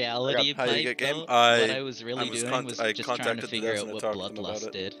here. In reality, How you Pipe, get game? though, I- what I was really I doing was I just trying to contacted the figure devs out and I what talked to them about Bloodlust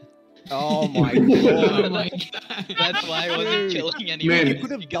it. did. Oh my Oh god. my god. That's why I wasn't Dude. killing anyone. Man, You is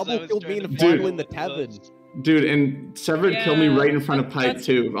could have because I double was killed me trying in to the figure final out in the what it tavern. was. Dude, and Severed killed me Yeah, right in front of Pipe that's-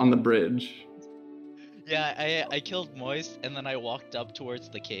 too, on the bridge. Yeah, I killed Moist, and then I walked up towards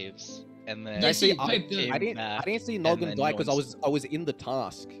the caves, and then Yeah, see, Pipe I came I didn't back, see and Noggin then die no because one I was in the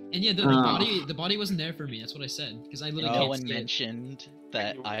task. And yeah, the Ah. body wasn't there for me. That's what I said. Because I literally No can't one see it. mentioned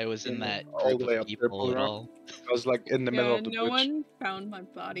that I was in that all the group way of up there, people at Polar. all. I was like in the middle Yeah, of the no bridge. one found my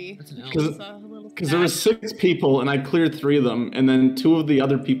body. That's an L. Which was a little Because there were sad. 6 people, and I cleared 3 of them, and then 2 of the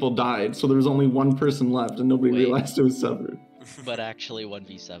other people died, so there was only 1 person left, and nobody Wait. realized it was Severed. But actually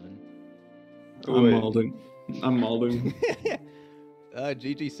 1v7. I'm Wait. malding. I'm malding.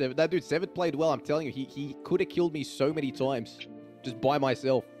 GG Seven. That dude Seven played well. I'm telling you, he could have killed me so many times, just by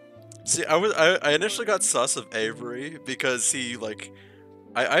myself. See, I initially got sus of Avery because he like,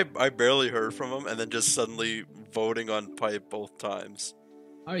 I barely heard from him and then just suddenly voting on Pipe both times.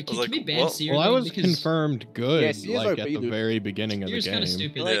 Alright, I was can we like, ban well- Seer? Well, I though? was Because confirmed good, Yeah, Seer's like OP, at the dude. very beginning of the Seer's kind game. of I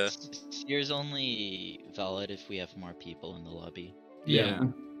stupid. feel like Yeah. Seer's only valid if we have more people in the lobby. Yeah.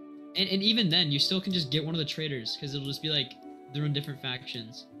 And even then, you still can just get one of the traitors because it'll just be like they're in different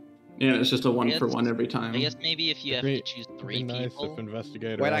factions. Yeah, it's just a 1 for guess- 1 every time. I guess maybe if you have It'd to choose It'd 3 be nice people. if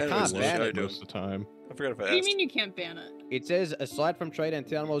Investigator Wait, I actually can't worked ban it. most of the time. I forgot if I What do you asked. mean you can't ban it? It says aside from trade and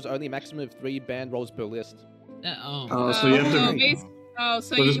town roles, only maximum of 3 banned roles per list. Oh, so you have Oh, to. base- oh,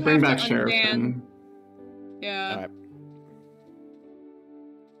 so So you just bring have back to Sheriff unban. then. Yeah. Alright.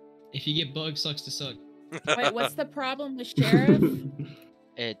 If you get bugged, sucks to suck. Wait, what's the problem with Sheriff?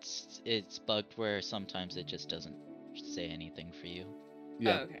 It's bugged where sometimes it just doesn't say anything for you.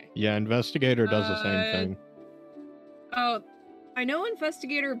 Yeah. Oh, okay. Yeah, Investigator does the same Uh, thing. Oh, I know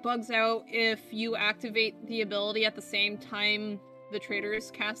Investigator bugs out if you activate the ability at the same time the traitors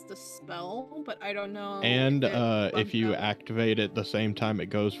cast a spell, but I don't know. And if it if bugs you out. activate it the same time it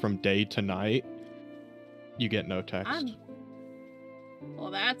goes from day to night, you get no text. Well,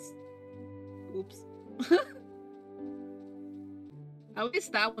 that's. Oops. At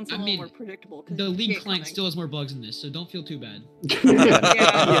least that one's a I little mean, more predictable. 'cause The you league see it client coming. still has more bugs than this, so don't feel too bad. You're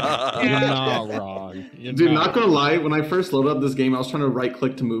Yeah. not wrong. You're Dude, not gonna lie, when I first loaded up this game, I was trying to right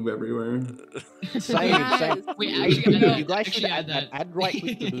click to move everywhere. Same. Yes. Wait, You- actually, you, add you that. guys should Actually, add add that. Add right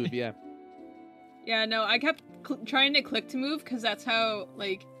click to move, yeah. Yeah, no, I kept trying to click to move because that's how,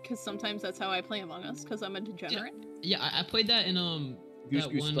 like, because sometimes that's how I play Among Us because I'm a degenerate. Yeah, I played that in Goose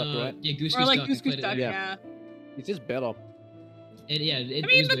that Goose one Duck, right? yeah Goose Or Goose like Duck. Goose I Goose played it Duck, there. yeah. It's just better. It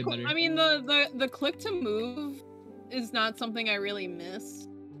I mean, was way better. the click to move is not something I really miss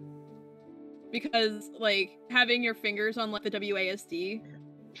because like having your fingers on like the WASD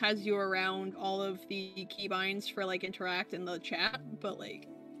has you around all of the keybinds for like interact in the chat, but like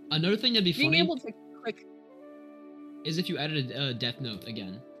Another thing that'd be being funny able to click. is if you added a death note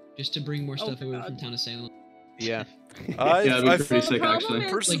again, just to bring more stuff over God. from Town of Salem. Yeah. I, Yeah, that'd be I, pretty the sick, problem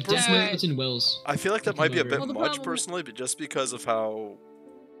actually. is Like that- death notes in Wells. I feel like that Looking might be a over. bit Well, the much problem- personally, but just because of how,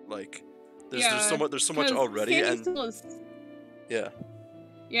 like, there's so Yeah, much, there's so much 'cause already, Sandy and still is, yeah,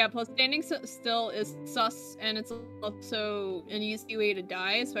 Yeah, plus standing still is sus, and it's also an easy way to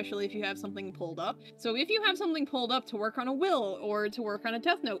die, especially if you have something pulled up. So if you have something pulled up to work on a will or to work on a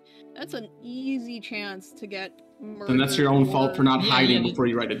death note, that's an easy chance to get murdered. Then that's your own fault for not Yeah, hiding yeah, before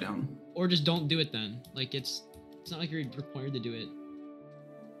you write it down. Or just don't do it then. Like it's not like you're required to do it.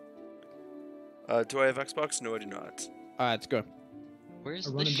 Do I have Xbox? No, I do not. Alright, let's go. Where's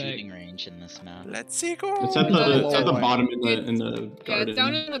Or the run it back. shooting range in this map? Let's see go. It's at the Lord. bottom in the Yeah, garden. it's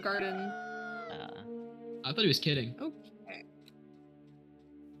down in the garden. I thought he was kidding. Okay.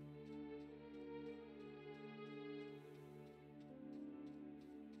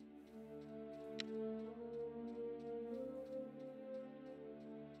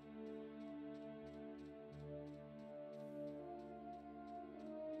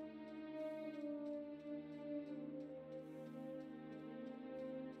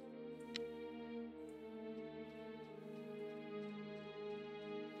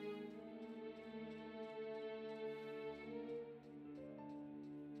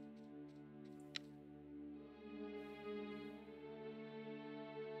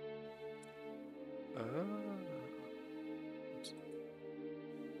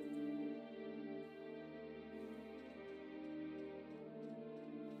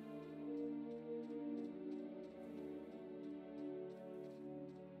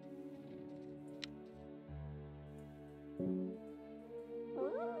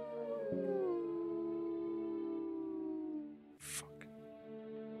 Fuck.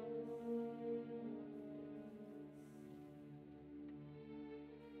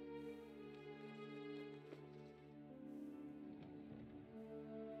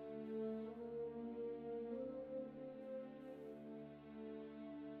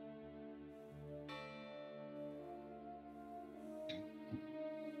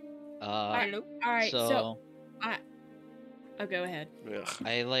 Hello? Alright, So, so oh, go ahead. Ugh.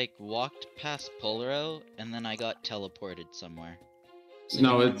 I like walked past Polaro and then I got teleported somewhere.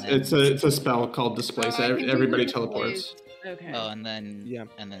 No, it's a spell called Displace. I think Everybody it's teleports. Okay. Oh, and then Yeah.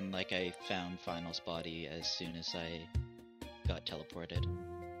 like I found Final's body as soon as I got teleported.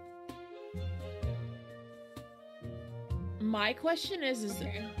 My question is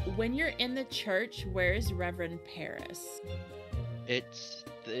when you're in the church, where is Reverend Paris?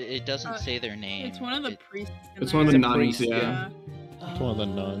 It doesn't say their name. It's one of the It- priests. in It's there. one of the It's a nuns, priest, yeah. It's one of the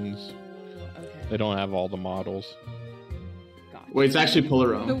nuns. Oh, okay. They don't have all the models. Gotcha. Wait, it's actually The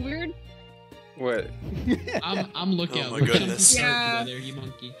Polaro. weird. Wait. I'm looking Oh out. my We're jumping goodness. Yeah. together, you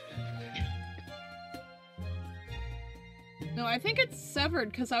monkey. No, I think it's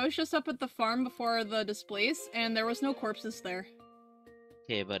severed because I was just up at the farm before the displace, and there was no corpses there.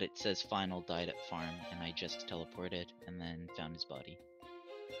 Okay, but it says Final died at farm, and I just teleported and then found his body.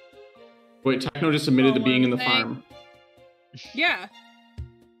 Wait, Techno just admitted to Oh, being in the thank- farm. Yeah.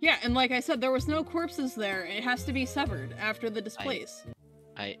 Yeah, and like I said, there was no corpses there. It has to be severed after the displace.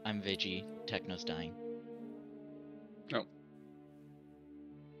 I'm Veggie. Techno's dying.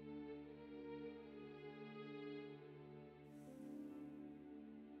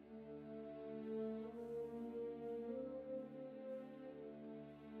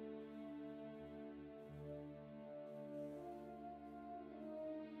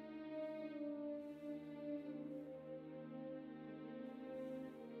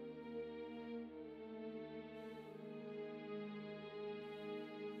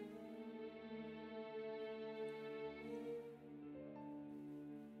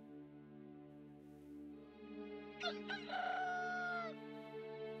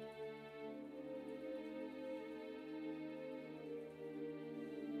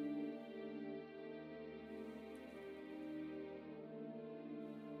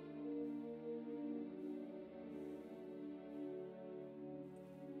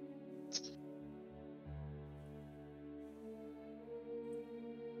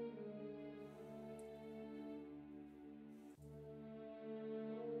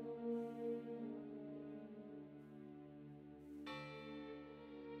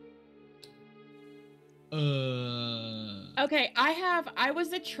 Okay, I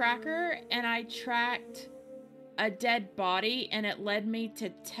was a tracker and I tracked a dead body and it led me to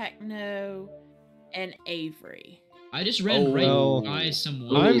Techno and Avery. I just ran Oh, right well, by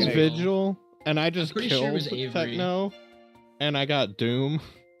someone. I'm Okay. Vigil, and I just pretty sure it killed was Avery. Techno, and I got Doom.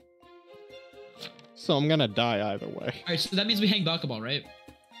 So I'm gonna die either way. Alright, so that means we hang Buckaball, right?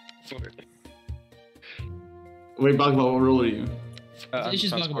 Wait, Bugball, what role are you? It's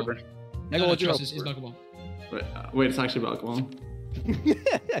just Buckaball. Hang No, on, no, what's your trust, it's Buckaball. Wait, it's actually Bugball.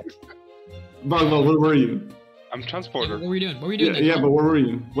 Bugball, where were you? I'm Yeah, transporter. what were you doing? What were you doing? Yeah, then? but where were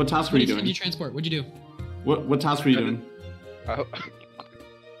you? What task were What you did you doing? transport? What'd you do? What task were you doing? Uh,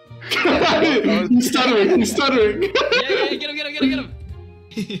 He's stuttering. He's stuttering. Yeah, get him.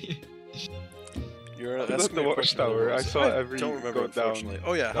 You're I was asking at the me a question about watchtower. I rules. saw every don't remember, go down. unfortunately.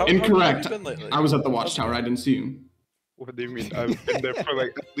 Oh yeah, how Incorrect. have you been lately? I was at the watchtower. I didn't see you. What do you mean? I've been there for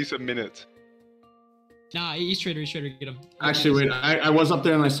like at least a minute. Nah, he's traitor, get him. Actually, wait. I was up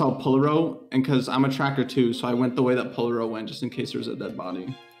there and I saw Polaro, and because I'm a tracker too, so I went the way that Polaro went, just in case there was a dead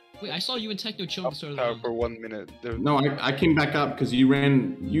body. Wait, I saw you and Techno chilling at the start of the Tower round. for 1 minute. There... No, I came back up because you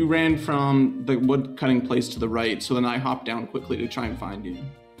ran from the wood cutting place to the right, so then I hopped down quickly to try and find you.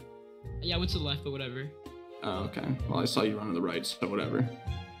 Yeah, I went to the left, but whatever. Oh, okay. Well, I saw you run to the right, so whatever.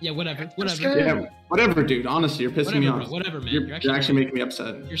 Yeah, whatever. Yeah, whatever, dude. Honestly, you're pissing me Whatever, off. bro. Whatever, man. You're actually making me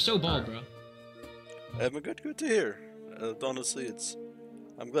upset. You're so bald, bro. Good to hear. Honestly,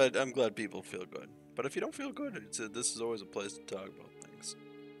 I'm glad people feel good. But if you don't feel good, this is always a place to talk about things.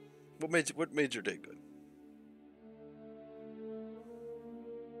 What made your day good?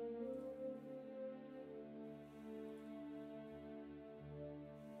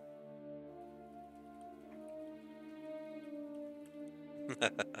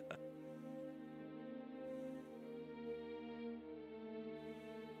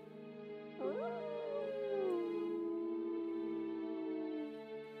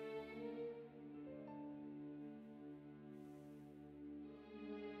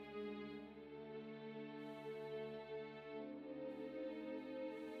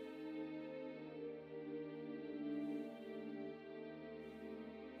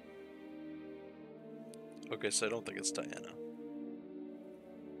 Okay, so I don't think it's Diana.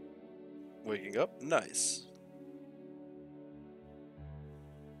 Waking up? Nice.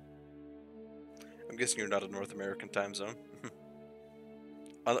 I'm guessing you're not a North American time zone.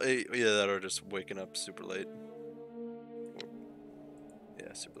 Either that or just waking up super late.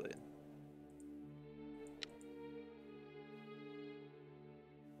 Yeah, super late.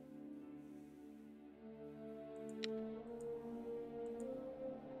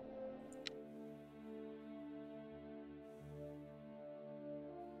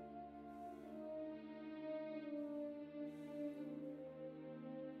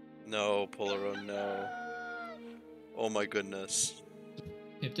 No, Polaro, no. Oh my goodness.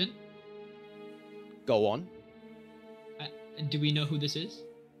 Pipton? Go on. Do we know who this is?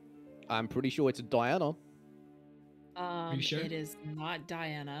 I'm pretty sure it's Diana. you sure? It is not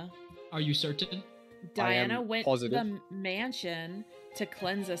Diana. Are you certain? Diana went positive. to the mansion to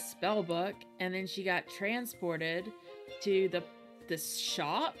cleanse a spell book, and then she got transported to the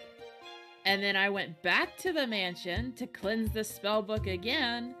shop, and then I went back to the mansion to cleanse the spell book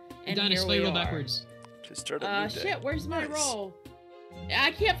again, and Diana, here spell we your are. roll backwards. To start a new day. Shit, where's my Nice. roll?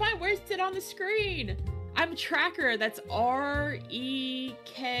 I can't find, where's it on the screen? I'm tracker, that's REKCAR.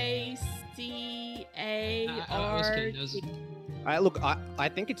 I was kidding. That was... Look, I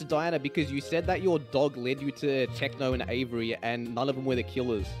think it's Diana because you said that your dog led you to Techno and Avery, and none of them were the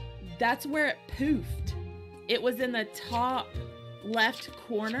killers. That's where it poofed. It was in the top left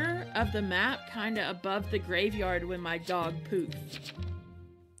corner of the map, kind of above the graveyard when my dog poofed.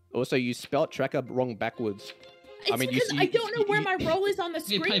 Also, you spelt tracker wrong backwards. It's because I don't know where my role is on the Hey,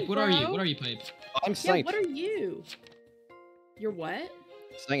 screen, Pipe, what bro. are you? What are you, Pipe? I'm Yeah, Saint. what are you? You're what?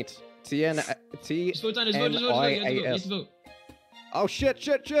 Saint. T-N-T-N-I-A-S. Just vote, Diana, just vote. Vote. Oh, shit.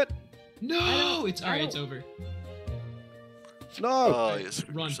 No! It's alright, it's over. No! Oh, you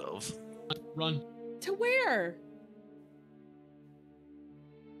screwed Run. yourselves. Run. To where?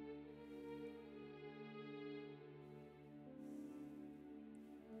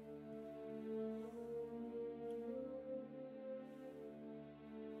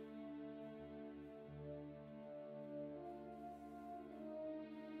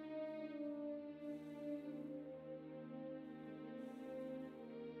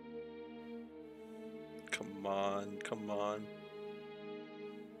 Come on.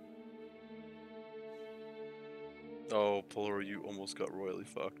 Oh, Polar, you almost got royally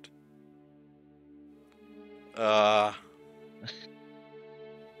fucked.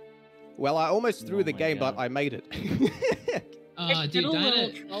 Well, I almost threw the my game, God. but I made it. It's Dude, been a little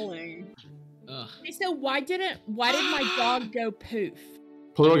Diana... trolling. Ugh. Okay, so why did my dog go poof?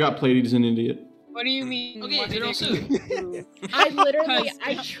 Polaro got played. He's an idiot. What do you mean? Okay, What they're did also... it do? I literally, Because-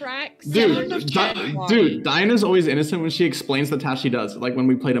 I track Dude, Diana's always innocent when she explains the task she does. Like when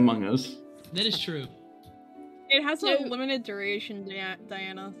we played Among Us. That is true. It has So- a limited duration,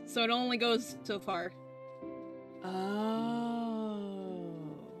 Diana, so it only goes so far. Oh.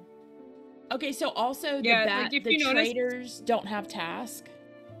 Okay, so also Yeah, like, if the you notice- traitors don't have task.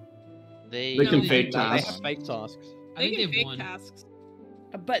 They They can they fake do. They tasks. have fake tasks. I They think can they have fake one. tasks.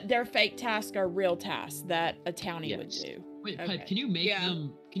 But their fake tasks are real tasks that a townie would Yes. do. Wait, Okay. Pipe, can you make Yeah.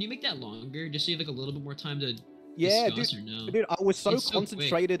 Can you make that longer, just so you have like a little bit more time to Yeah, discuss, or no? Dude, I was so It's so quick.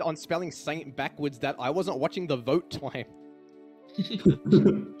 concentrated on spelling saint backwards that I wasn't watching the vote time.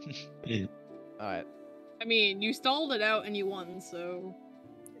 Alright. I mean, you stalled it out and you won, so.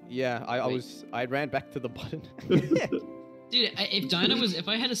 Yeah, I Wait. I ran back to the button. Dude, if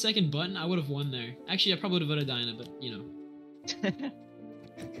I had a second button, I would have won there. Actually, I probably would have voted Dinah, but you know.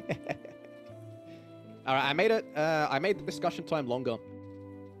 Alright, I made it. I made the discussion time longer.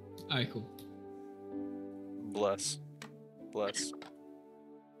 Alright, cool. Bless. Bless.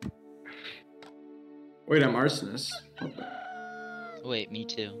 Wait, I'm arsonist. Wait, me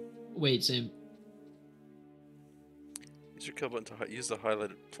too. Wait, same. Use your kill button to use the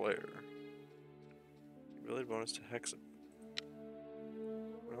highlighted player. Related bonus to hex.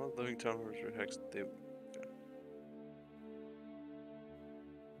 Well, living town horrors are hex. They.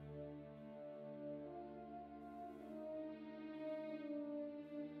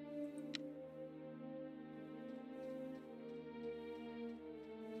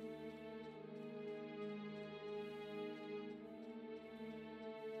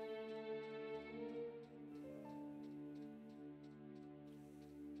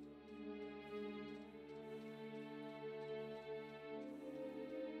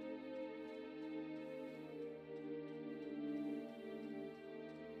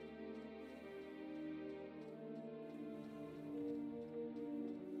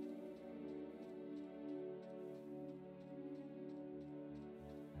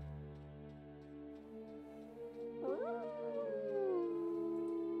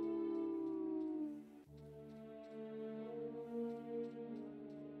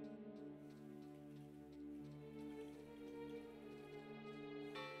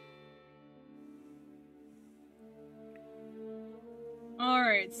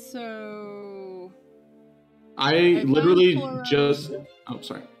 Alright, so. I found literally Flora. just. Oh,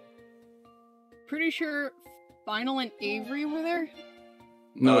 sorry. Pretty sure Final and Avery were there?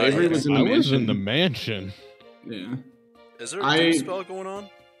 No, Avery was in the I mansion. was in the mansion. Yeah. Is there a doom spell going on?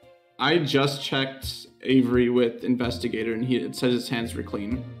 I just checked Avery with investigator, and it says his hands were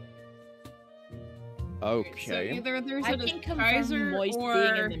clean. So Okay. either there's I a can confirm disguiser Moist or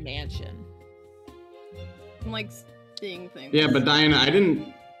being in the mansion. like seeing things. Yeah, but Diana, I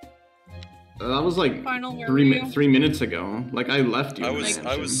didn't. That was like Final, where were you? 3 minutes ago. Like I left you. I in the was mansion.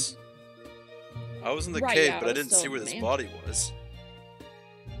 in the Right, cave, yeah, but I I was didn't still see in where the this mansion. body was.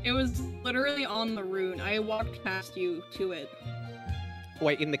 It was literally on the rune. I walked past you to it.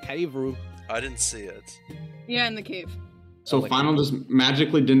 Wait, in the cave room. I didn't see it. Yeah, in the cave. So like- Final just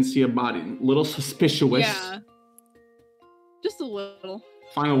magically didn't see a body. Little suspicious. Yeah. Just a little.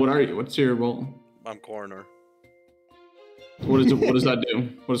 Final, what are you? What's your role? I'm coroner. What is it? What does that do?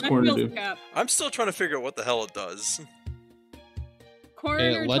 What does I coroner feel do? cap. I'm still trying to figure out what the hell it does.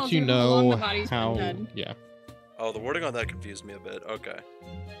 Coroner It lets tells you how long know the body's been how. dead. Yeah. Oh, the wording on that confused me a bit. Okay.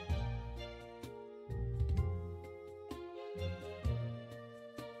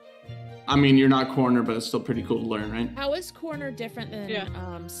 I mean, you're not coroner, but it's still pretty cool to learn, right? How is Corner different than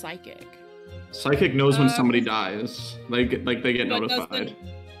Yeah. Psychic? Psychic knows when somebody dies. They get But notified.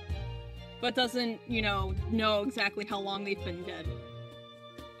 doesn't, know exactly how long they've been dead.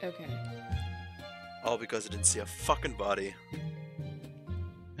 Okay. All because I didn't see a fucking body.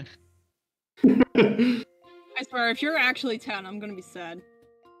 I swear, if you're actually 10, I'm gonna be sad.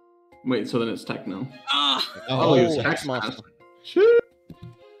 Wait, so then it's techno. Ah! Oh, he was Hex Hexmaster. Master.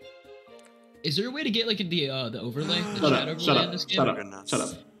 Is there a way to get like the overlay, the Shut chat up, overlay shut in up, this game? shut up, Goodness. shut up.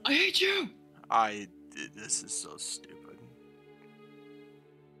 I hate you. This is so stupid.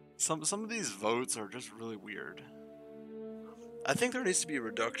 Some of these votes are just really weird. I think there needs to be a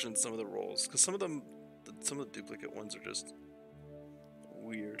reduction in some of the roles, because some of the duplicate ones are just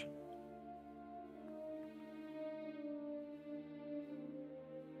weird.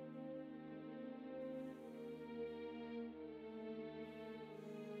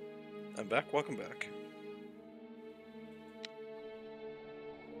 I'm back. Welcome back.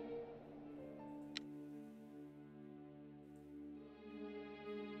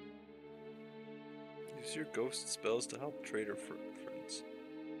 Use your ghost spells to help traitor friends.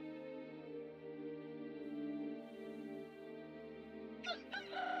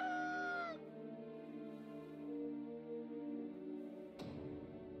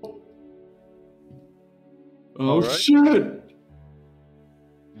 Oh Alright. shit!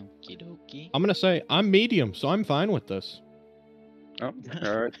 Okie dokie. I'm gonna say I'm medium, so I'm fine with this. Oh,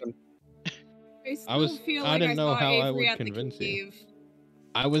 alright then. I still was- feel I like didn't know saw how I Avery would at the convince you. cave.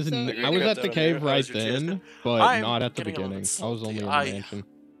 I was So- I was at the cave How right was your chest? then, but I'm not at the getting a little beginning. bit I was only in the salty. mansion.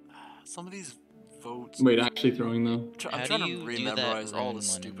 Some of these votes. Wait, actually throwing though. I'm How trying do to you do re-memorize that all rune the one in the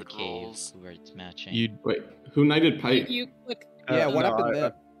stupid cave rolls. where it's matching? You wait. Who knighted pipe? You click. Yeah, what no, happened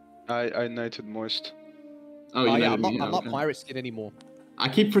there? I knighted Moist. Oh, you Oh yeah, knighted I'm not. me. I'm not Okay. pirate skin anymore. I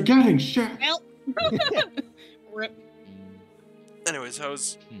keep forgetting. Shit. Well. Rip. Mm, Anyways,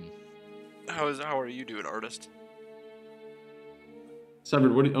 how are you doing, artist?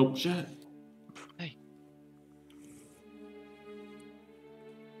 Severed. What? Oh shit. Hey.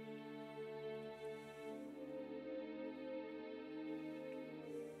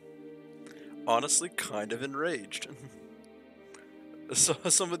 Honestly, kind of enraged. So,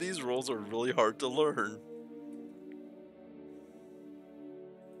 some of these rolls are really hard to learn.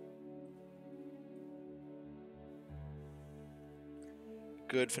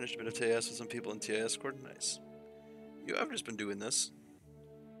 Good, finished a bit of TIS with some people in TIS Discord. Nice. I've just been doing this.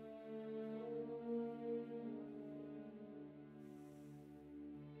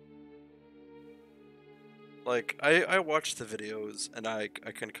 Like, I watch the videos and I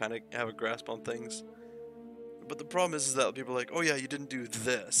can kind of have a grasp on things. But the problem is that people are like, oh yeah, you didn't do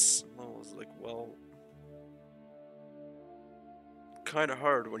this. I was like, well, kind of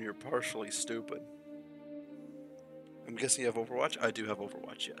hard when you're partially stupid. I'm guessing you have Overwatch? I do have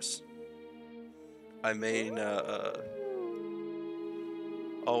Overwatch, yes. I main, oh,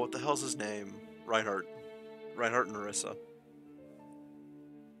 what the hell's his name? Reinhardt. Reinhardt and Marissa.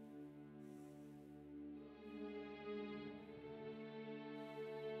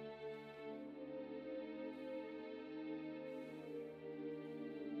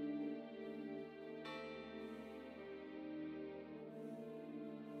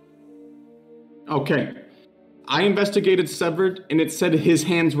 Okay. I investigated Severed, and it said his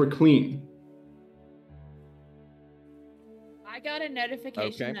hands were clean. I got a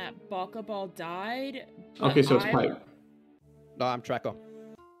notification Okay. that Balkaball died. but Okay, so it's I- pipe. No, I'm tracker.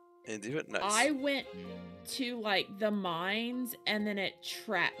 And do it nice. I went mm. to like the mines and then it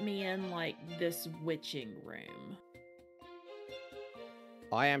trapped me in like this witching room.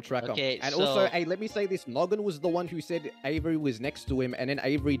 I am tracker. Okay, and also, so- hey, let me say this: Noggin was the one who said Avery was next to him, and then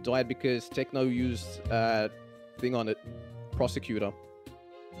Avery died because Techno used thing on it, prosecutor.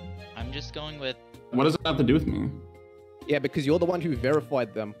 I'm just going with What does it have to do with me? Yeah, because you're the one who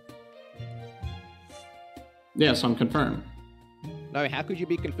verified them. Yeah, so I'm confirmed. No, how could you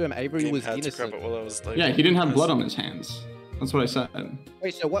be confirmed? Avery Game was had to crap innocent. it while I was like, Yeah, he didn't have blood on his hands. That's what I said.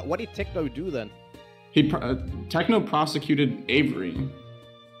 Wait, so what did Techno do then? Techno prosecuted Avery.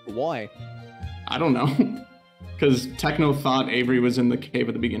 Why? I don't know. Because Techno thought Avery was in the cave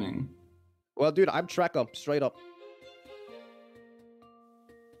at the beginning. Well, dude, I'm tracker, straight up.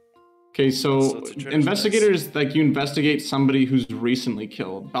 Okay, So so it's a Traitors investigators, like, you investigate somebody who's recently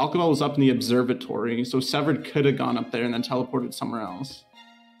killed. Balcabal was up in the observatory, so Severed could have gone up there and then teleported somewhere else.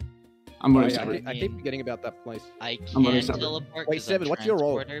 I'm Oh, voting yeah, Severed. I keep forgetting about that place. I I'm voting can Severed. teleport Wait, because Seven, I'm what's your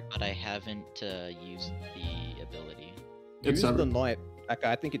role? transporter, but I haven't used the ability. It's Who's the Severed. knight?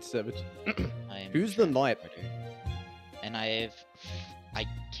 Okay, I think it's Severed. I am Who's the knight? transporter. And I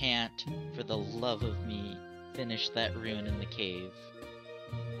can't, for the love of me, finish that rune in the cave.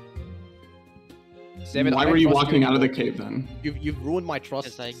 Seven, Why I don't were you trust walking out of the anymore. cave then? You've ruined my trust,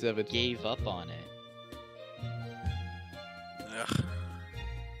 Because I Severed. gave up on it. ugh.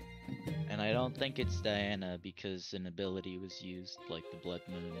 And I don't think it's Diana because an ability was used, like the Blood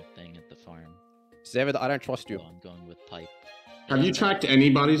Moon thing at the farm. Severed, I don't trust you. So I'm going with Pipe. Have you tracked any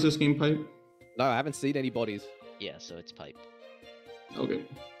bodies this game, Pipe? No, I haven't seen any bodies. Yeah, so it's Pipe. Okay.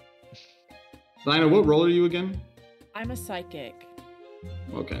 Diana, what role are you again? I'm a psychic.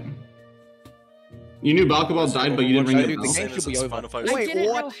 Okay. You knew Balcabal died, but you didn't ring Dude, the the bell. game should be over. Final Fight. I Wait, didn't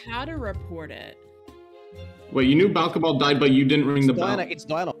what? know how to report it. Wait, you knew Balcabal died, but you didn't ring the bell. Diana, it's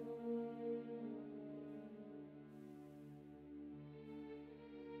Diana.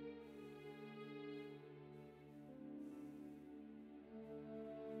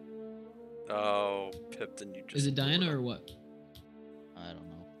 Oh, Pipton, you just. Is it blew Diana up. or what? I don't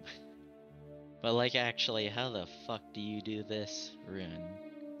know. But like, actually, how the fuck do you do this rune?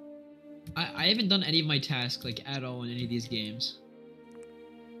 I haven't done any of my tasks like at all in any of these games.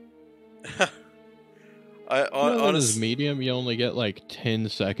 I You know that as honestly, medium, you only get like 10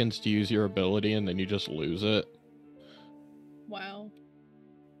 seconds to use your ability and then you just lose it. Wow.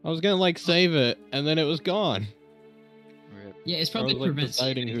 I was gonna like save it and then it was gone. Rip. Yeah, it's I probably was like prevents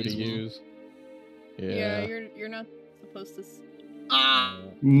deciding who to saving as well. use. Yeah, Yeah. you're not supposed to.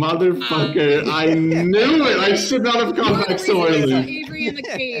 Motherfucker, I knew it! I should not have come You're the back so reason I saw early. Avery in the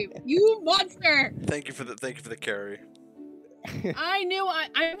cave. You monster! thank you for the carry. I knew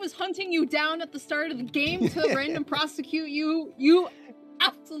I was hunting you down at the start of the game to random prosecute you. You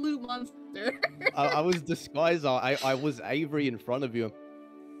absolute monster. I was disguised. I was Avery in front of you.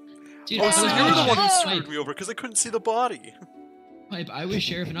 Dude, Oh, I so was you're the gonna one who check screwed Pipe. me over because I couldn't see the body. Pipe, I was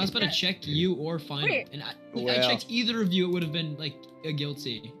sheriff, and I was about to check you or Final, Wait. and I Well. checked either of you. It would have been like a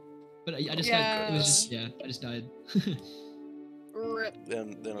guilty, but I just got, it was just I just died. Rip.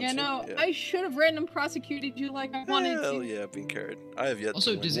 Then Yeah, I'm no, yeah. I should have random prosecuted you like I wanted Hell to. yeah, I've been carried. I have yet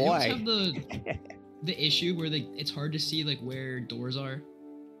Also, to does win. anyone Why? have the issue where like it's hard to see like where doors are?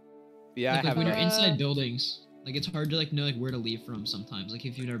 Yeah, Like, I have when you're that. inside buildings, like it's hard to like know like where to leave from sometimes. Like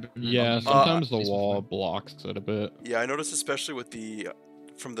if you've never been in a Yeah, building, sometimes the place wall before. blocks it a bit. Yeah, I noticed especially with the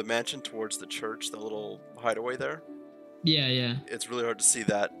from the mansion towards the church, the little hideaway there. Yeah, yeah. It's really hard to see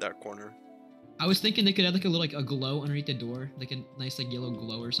that corner. I was thinking they could have like a little like a glow underneath the door, like a nice like yellow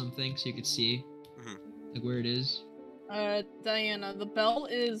glow or something, so you could see like where it is. Diana, the bell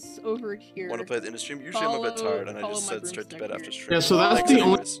is over here. Want to play the stream? Usually I'm a bit tired, and I just said straight to bed after stream. Yeah, so that's Thanks the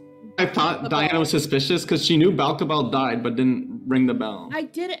only. anyways. I thought Diana was suspicious because she knew Balkabal died but didn't ring the bell. I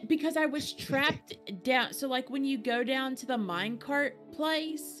did it because I was trapped down. So like when you go down to the minecart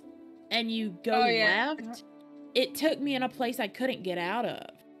place and you go left, it took me in a place I couldn't get out of.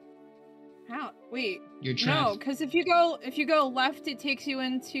 How? Wait. You're No, trapped. because if you go left, it takes you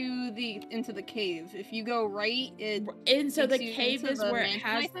into the cave. If you go right, it And so the takes you cave into is the where it mansion,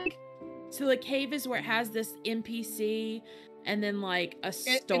 has. I think. So the cave is where it has this NPC and then like a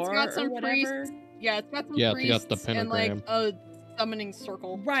star It's got some or whatever. priests. Yeah, it's got some Yeah, it's got priests the and like pentagram. a summoning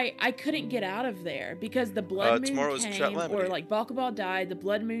circle. Right, I couldn't get out of there because the blood moon tomorrow's came, Chatlamity. or like Balkabal died, the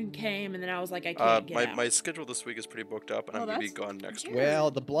blood moon came, and then I was like, I can't get out. My schedule this week is pretty booked up, and I'm gonna be gone next week. Well,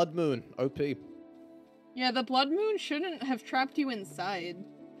 the blood moon, OP. Yeah, the blood moon shouldn't have trapped you inside.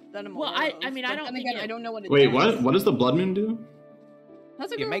 That I'm Well, aware I of, mean, but I don't then think again, it- I don't know what it Wait, does. what? What does the blood moon do?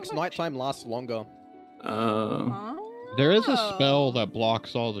 That's a It good makes question. nighttime last longer. There is a Oh. spell that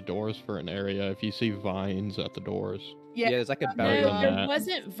blocks all the doors for an area if you see vines at the doors. Yeah, there's like a Other barrier. than There that-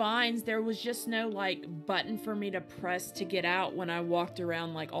 wasn't vines. There was just no like button for me to press to get out when I walked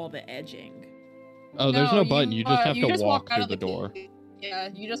around like all the edging. Oh, there's no button. You just have to walk out through of the door. cave. Yeah,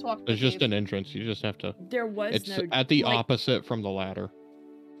 you just walk. There's just an entrance. You just have to. There was It's no. at the like- opposite from the ladder.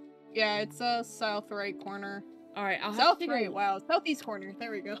 Yeah, it's a south right corner. All right, I'll have South to go. right. Wow, southeast corner.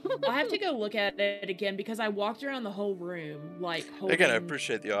 There we go. I have to go look at it again because I walked around the whole room like holding. Again, I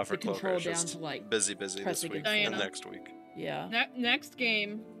appreciate the offer, the Cloaker. control It's down just to like busy this press week against and Diana. next week. Yeah. Next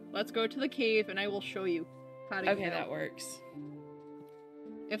game, let's go to the cave and I will show you how to Okay, get that out. works.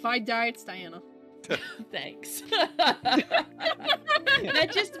 If I die, it's Diana. Thanks.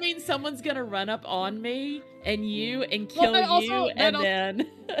 That just means someone's gonna run up on me and you and kill that also- you, that and al- then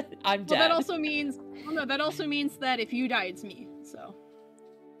I'm Well, dead. that also means that also means that if you die, it's me. So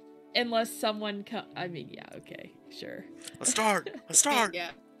Unless someone I mean, yeah, okay, sure. Let's start. Let's start.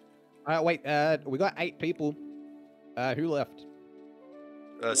 yeah. Wait, we got 8 people. Who left?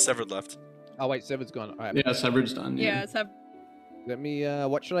 Severed left. Oh wait, Severed's gone. All right. Yeah, Severed's done. Yeah, it's Let me.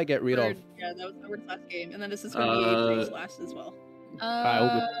 What should I get rid of? Yeah, that was Edward's last game, and then this is going to be Avery's last as well.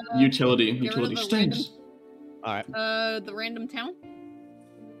 Utility. get rid of Utility the stinks. All right. The random town.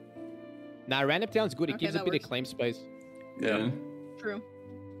 Nah, random town's good. It Okay, gives a that bit works. of claim space. Yeah. True.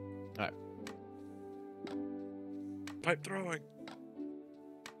 All right. Pipe throwing.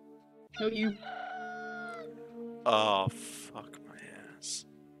 No, you. Oh, fuck my ass.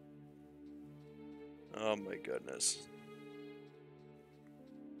 Oh my goodness.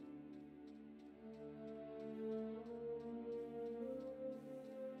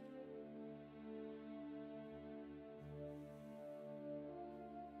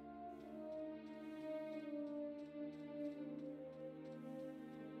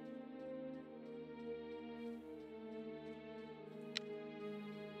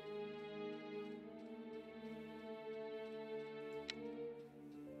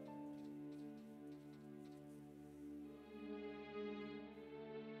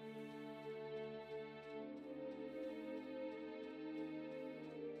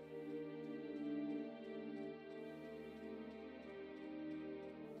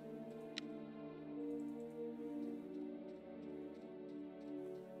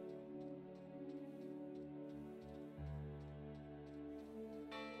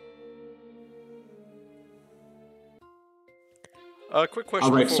 Quick question.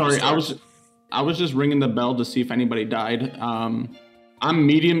 All right, before we sorry. start. I was just ringing the bell to see if anybody died. I'm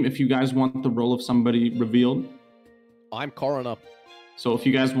medium. If you guys want the role of somebody revealed. I'm coroner. So if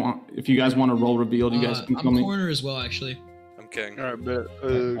you guys want a role revealed, you guys can tell I'm me. corner as well, actually. I'm king. All right, but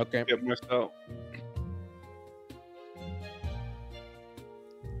Okay. get myself.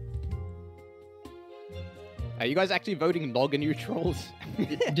 Are you guys actually voting Nog and neutrals?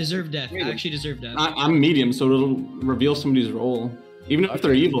 Deserve death. Actually deserve death. I'm medium, so it'll reveal somebody's role. Even if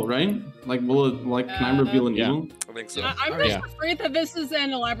they're evil, right? Like, will it, like, can I reveal an evil? I think so. I'm just afraid that this is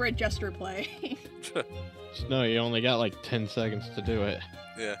an elaborate jester play. No, you only got like 10 seconds to do it.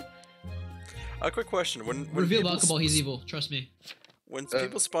 Yeah. A quick question: When Reveal people alcohol, he's evil. Trust me. When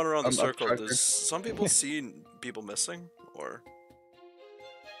people spawn around the I'm circle, attracted. does some people see people missing, or?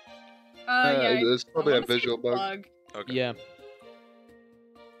 Yeah. It's probably I a wanna see visual the bug. Okay. Yeah.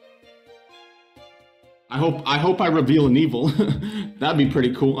 I hope I reveal an evil. That'd be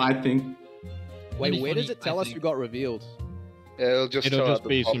pretty cool, I think. Wait, be where does funny, it tell I us think. who got revealed? Yeah, it'll just It'll tell just at the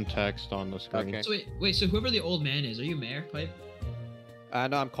be top. some text on the screen. Okay. So wait, so whoever the old man is, are you mayor, Pipe?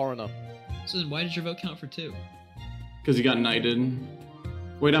 No, I'm coroner. So then why did your vote count for 2? Because he got knighted.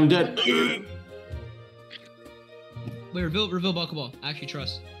 Wait, I'm dead. Wait, reveal alcohol. Actually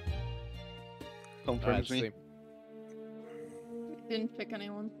trust. Confirms me. Didn't pick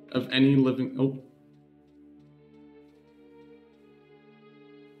anyone. Of any living... Oh.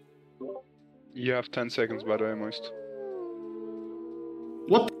 You have 10 seconds, by the way, Moist.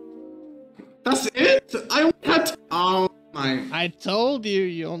 What? That's it? I only had... Oh my... I told you,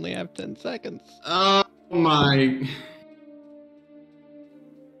 you only have 10 seconds. Oh my...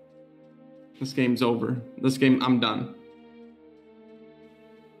 This game's over. This game, I'm done.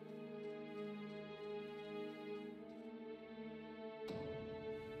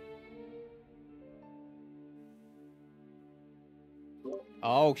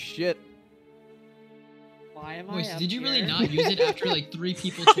 Oh shit. Why am I Wait, up did you really here? not use it after like 3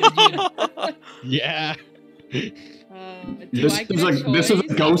 people told you? Yeah. Do This I get is a like this is a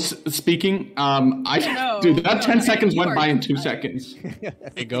choice? ghost speaking. No, Dude, that no, 10 seconds you went are by in 2 fine. seconds.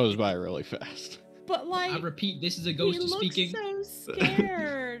 It goes by really fast. But like, I repeat, this is a he ghost looks speaking. so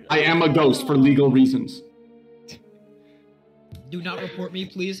scared. I am a ghost for legal reasons. Do not report me,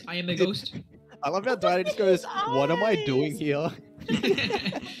 please. I am a ghost. I love how Daddy just goes, "What am I doing here?"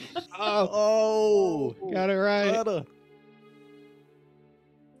 Oh, Got it right. Butter.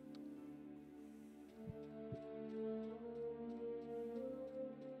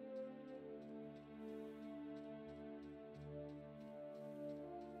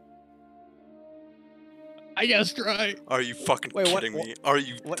 I guessed right. Are you fucking Wait, what- kidding me? Are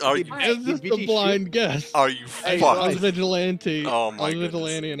you? what Are did- you? Is this Did the you blind guess? Are you Hey, I was fucked? vigilante. Oh my I was goodness.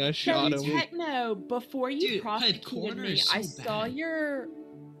 vigilante and I shot him. Techno, before you Dude, Pipe, prosecuted corner me, is so I saw bad. your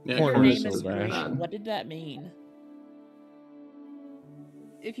Yeah, Corner your is name so is bad. green. What did that mean?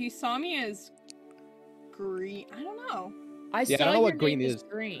 If you saw me as green, I don't know. I Yeah, I saw don't know your what green name is. as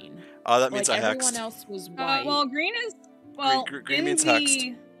green. Oh, that means Like I everyone hexed. else was white. Well, green is well. green in means the...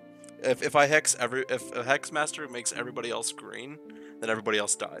 hexed. If I hex if a hex master makes everybody else green, then everybody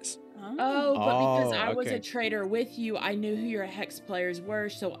else dies. Oh, but because Oh, I was a okay. traitor with you, I knew who your hex players were,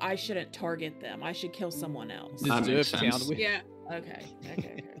 so I shouldn't target them. I should kill someone else. That makes Deserved sense. sound. Yeah. Okay.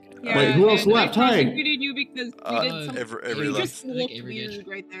 Okay. Yeah, Wait, who else and left? I Hey. prosecuted you because you did something. Avery You left. just I think looked Avery weird did.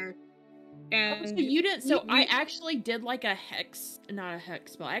 right there. Oh, And so you didn't. So I you- actually did like a hex, not a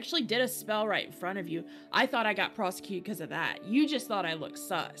hex spell. I actually did a spell right in front of you. I thought I got prosecuted because of that. You just thought I looked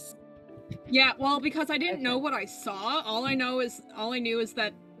sus. Yeah, well, because I didn't know what I saw. All I knew is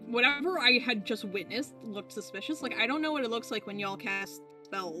that whatever I had just witnessed looked suspicious. Like I don't know what it looks like when y'all cast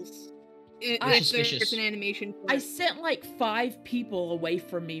spells. If there's Suspicious. an animation for I it. sent like 5 people away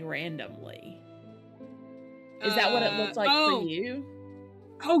from me randomly. Is that what it looked like oh. for you?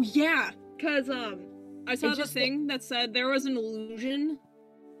 Oh yeah, because I saw It the just thing that said there was an illusion,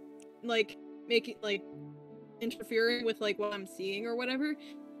 like making like interfering with like what I'm seeing or whatever,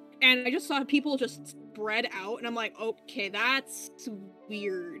 and I just saw people just spread out, and I'm like, okay, that's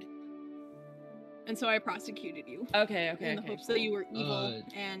weird. And so I prosecuted you Okay. in the hopes that you were evil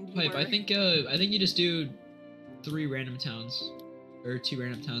and you Pipe, were. I think you just do 3 random towns, or 2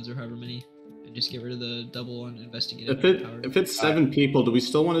 random towns, or however many, and just get rid of the double on investigative power. If it's 7 people, do we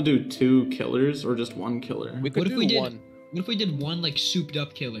still want to do 2 killers or just 1 killer? We could What if do we did? one. What if we did 1 like souped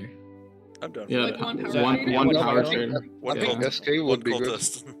up killer? I'm done. Yeah, Like one power one trader? power I trader. One think cult- SK one would be good.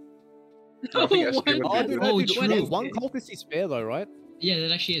 cultist. I think SK would be What? Oh, good. dude, Oh, no, dude, true. one cultist is fair though, right? Yeah,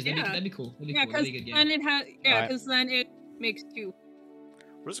 that actually is. Yeah. That'd be cool. That'd be Yeah, cool. That'd because be a good then game. it has. Yeah, Alright. because then it makes 2.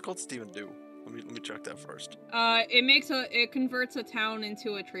 What does a cultist even do? Let me check that first. It converts a town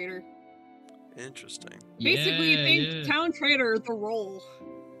into a trader. Interesting. Basically, Yeah, think yeah. town trader the role.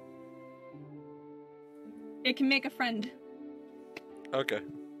 It can make a friend. Okay.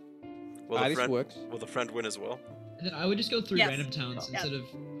 Will Ah, the this friend works. will the friend win as well? And then I would just go 3 Yes. random towns Yes. instead of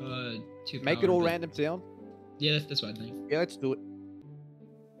 2. Make power, it all but- random town. Yeah, that's what I think. Yeah, let's do it.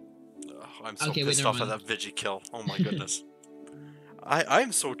 Ugh. I'm so Okay, wait, pissed never off at mind. that Vigi kill. Oh my goodness.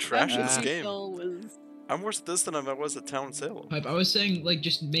 I'm so trash at this That game. kill was I'm worse at this than I was at Town Salem. Pipe, I was saying, like,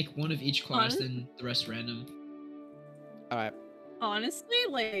 just make one of each class, Fun. then the rest random. All right. honestly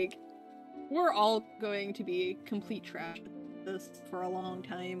like we're all going to be complete trash at this for a long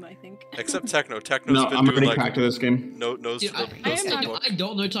time, I think. Except Techno. Techno's No, been I'm doing already like cracked to this game. knows Dude, the, I knows am the not- book. don't know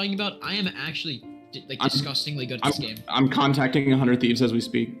what you're talking about. I am actually, like, I'm- disgustingly good at this game. I'm contacting 100 Thieves as we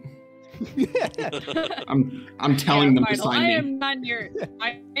speak. I'm telling them to Final, sign I me. am not near.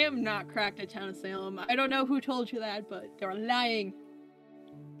 I am not cracked at Town Salem. I don't know who told you that, but they're lying.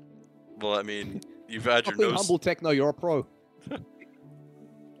 Well, I mean, you've had your Stop being nose. humble, Techno. You're a pro.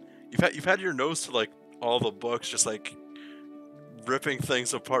 You've had your nose to like all the books, just like ripping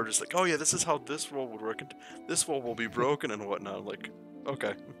things apart. Just like, oh yeah, this is how this roll would work, and this roll will be broken and whatnot. I'm like,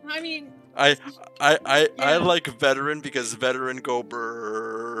 okay. I mean, I Yeah. like veteran because veteran go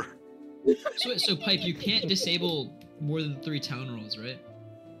brrr. So Pipe, you can't disable more than 3 town rolls, right?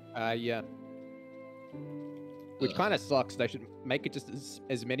 Yeah. Which kind of sucks. They should make it just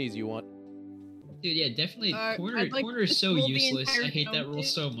as many as you want. Dude, yeah, definitely. Corner I'd like corner to is so disable the useless. I entire hate that town rule too.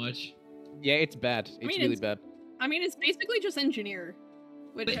 so much. Yeah, it's bad. It's mean, really it's- bad. I mean, it's basically just engineer,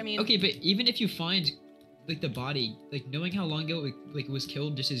 which But, I mean, okay, but even if you find like the body, like knowing how long ago it was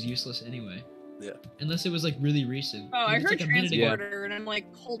killed just is useless anyway. Yeah. Unless it was like really recent. Oh, I If it's, heard like, a minute ago, transporter, and I'm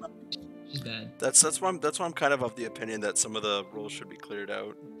like, hold up. which is bad. That's why I'm kind of the opinion that some of the rules should be cleared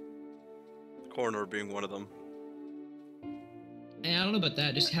out. Corner being one of them. And I don't know about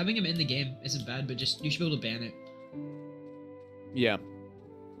that. Just having him in the game isn't bad, but just you should be able to ban it. Yeah.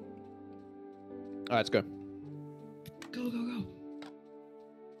 All right, let's go. Go, go, go.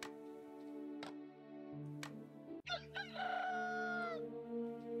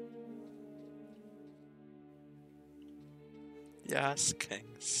 Yes,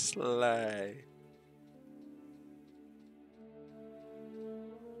 King Slay.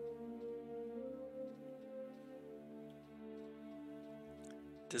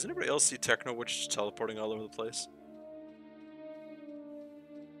 Does anybody else see Techno Witch just teleporting all over the place?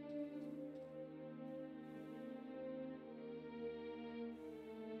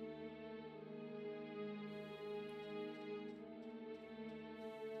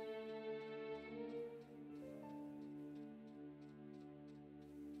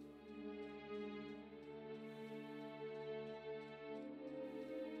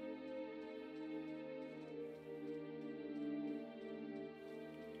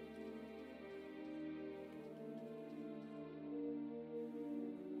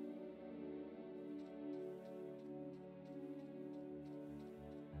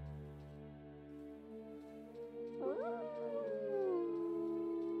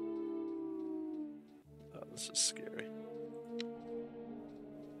 Oh, this is scary.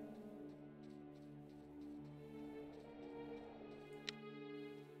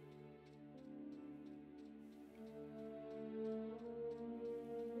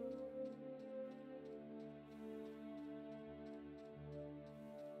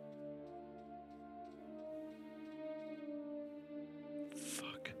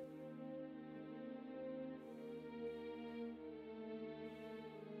 Fuck.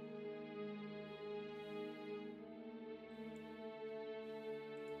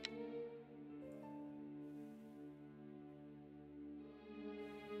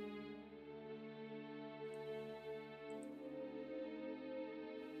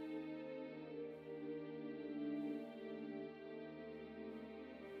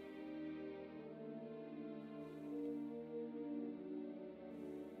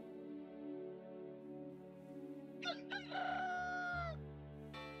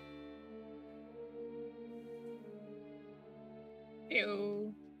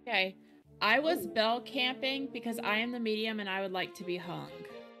 Ew. Okay. I was bell camping because I am the medium and I would like to be hung.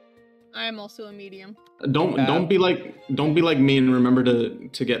 I am also a medium. Don't be like me and remember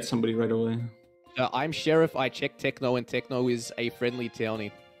to get somebody right away. I'm Sheriff. I check Techno, and Techno is a friendly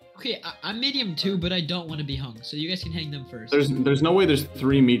townie. Okay, I'm medium too, but I don't want to be hung, so you guys can hang them first. There's no way there's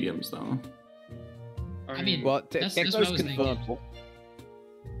 3 mediums though. I mean, Well, that's Techno's what I was confirmed. thinking.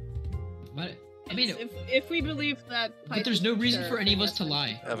 But I mean, If we believe that. but there's no reason for any of us to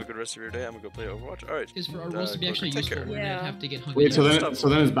lie. Have a good rest of your day. I'm gonna go play Overwatch. All right. Because for our roles to be Closer, actually take useful, care. we're gonna have to get hung. Wait, so again. then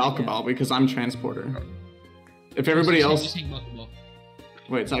it's Balkabal because I'm transporter. If everybody Just hang- else, just hang Buckball.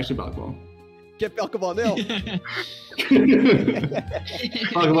 wait, it's actually Balkabal. Get Balkabal now.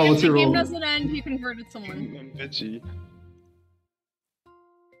 Balkabal, If what's the your game role? doesn't end, you converted someone. I'm bitchy.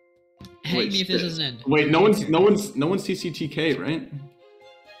 Hang Wait, me if this doesn't end. Wait, no one's CCTK, right?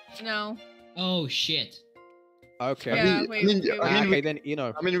 No. Oh shit. Okay. Yeah, wait, Okay, then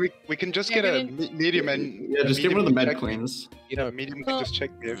I mean, we can just Yeah, get a we medium and Yeah, just get one of the med check- claims. medium Well, can just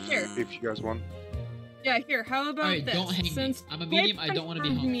check me if you guys want. Yeah, here. How about Alright, this? don't hang me. Since I'm a medium, I don't wanna be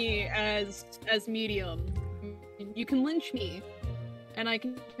confirmed hung. me as medium, you can lynch me, and I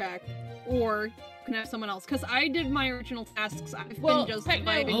can check, or you can have someone else. Cause I did my original tasks. I've Well, been just Techno,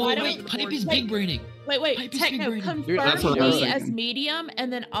 dividing Oh why them don't- wait, into the Pipe board. is big braining. Wait, Pipe is Techno, big brain. Dude, that's what confirm I was me as thinking. medium,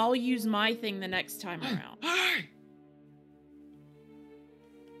 and then I'll use my thing the next time around.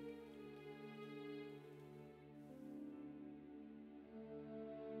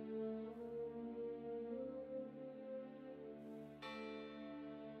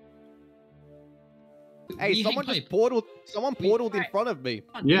 Hey, We someone hang just pipe. portaled. Someone portaled in front of me.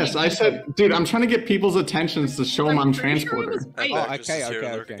 Yes, I said, dude, I'm trying to get people's attentions to show them I'm pretty sure it transporter. was And Pipe. Oh, Actress okay, is here to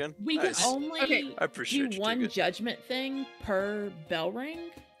okay, lurk okay. again. We Nice. can only Okay. I appreciate do you, one Dugan. judgment thing per bell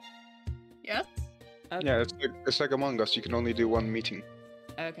ring. Yes. Okay. Yeah, it's like Among Us. You can only do one meeting.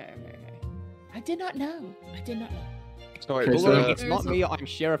 Okay. I did not know. So Okay, it's, so- It's not me. I'm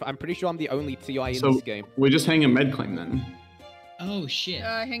sheriff. I'm pretty sure I'm the only TI in So- this game. We just hang a med claim then. Oh shit.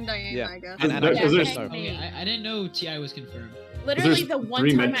 Hang Diana, Yeah. I guess. And There- I is there- guess so. Okay, I didn't know TI was confirmed. Literally, there's the one 3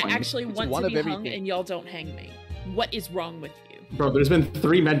 time med I claims. actually It's want one to of be hung everything. and y'all don't hang me. What is wrong with you? Bro, there's been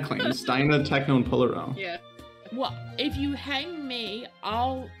 3 med claims. Diana, Techno, and Polaro. Yeah. Well, if you hang me,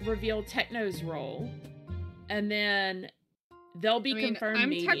 I'll reveal Techno's role, and then they'll be I mean, confirmed I'm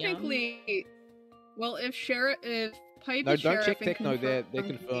medium. technically. Well, if Pipe No, is don't sheriff check and Techno. They're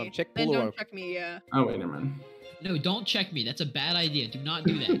confirmed confirmed. me, Check then Polaro. don't check me. Yeah. Oh, wait a minute. No, don't check me. That's a bad idea. Do not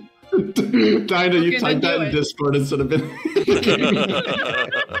do that. Diana, you Okay, typed then that do in it. Discord instead of in.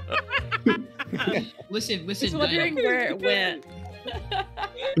 Listen, Just wondering Diana. where it went.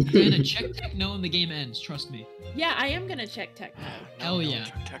 Diana, check Techno and the game ends. Trust me. Yeah, I am gonna check Techno. Hell yeah.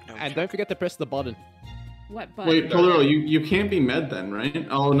 And don't forget to press the button. What button? Wait, Polaro, you can't be med then, right?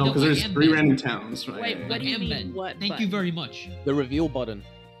 Oh, no, No, because I there's am 3 med. random towns, right? Wait, what do you I am mean, med. what Thank button? you very much. The reveal button.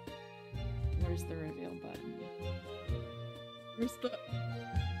 Where's the reveal button? Where's the?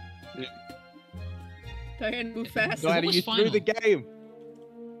 Diana, move fast. Diana, was you threw the final? game.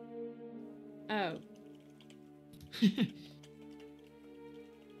 Oh.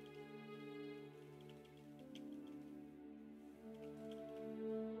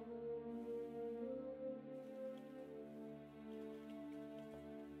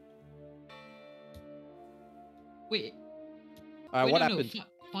 Wait. What no, happened? No.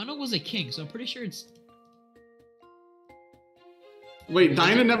 Final was a king, so I'm pretty sure it's. Wait,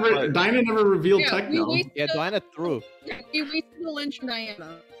 Diana never revealed Yeah, Techno. Yeah, Diana threw. We wasted the lynch on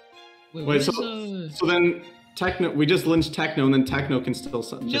Diana. Wait, Wait, what so is, so then Techno, we just lynched Techno, and then Techno can still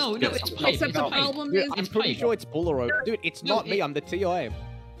just No, get it's something. Pipe. Except It's the Pipe. problem Dude, is, I'm pretty Pipe. sure it's Polaro. Dude, it's No, not me. it- I'm the TI.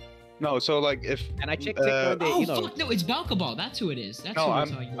 no, so like if And I checked Techno and Oh you know. fuck! No, it's Balkaball. That's who it is. That's no, who I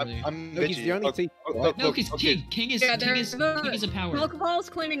was I'm talking I'm, earlier. I'm No, he's Veggie. the only Look, T. look, No, look, because okay. King is yeah, King is a power. Alcohol's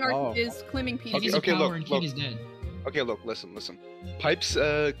claiming Oh. is claiming King peace. is a Okay, power look, and King look. is dead. Okay, look, listen. Pipe's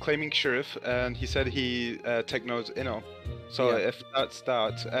claiming sheriff, and he said he Techno's So Yeah. if that's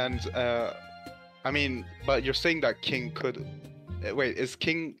that, and I mean, but you're saying that King could. Wait, is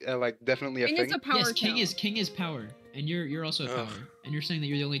King like definitely a King thing? is a power Yes, King count. is power, and you're also a Ugh. power, and you're saying that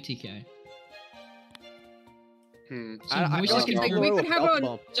you're the only TK. Hmm. So I voices don't can know. Like, confirm. we could have a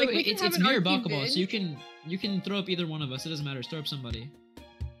Alcohol. So like, we could it's have it's an mirror RP Balkaball, so vid. you can throw up either one of us. It doesn't matter. Throw up somebody.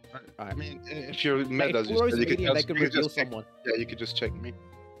 I mean, if you're If mad, as you Polaro's said, you could medium, they just, could you could reveal just check, someone. yeah, you could just check me.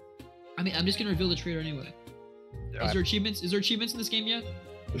 I mean, I'm just gonna reveal the traitor anyway. Yeah. Is there achievements? Is there achievements in this game yet?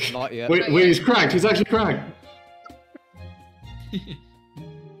 Not yet. Wait, he's cracked. He's actually cracked.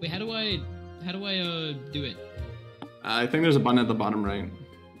 Wait, how do I do it? I think there's a button at the bottom right.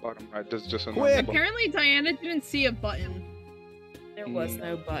 Bottom right, there's just a Quick! Apparently, Diana didn't see a button, There was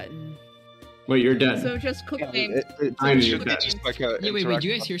no button. Wait, you're dead. so just click Yeah, name. it I knew should you be were just like a. Yeah, wait, do you guys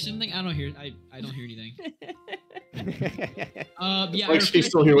interact hear something? I don't hear. I don't hear anything. Yeah. Like I she's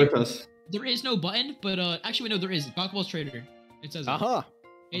still here with us. There is no button, but actually, wait, no, there is. Balkaball's traitor. It says it. Uh-huh.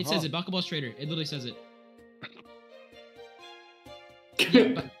 It Uh-huh. says it. Balkaball's traitor. It literally says it. Yeah,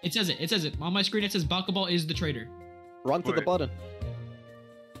 but it says it. It says it on my screen. It says Balkaball is the traitor. Run to the Wait. button.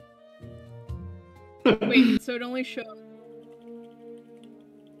 Wait, so it only shows.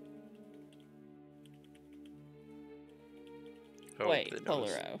 Hope Wait, they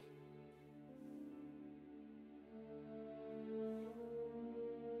notice. Polaro.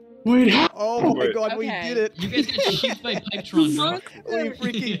 Wait, how? Oh my Wait. god, we Okay. did it. You guys got sheeped by Pipetron, bro. We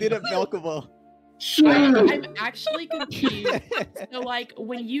freaking did it, Malcolm. I'm actually confused. So, like,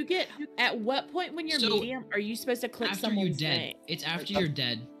 when you get at what point when you're So, medium are you supposed to click After you're someone's dead. name? It's after you're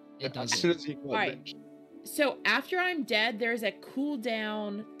dead. It as does soon it. as you got Right. lynched. So after I'm dead, there's a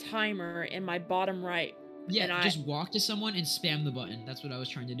cooldown timer in my bottom right. Yeah, and just walk to someone and spam the button. That's what I was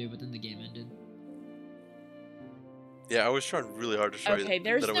trying to do, but then the game ended. Yeah, I was trying really hard to show you Okay,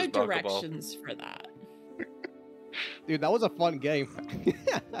 there's that it no was Balkaball. directions for that. Dude, that was a fun game.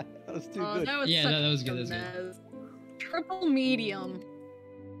 That was too good. That was Yeah, such that was a good, that was good. mess. Triple medium.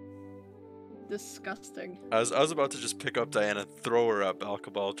 Disgusting. I was about to just pick up Diana and throw her at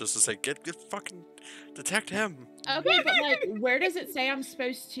Balkaball just to say, get fucking detect him. Okay, but like, where does it say I'm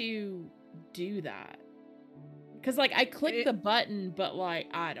supposed to do that? Because like, I clicked the button, but like,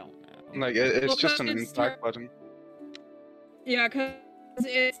 I don't know. Like it's Well, just an it's impact button. Yeah, because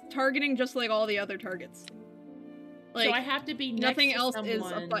it's targeting just like all the other targets. Like, so I have to be next nothing to else is a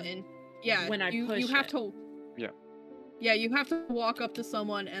someone button. Yeah, when I you push have it. to. Yeah. Yeah, you have to walk up to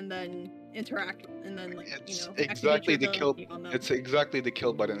someone and then interact, and then like It's activate exactly your the kill. ability on them. It's exactly the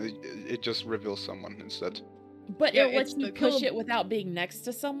kill button. It just reveals someone instead. But Yeah, it lets it's me the push kill- it without being next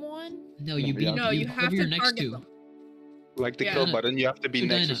to someone. No, you Yeah. No, you whoever have you're to next target to. them. Like the Yeah. kill No, button, you have to be so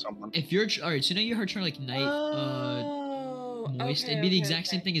next to Diana, someone. If you're alright, so now you heard trying like night, Oh, moist. okay, It'd be the okay, exact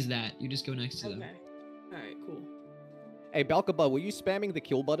same okay. thing as that. You just go next to them. Okay. All right. Cool. Hey, Balkaba, were you spamming the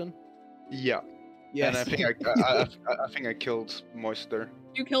kill button? Yeah. Yes. And I think I think I killed Moist there.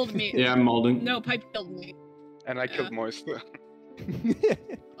 You killed me. Yeah, I'm molding. No, Pipe killed me. And I killed Moist.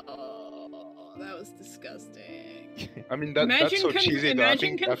 Oh, that was disgusting. I mean that's so cheesy though. I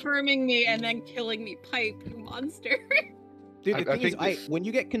Imagine think confirming me and then killing me, Pipe, you monster. Dude, the I thing is, think when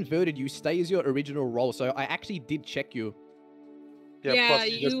you get converted, you stay as your original role. So I actually did check you. Yeah, plus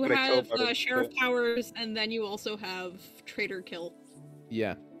just you get a kill have button, Sheriff so- powers, and then you also have Traitor kill.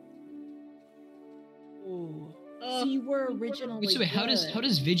 Yeah. Ooh. So you were originally. Wait, so wait, how does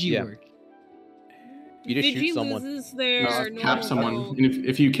good. Vigi Yeah. work? You just shoot Vigi someone. loses their No, normal cap someone, roll. and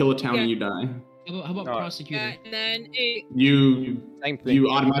if you kill a town Yeah. and you die, How about No. prosecutor? Yeah, and then it, you Same thing. you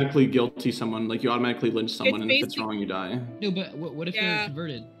automatically guilty someone, like you automatically lynch someone, and if it's basic- wrong, you die. No, but what if Yeah. you're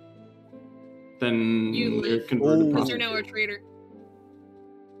converted? Then You you're live. converted Oh. because you're now a prosecutor. traitor.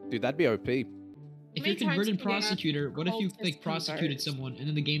 Dude, that'd be OP. If many you're converted times can you have prosecutor, what if you cultists like prosecuted convert? someone and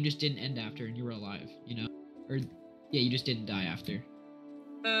then the game just didn't end after and you were alive? You know, or yeah, you just didn't die after.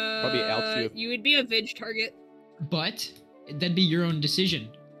 Probably outs you. You would be a Vig target. But that'd be your own decision.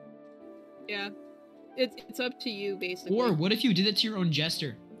 Yeah. It's up to you, basically. Or what if you did it to your own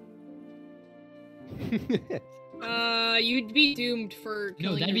jester? You'd be doomed for No,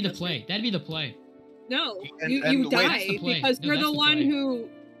 killing that'd be your the jester. play. That'd be the play. No, And- you and wait, die that's the play. because No, you're that's the the one play. who.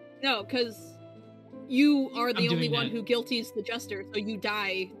 No, because you are the I'm only doing one that. who guilties the jester, so you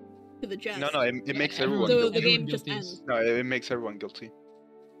die to the jest. No, it Yeah, makes everyone- everyone So guilty. the everyone game just guilty. ends. No, it makes everyone guilty.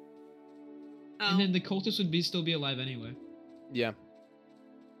 Oh. And then the cultists would still be alive anyway. Yeah.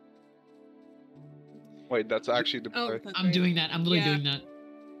 Wait, that's actually the Oh, play. that's I'm right. doing that. I'm literally Yeah. doing that.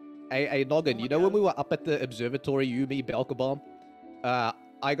 Hey, Noggin, Oh my you know when God. we were up at the observatory, you, me, Balkabomb?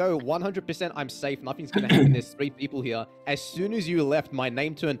 I go 100% I'm safe, nothing's gonna happen, there's 3 people here. As soon as you left, my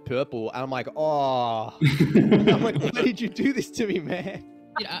name turned purple, and I'm like, oh. I'm like, why did you do this to me, man?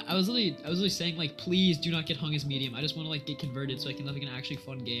 Yeah, I was literally saying like, please do not get hung as medium. I just want to like get converted so I can have like an actually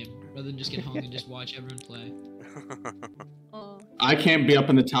fun game rather than just get hung and just watch everyone play. Oh. I can't be up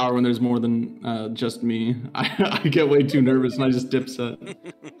in the tower when there's more than just me. I get way too nervous and I just dip set.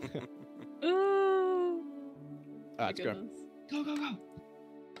 Oh. my Let's go. goodness. Go go go!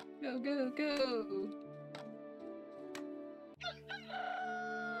 Go, go, go.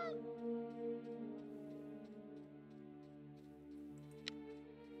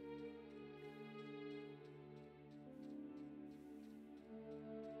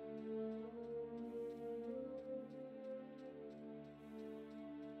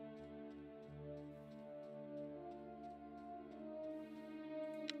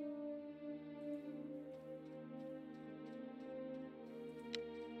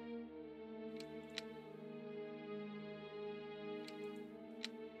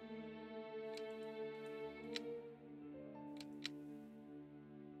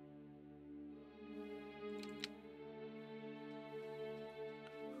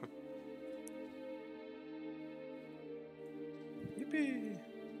 Yippee!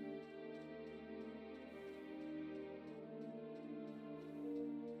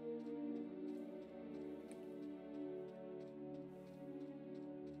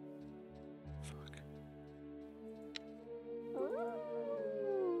 Fuck.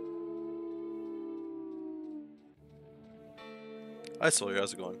 Hi, Soul.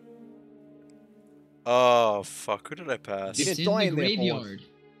 How's it going? Oh, fuck. Who did I pass? You It's didn't in die the in there, Paul. graveyard.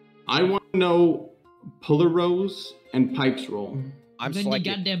 I want to know Puller Rose and Pipes roll. I'm Then your psychic.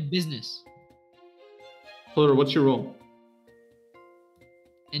 goddamn business. Polar, what's your role?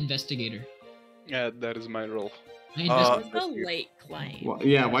 Investigator. Yeah, that is my role. This was a late claim.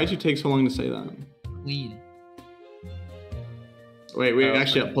 Yeah, why'd you take so long to say that? Clean. Wait, we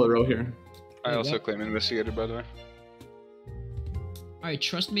actually have Polar here. I also claim investigator, by the way. Alright,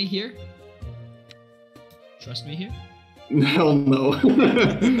 trust me here. Trust me here. Hell no.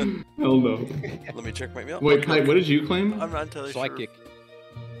 Hell no. Let me check my mail. Wait, Pipe, what did you claim? I'm not entirely sure. Psychic.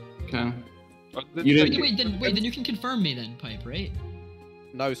 Okay. You didn't... Wait, then you can confirm me then, Pipe, right?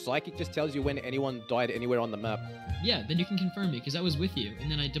 No, psychic just tells you when anyone died anywhere on the map. Yeah, then you can confirm me, because I was with you, and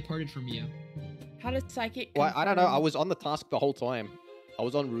then I departed from you. How does psychic? Well, I don't know. confirm? I was on the task the whole time. I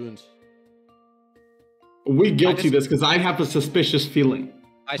was on runes. We guilty this because I have a suspicious feeling.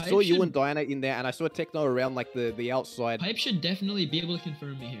 I saw you and Diana in there, and I saw Techno around like the outside. Pipe should definitely be able to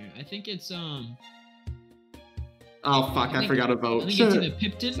confirm me here. I think it's Oh fuck! I forgot to vote. I think it's either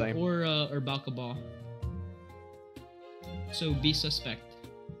Pipton or Balkabal. So be suspect.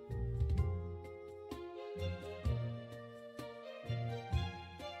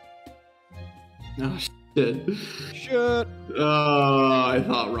 Oh shit! Shit! Oh, I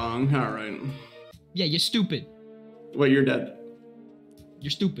thought wrong. All right. Yeah, you're stupid. Wait, you're dead.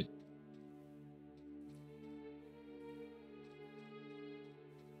 You're stupid.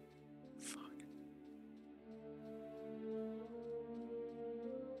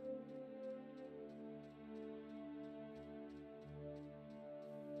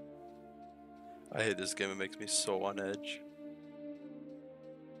 I hate this game. It makes me so on edge.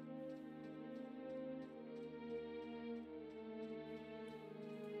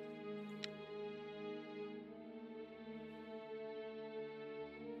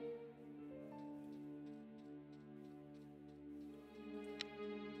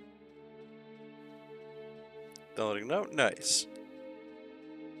 Downloading now. Nice.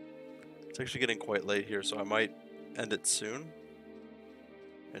 It's actually getting quite late here, so I might end it soon.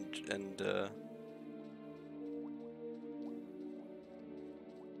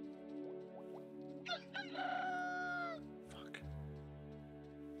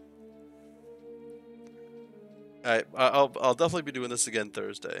 I'll definitely be doing this again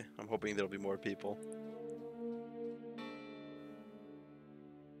Thursday. I'm hoping there'll be more people.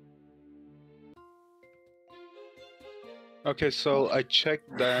 Okay, so I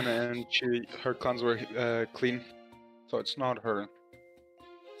checked Diana and her cons were clean, so it's not her.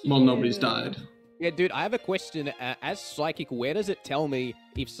 Well, nobody's died. Yeah, dude, I have a question. As psychic, where does it tell me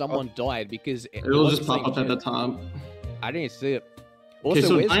if someone died? Because It'll just pop up at the top. I didn't see it. Also, Okay,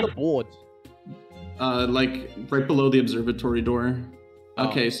 so where's the board? Like right below the observatory door.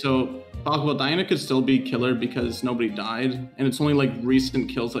 Okay, so well, Diana could still be killer because nobody died, and it's only like recent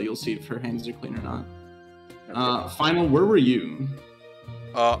kills that you'll see if her hands are clean or not. Final, where were you?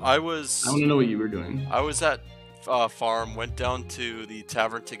 I want to know what you were doing. I was at farm, went down to the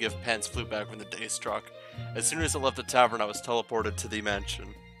tavern to give Pan's flute back when the day struck. As soon as I left the tavern, I was teleported to the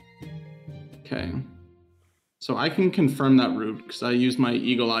mansion. Okay. So I can confirm that route because I use my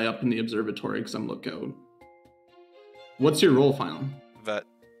eagle eye up in the observatory because I'm lookout. What's your role, Final? Vet.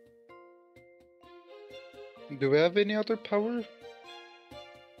 Do we have any other power?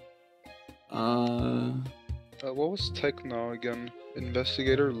 What was Techno again?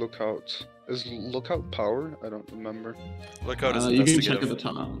 Investigator, lookout. Is lookout power? I don't remember. Lookout is you can investigative. check at the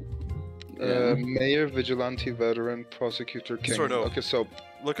top. Mayor, vigilante, veteran, prosecutor, king. Sort of. Okay, so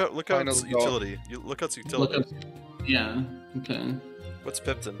lookout's utility. Lookout's utility. Yeah. Okay. What's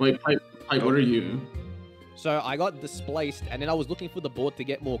Pipton? Wait, Pipe, what are you? So I got displaced, and then I was looking for the board to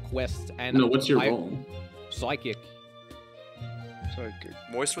get more quests. And No, what's your role? Psychic. Psychic.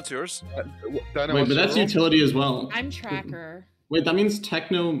 Moist, what's yours? Wait, but that's utility as well. I'm tracker. Wait, that means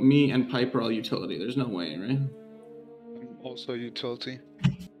Techno, me, and Pipe are all utility. There's no way, right? I'm also utility.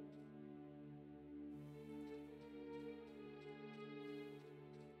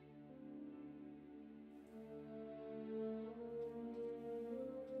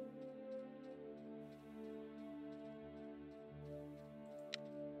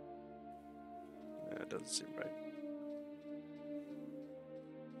 Yeah, it doesn't seem right.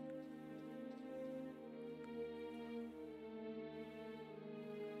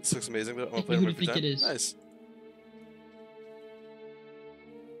 This looks amazing though. I'm Who do you think pretend. it is? Nice.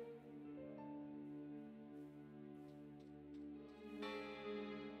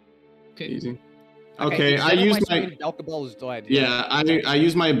 Okay. Easy. Okay, I used my Balkabal's died. Yeah, I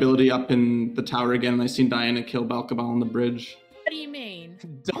used my ability up in the tower again, and I seen Diana kill Balkabal on the bridge. What do you mean?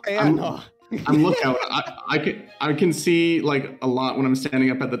 Diana. I'm lookout. I can see like a lot when I'm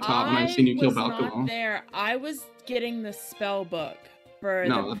standing up at the top, and I've seen you kill I was not Balkabal. there. I was getting the spell book for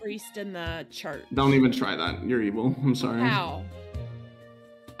No. the priest in the church. Don't even try that. You're evil. I'm sorry. How?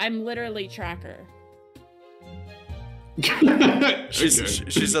 I'm literally tracker. She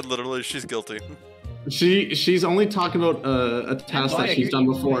said literally she's guilty. She's only talking about a task that she's done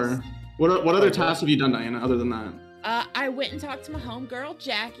before. What other tasks have you done, Diana, other than that? I went and talked to my homegirl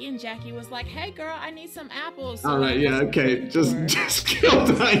Jackie, and Jackie was like, "Hey, girl, I need some apples." All right, yeah, okay, just kill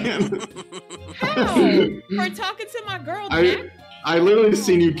Diana. How? For talking to my girl Jackie? I literally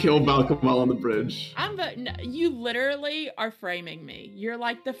seen you kill Balkamal on the bridge. You literally are framing me. You're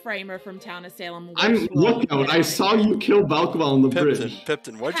like the framer from Town of Salem. I'm lookout. I saw you kill Balkamal on the bridge.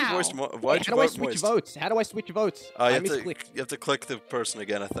 Pipton, why'd you voice? How Why'd you do I vote switch moist? votes? How do I switch votes? You I have to misclicked. you have to click the person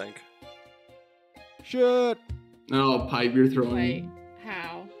again, I think. Shit. Oh, pipe, you're throwing. Wait,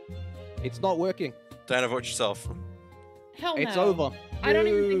 how? It's not working. Diana, vote yourself. Hell no. It's over. I don't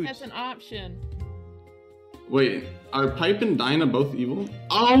even think Dude. that's an option. Wait, are Pipe and Dinah both evil?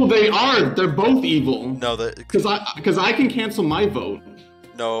 Oh, they are. They're both evil. No, because I can cancel my vote.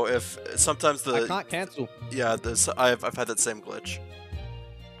 No, if sometimes I can't cancel. Yeah, I've had that same glitch.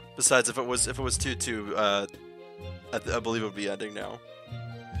 Besides, if it was 2-2, I believe it would be ending now.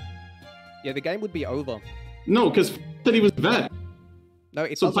 Yeah, the game would be over. No, because said he was vet. No,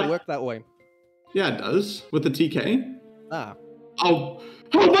 it So doesn't Pi- work that way. Yeah, it does with the TK. Ah. Oh,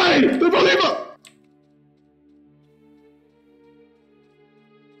 help me! They're both evil.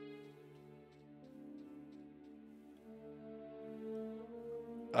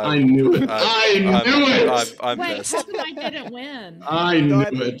 I knew it. I knew it. I'm Wait, pissed. how come I didn't win? I knew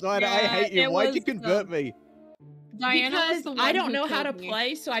it. Diana, I hate you. it Why'd you was, convert me? Diana was Because the one I don't who know how to killed me.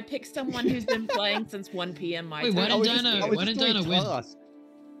 play, so I picked someone who's been playing since 1 p.m. my Wait, time. why didn't Diana win?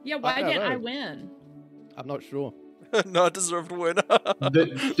 Yeah, why I don't didn't I know. win? I'm not sure. Not deserved win.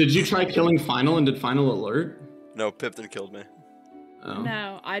 Did you try killing Final and did Final alert? No, Pipton killed me. Oh.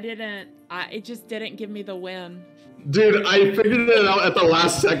 No, I didn't. It just didn't give me the win. Dude, I figured it out at the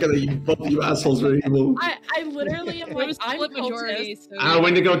last second that both you assholes were evil. I literally am It like, was I'm split majority. cultist. So I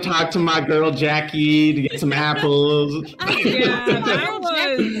went to go talk to my girl Jackie to get some apples. Yeah, that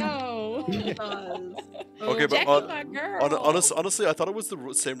Jackie, was. no. Okay, but Jackie's my girl. honestly, I thought it was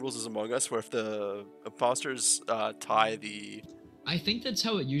the same rules as Among Us, where if the imposters tie the... I think that's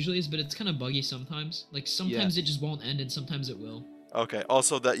how it usually is, but it's kind of buggy sometimes. Like sometimes it just won't end, and sometimes it will. Okay,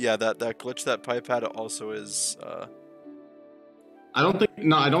 also that glitch that Pipe had also is... I don't think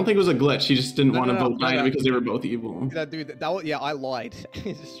it was a glitch. He just didn't No, want to no, vote no, Diana no. because they were both evil. Yeah, dude, that was, yeah, I lied.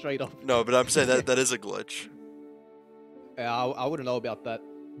 Just straight up. No, but I'm saying that is a glitch. Yeah, I wouldn't know about that.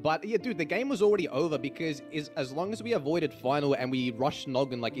 But yeah, dude, the game was already over because as long as we avoided Final and we rushed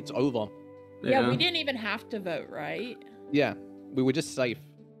Noggin, like, it's over. Yeah, we didn't even have to vote, right? Yeah, we were just safe.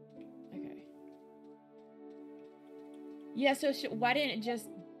 Okay. Yeah, so why didn't it just...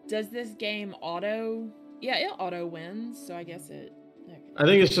 Does this game auto... Yeah, it auto wins, so I guess it... Okay. I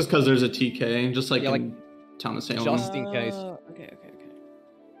think it's just because there's a TK, just like Yeah, in Town of Salem. Just in case. Okay.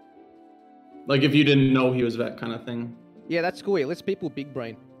 Like if you didn't know he was vet kind of thing. Yeah, that's cool. It lets people big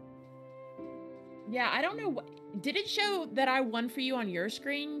brain. Yeah, I don't know what... Did it show that I won for you on your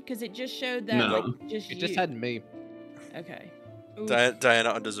screen? Because it just showed that, No. like, just It you. just had me. Okay. Diana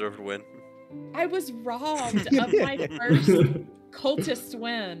undeserved win. I was robbed of my first cultist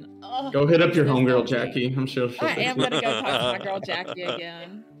win. Ugh. Go hit up your So homegirl salty. Jackie. I'm sure she'll I fix am it. gonna go talk to my girl Jackie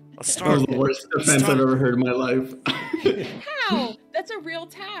again. That was the worst defense I've ever heard in my life. How? That's a real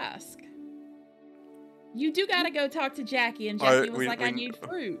task. You do gotta go talk to Jackie, and Jackie Alright, was like, "I need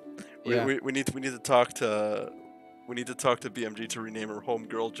fruit." We need to talk to BMG to rename her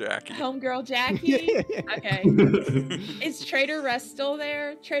homegirl Jackie. Homegirl Jackie. Okay. Is Trader Russ still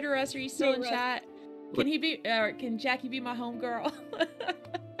there? Trader Russ, are you still in chat? Can he be? Can Jackie be my homegirl?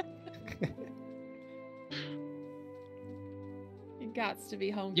 It gots to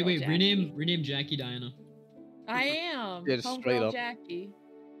be homegirl. Yeah, wait, Jackie. rename Jackie Diana. I am. Yeah, just straight homegirl up. Jackie.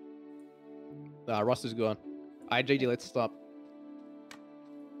 Russ is gone. Alright, JD, let's stop.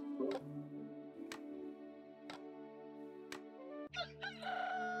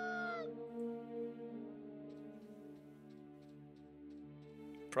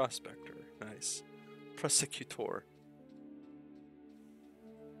 Prospector, nice. Prosecutor.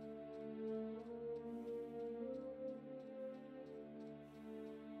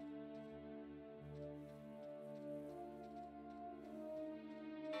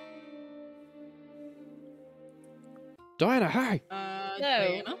 Diana, hi! So,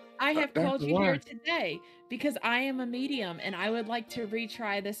 Diana? I have called you why? here today because I am a medium and I would like to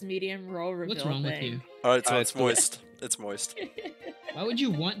retry this medium role reveal What's wrong with thing. you? Alright, so it's do it. moist. It's moist. Why would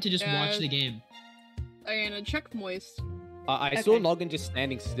you want to just watch the game? Diana, check moist. I saw Okay. Noggin just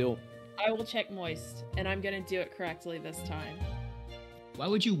standing still. I will check moist, and I'm gonna do it correctly this time. Why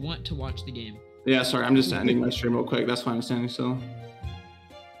would you want to watch the game? Yeah, sorry, I'm just ending my stream real quick. That's fine, I'm standing still.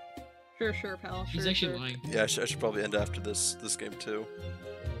 Sure, pal. He's Sure, actually sure. lying. Yeah, I should probably end after this game too.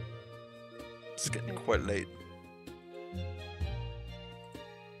 It's getting quite late.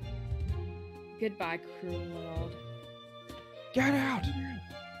 Goodbye, cruel world. Get out!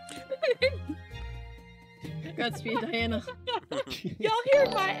 Godspeed, Diana. Y'all hear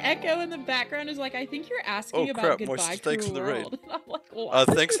my echo in the background? Is like, I think you're asking Oh about crap, goodbye, Moist, thanks for cruel the raid. world. I'm like, what?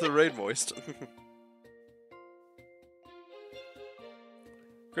 Thanks for the raid, Moist.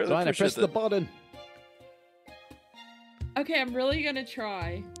 Greatly Diana, appreciate press the that. button. Okay, I'm really gonna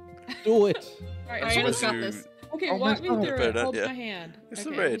try. Do it. Alright, As long Diana's as got you- this. okay, Oh, walk me my God. through Better it. not, Hold yeah. my hand. It's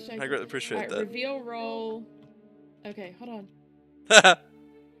Okay, the raid. what should I greatly appreciate Alright, that. reveal roll. Okay, hold on.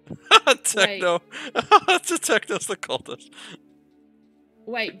 Techno. It's a Techno's the cultist.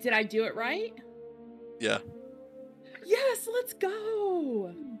 Wait, did I do it right? Yeah. Yes, let's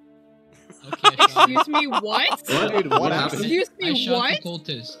go. Okay. Excuse me, what? Dude, what happened? Excuse I me, shot what? the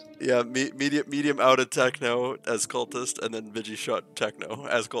cultist. Yeah, medium outed Techno as cultist, and then Vigi shot Techno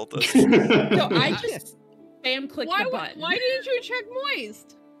as cultist. No, I just spam clicked Why, the button. why didn't you check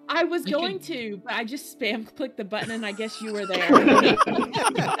Moist? I was You going could- to, but I just spam clicked the button, and I guess you were there.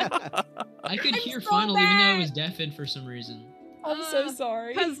 I could hear so final even though I bad. was deafened for some reason. I'm so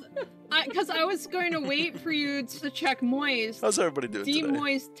sorry. Because I was going to wait for you to check Moist, How's everybody doing today?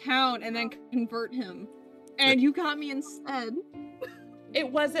 de-moist town, and then convert him. And you got me instead. It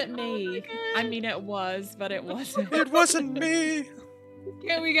wasn't me. I mean, it was, but it wasn't. It wasn't me.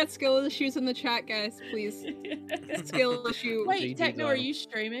 Yeah, we got skill issues in the chat, guys. Please. Skill issue. Wait, Techno, are you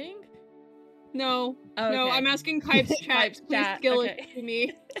streaming? No. Oh, No, okay. I'm asking Pipe's chat. Pipe's Please chat, skill okay. issue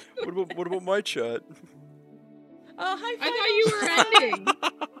me. What about my chat? Oh, hi, I thought you were ending.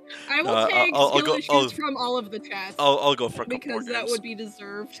 I will take I'll skill go- issues I'll- from all of the chats. I'll go for a couple because more that games. would be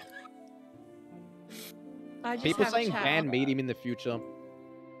deserved. I just People have saying chat. ban medium in the future.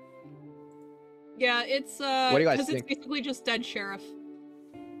 Yeah, it's What do you guys because it's think? basically just dead sheriff.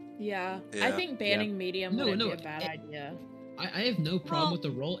 Yeah. I Yeah. think banning medium No, wouldn't no, be a bad idea. I have no problem Well- with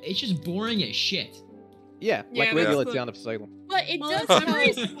the role. It's just boring as shit. Yeah, Yeah, like that's regular the- town of Salem. But it Well, does it's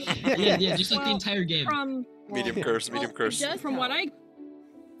very help. Yeah, just like the Well, entire game. From Medium Well, curse, medium it curse. does from what help.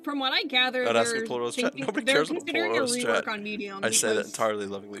 from what I gather, Not asking they're Plural's chat. thinking- Nobody they're cares about considering a Plural's rework chat. on medium. I say that because entirely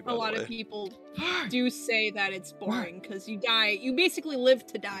lovingly, by a the lot way. of people do say that it's boring because you die. You basically live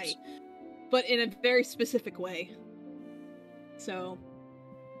to die, but in a very specific way. So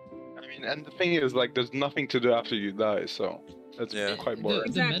I mean, and the thing is, like, there's nothing to do after you die, so that's Yeah. quite The, boring. the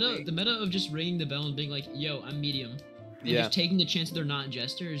Exactly. meta, the meta of just ringing the bell and being like, "Yo, I'm medium," and Yeah. just taking the chance that they're not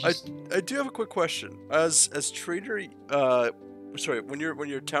jester is just. I do have a quick question. As Traitor, sorry, when you're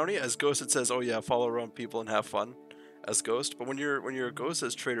townie as Ghost, it says, "Oh yeah, follow around people and have fun," as Ghost. But when you're a Ghost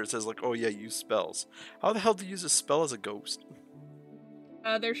as Traitor, it says like, "Oh yeah, use spells." How the hell do you use a spell as a Ghost?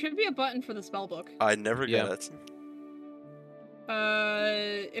 there should be a button for the spell book. I never get Yeah. it.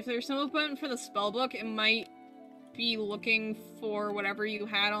 If there's no button for the spell book, it might be looking for whatever you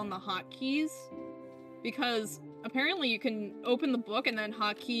had on the hotkeys, because apparently you can open the book and then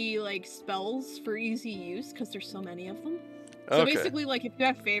hotkey like spells for easy use because there's so many of them. So Okay. basically, like if you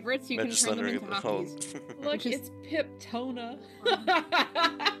have favorites, you Man, can just turn them thundering into at the phone. hotkeys. Look, Which is- it's Piptona.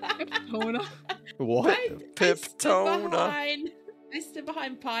 Tona. What? I stood Piptona.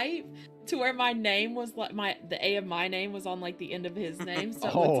 behind Pipe to where my name was like the A of my name was on like the end of his name, so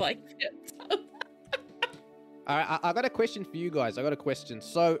Oh. it's like Piptona. Alright, I got a question for you guys. I got a question.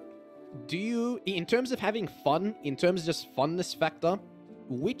 So, do you, in terms of having fun, in terms of just funness factor,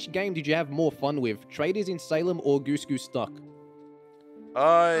 which game did you have more fun with? Traitors in Salem or Goose Goose Duck?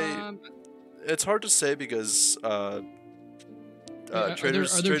 It's hard to say because Are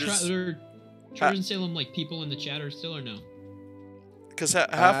Traitors there Traitors in Salem like people in the chat or still or no? because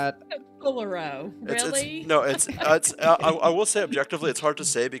half Polaro. Really? I will say objectively, it's hard to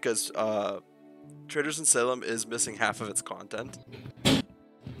say because Traitors in Salem is missing half of its content.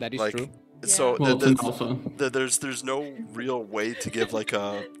 That is Like, true. So Well, it's an alpha. there's no real way to give like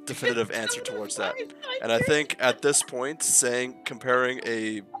a definitive answer towards that. And I think at this point, comparing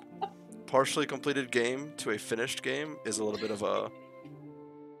a partially completed game to a finished game is a little bit of a.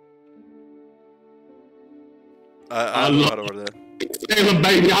 I don't know how to word that. Salem,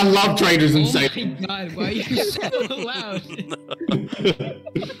 baby, I love Traitors in Oh Salem. my god, why are you so loud?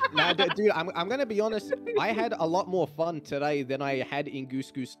 Nah, dude, I'm gonna be honest. I had a lot more fun today than I had in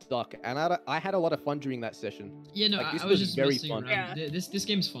Goose Goose Duck, and I had a lot of fun during that session. Yeah, no, Like, this I was was just very messing fun. around. This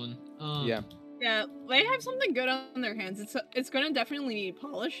game's fun. Yeah. Yeah, they have something good on their hands. It's gonna definitely need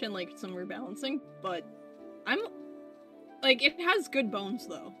polish and like some rebalancing, but I'm like it has good bones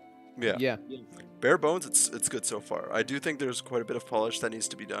though. Yeah. Yeah. Bare bones, it's good so far. I do think there's quite a bit of polish that needs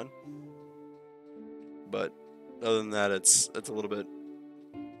to be done, but other than that, it's a little bit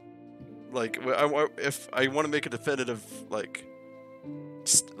like if I want to make a definitive like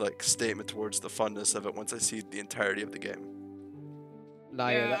statement towards the funness of it once I see the entirety of the game. No,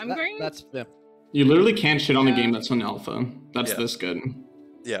 Yeah, yeah, that's fair. You literally can't shit on a game that's on alpha. That's Yeah. this good.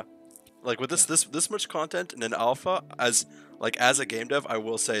 Yeah, like with this much content in an alpha, as a game dev, I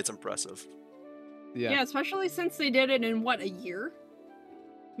will say it's impressive. Yeah, especially since they did it in what, a year?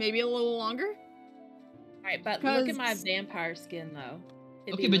 Maybe a little longer? Alright, but look at my vampire skin though.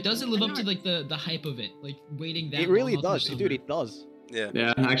 It'd Okay, be but does it looking live up to like the hype of it? Like waiting that It really long out does, through dude. summer? It does. Yeah.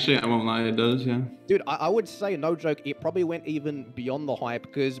 Yeah, actually, I won't lie, it does, yeah. Dude, I would say, no joke, it probably went even beyond the hype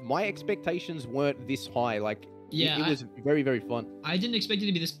because my expectations weren't this high. Like, Yeah, it was very, very fun. I didn't expect it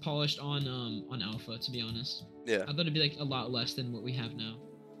to be this polished on alpha, to be honest. Yeah. I thought it'd be like a lot less than what we have now.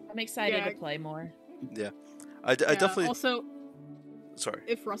 I'm excited Yeah. to play more. Yeah, I definitely. Also, sorry.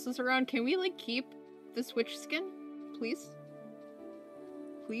 if Russ is around, can we like keep the Switch skin, please?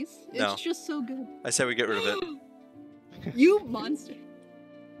 Please? No. It's just so good. I say we get rid of it. You monster.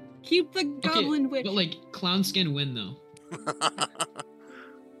 Keep the Goblin Witch. But like clown skin win though.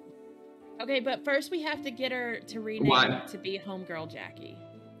 Okay, but first we have to get her to rename Why? to be Homegirl Jackie.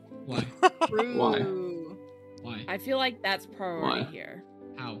 Why? True. Why? I feel like that's priority Why? here.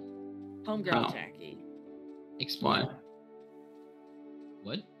 How? Homegirl How? Jackie. Explain. Why?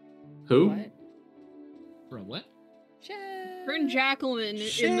 What? Who? What? Bro, what? Turn Jacqueline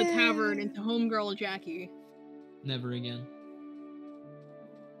in the tavern into Homegirl Jackie. Never again.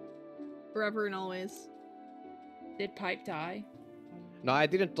 Forever and always. Did Pipe die? No, I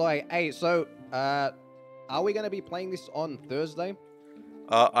didn't die. Hey, so, are we going to be playing this on Thursday?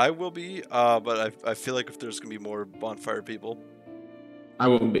 I will be, but I feel like if there's gonna be more Bonfire people. I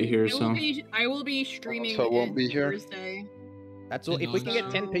won't be here, so. I will be streaming Also won't it be here. Thursday. That's all. If we can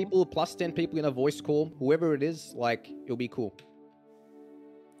get 10 people plus 10 people in a voice call, whoever it is, like, it'll be cool.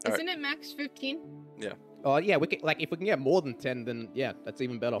 Isn't it max 15? Yeah. Oh, yeah, we can, like, if we can get more than 10, then, yeah, that's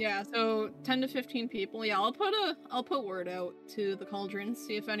even better. Yeah, so 10 to 15 people. Yeah, I'll put word out to the Cauldron,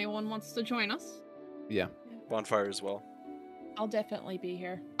 see if anyone wants to join us. Yeah. Bonfire as well. I'll definitely be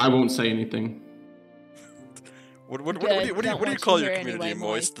here. I won't say anything. What do Good, you don't want call you your here community, anyway,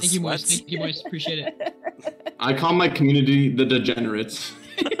 Moist? The Thank you, Moist. sweats? Thank you, Moist. Appreciate it. I call my community the degenerates.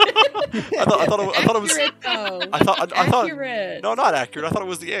 I thought it was. Accurate, though. I thought. Accurate. No, not accurate. I thought it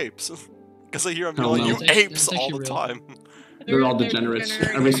was the apes. Because I hear them Hell yelling, no. "You That's apes!" actually all the real. time. They're all They're degenerates.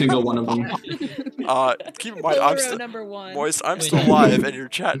 degenerates. Every single one of them. Keep in mind, I'm Polaro still number one. Moist. I'm Wait. still live, and your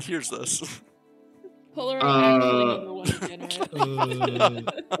chat hears this. Polaro Uh, actually number one degenerate.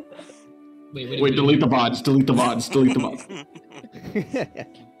 Wait, Delete the VODs. Delete the VODs. Delete the VODs.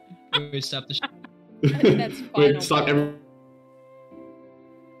 Wait, stop the I think that's final. Wait, stop. vote.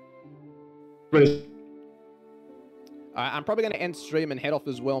 Everybody. I'm probably going to end stream and head off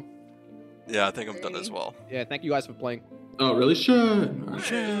as well. Yeah, I think I'm done as well. Yeah, thank you guys for playing. Oh, really? Shit.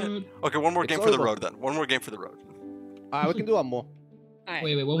 Shit. Okay, one more It's game for the over. road then. One more game for the road. We can do one more. Alright,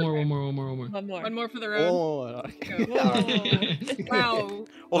 Wait, one more. One One more. more for the road. Oh, Okay. Whoa.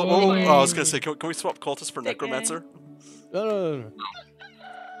 Wow. I was gonna say, can we swap cultist for Sick gang. necromancer? no.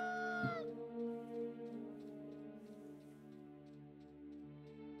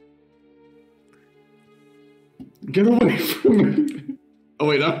 Get away from me. Oh,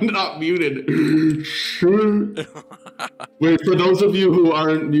 wait, I'm not muted. Shit. Wait, for those of you who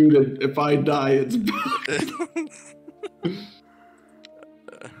aren't muted, if I die, it's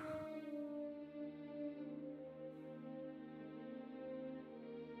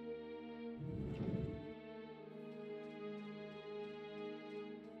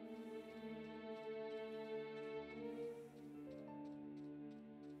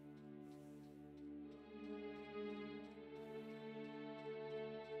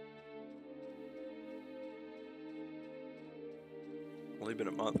Only been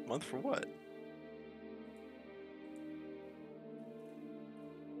a month. Month for what?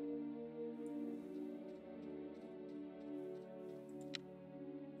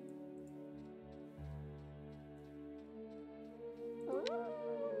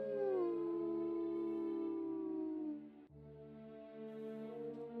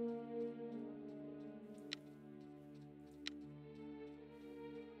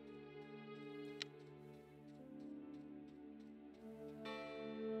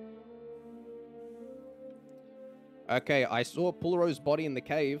 Okay, I saw Polaro's body in the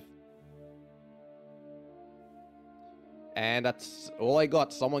cave. And that's all I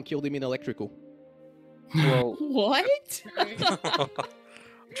got. Someone killed him in electrical. Well, What? I'm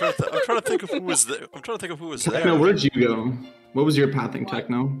trying to think of who was there. I'm trying to think of who was there. Techno, where'd you go? What was your pathing,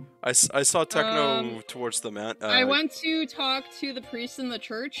 Techno? I saw Techno towards the man. I went to talk to the priest in the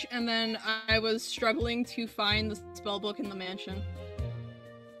church, and then I was struggling to find the spell book in the mansion.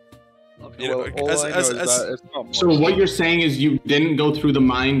 okay, You know, well, all I know is that it's not So much. what you're saying is you didn't go through the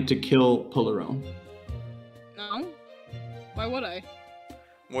mine to kill Polaro. No? Why would I?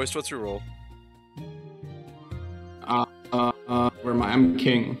 Moist, what's your role? Where am I? I'm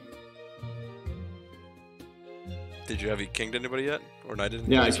king. Did you have you kinged anybody yet, or knighted?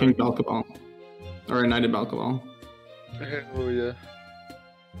 Yeah, I anybody? kinged Balkabal. Or I knighted Balkabal. Oh yeah.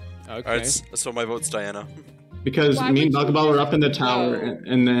 Okay. Alright, so my vote's Diana. Because Why me and would you Balkabal were just up in the tower, go?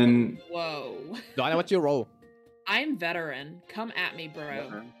 and then Whoa. Dinah, what's your role? I'm veteran. Come at me,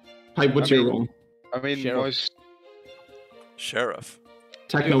 bro. Pipe, what's I your mean- role? I mean, Sheriff. most Sheriff.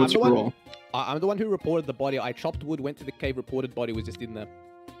 Techno, I'm what's the your one- role? I'm the one who reported the body. I chopped wood, went to the cave, reported body, was just in there.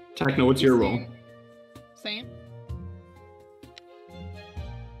 Techno, what's your role? Same.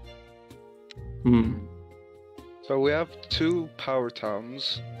 Hmm. so we have 2 power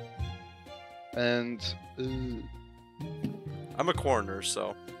towns, and I'm a coroner,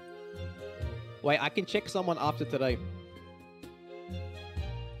 so Wait, I can check someone after today.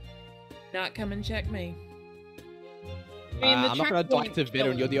 Not come and check me. I mean, the I'm not gonna die checkpoint to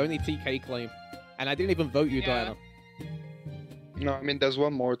veteran. killed You're the him. only TK claim. And I didn't even vote you, Yeah. Diana. no, I mean there's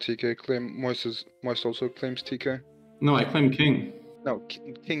one more TK claim. Moist also claims TK. No, I claim king. No,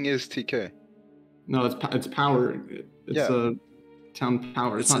 King is TK. No, it's power. It's Yeah. a town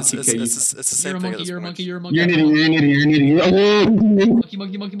power. It's, not TK. It's the same You're a thing. monkey. at this You're a point. monkey. You're a monkey. You're an idiot. You're an idiot. You're an idiot. Oh! Monkey.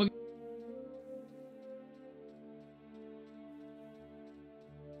 Monkey. Monkey. Monkey.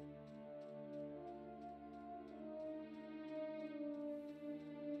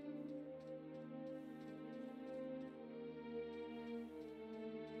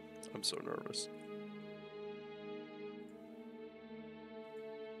 I'm so nervous.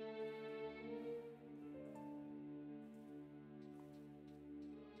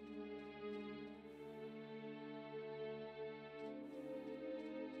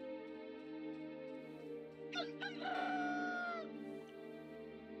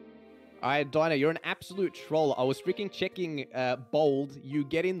 Alright, Dinah, you're an absolute troll. I was freaking checking bold. You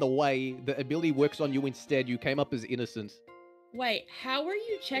get in the way. The ability works on you instead. You came up as innocent. Wait, how were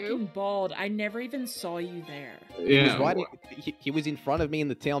you checking bald? I never even saw you there. He was, Yeah. right he was in front of me in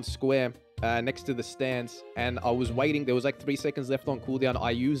the town square, next to the stands, and I was waiting. There was like 3 seconds left on cooldown.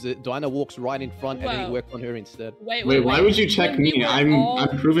 I use it. Dinah walks right in front, and then Whoa. he worked on her instead. Wait, Wait, why would you check When we me? were I'm all-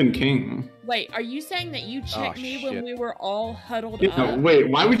 proven king. Wait, are you saying that you checked me when shit. we were all huddled Yeah, up? wait,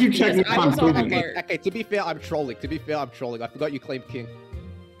 why would you check me if Because I I'm was on proven? alert. Okay, to be fair, I'm trolling. I forgot you claimed king.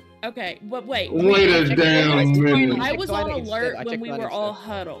 Okay, but wait. Wait a check- damn minute. I checked was Dinah on instead. alert I when checked we Dinah were all instead.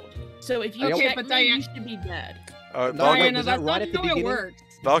 huddled. So if you Okay, check but me, Diana- you should be dead. No, Val- wait, Diana, was that's that right not at the how it beginning? works.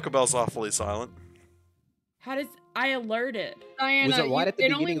 Valkabel's awfully silent. How does I alerted? Diana, it right at the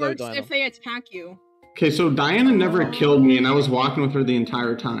it only beginning, though, works Diana? if they attack you. Okay, so Diana never killed me, and I was walking with her the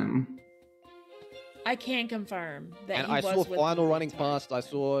entire time. I can confirm that And he I was saw with Final me. running past. I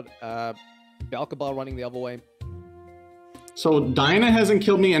saw Balkabal running the other way. So Diana hasn't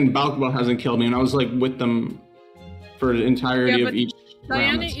killed me, and Balkabal hasn't killed me, and I was like with them for the entirety Yeah, of but each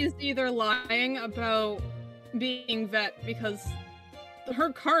Diana round. is either lying about being vet because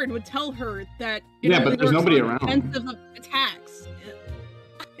her card would tell her that it Yeah, but only there's works nobody on around. defensive attacks.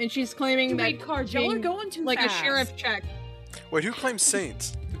 And she's claiming that Read cards. Y'all are being going too like fast. a sheriff check. Wait, who claims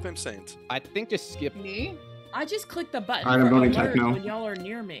Saint? Who claims Saint? I think just skip. Me? I just clicked the button Alright, I'm for voting alert Techno. when y'all are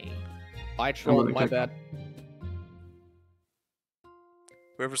near me. I trolled. voting My Techno. bad.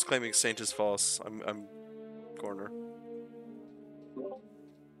 Whoever's claiming Saint is false. I'm corner.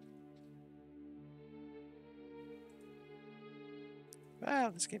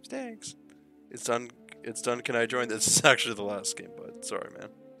 Wow, this game stinks. It's done. It's done. Can I join? This is actually the last game, but sorry, man.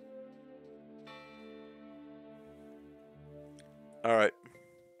 All right.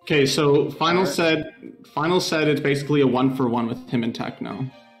 Okay, so Final Alright. said it's basically a 1-for-1 with him and Techno.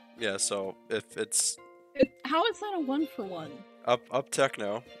 Yeah. So if it's How is that a 1-for-1? up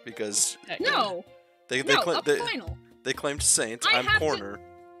Techno because No. they No, cla- up they, final. they claimed Saint. I I'm have to- corner.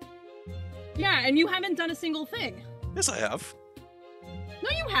 Yeah, and you haven't done a single thing. Yes, I have. No,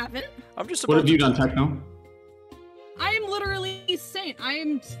 you haven't. I'm just. What about have you to- done, Techno? I am literally Saint. I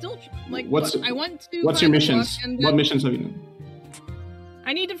am still like. What's look, I want to. What's your find the book missions? and What then missions have you done?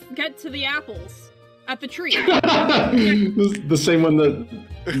 I need to get to the apples. At the tree. The same one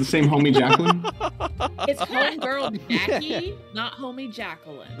the same homie Jacqueline? It's homegirl Jackie, not homie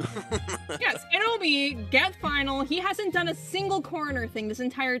Jacqueline. Yes, Kenobi, get final. He hasn't done a single coroner thing this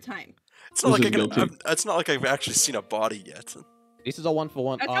entire time. It's not it's not like I've actually seen a body yet. This is a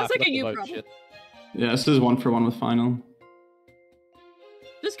 1-for-1. That Oh, sounds I like a forgot to you vote, problem. shit. Yeah, this is 1-for-1 with final.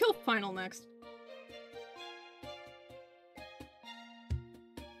 Just kill final next.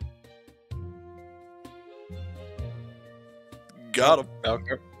 Got him.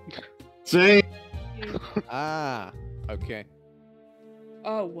 Okay. Say. Ah, okay.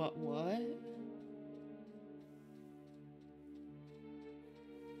 Oh, what?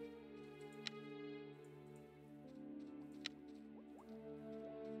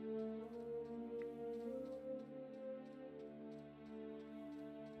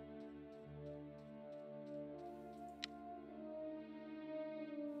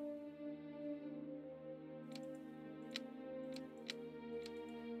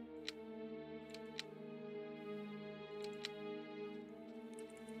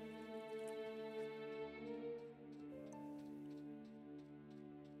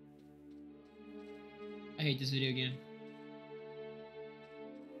 I hate this video game.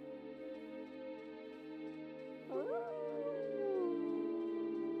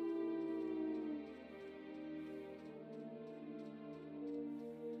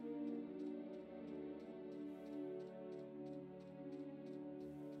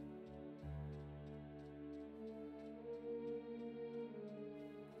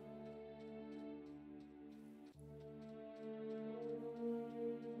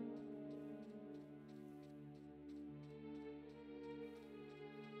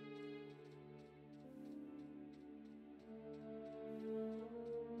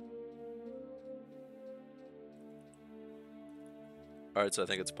 Alright, so I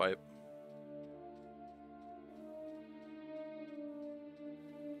think it's pipe.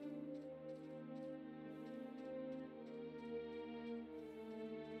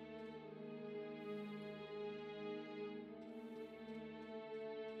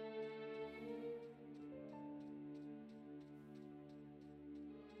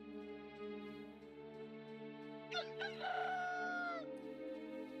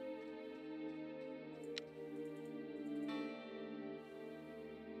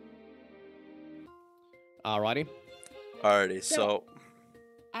 Alrighty. Alrighty, so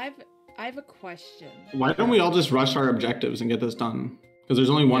I have a question. Why don't we all just rush our objectives and get this done? Because there's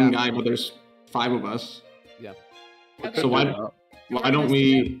only one guy, but there's 5 of us. Yeah. Okay. So why don't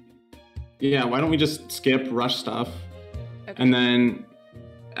we? Yeah, why don't we just skip rush stuff, and then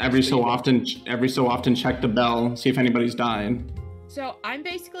every so often check the bell, see if anybody's died. So I'm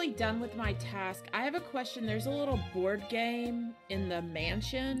basically done with my task. I have a question. There's a little board game in the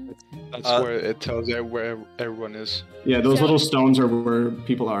mansion. That's where it tells you where everyone is. Yeah, those little stones are where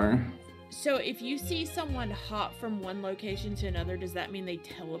people are. So if you see someone hop from one location to another, does that mean they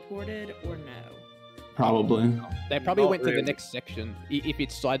teleported or no? Probably. They probably Not went to the really. next section, if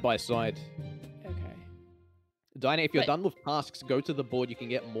it's side by side. Okay. Dinah, if you're But- done with tasks, go to the board, you can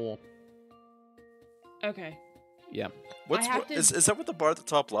get more. Okay. Yeah. what's have to- is that what the bar at the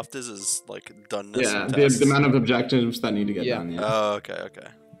top left is like doneness? Yeah, and the tests? amount of objectives that need to get Yeah. done. Yeah. Oh, okay.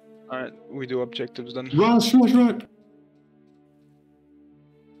 Alright, we do objectives then. Rush.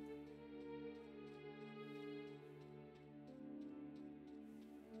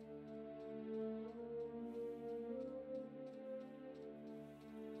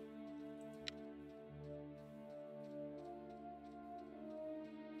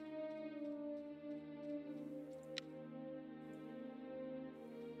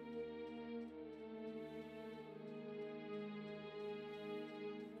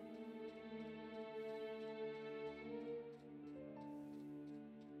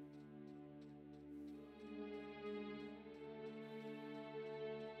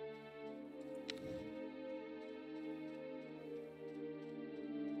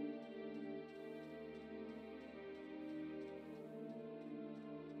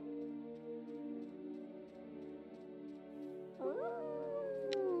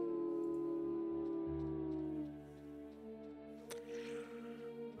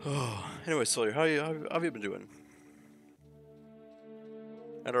 Anyway, Sawyer, how have you been doing?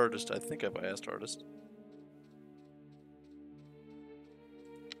 At artist, I think I've asked artist.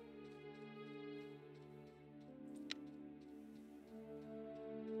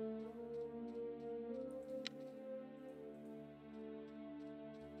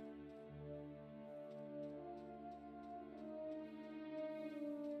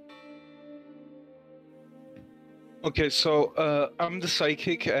 Okay, so I'm the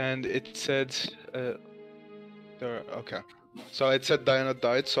psychic, and it said there. Okay, so it said Diana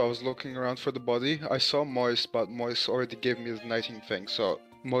died, so I was looking around for the body. I saw Moise, but Moise already gave me the nighting thing, so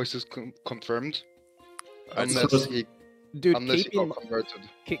Moise is confirmed, unless he Dude, unless he keep got in converted.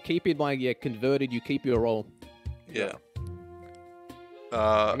 keep in mind, yeah, converted. You keep your roll. Yeah.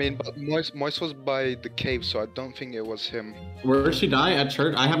 I mean, but Moise was by the cave, so I don't think it was him. Where did she die? At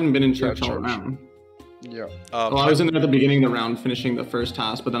church? I haven't been in church all church. round. Yeah. Well, I was in there at the beginning of the round, finishing the first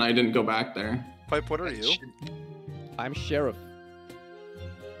task, but then I didn't go back there. Pipe, what are you? I'm sheriff.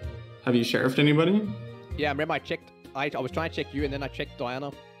 Have you sheriffed anybody? Yeah, I remember I checked. I was trying to check you, and then I checked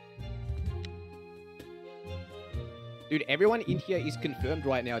Diana. Dude, everyone in here is confirmed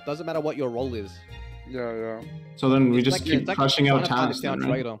right now. It doesn't matter what your role is. Yeah, yeah. So then we It's just like- keep it's like crushing out trying to tasks. find a then, town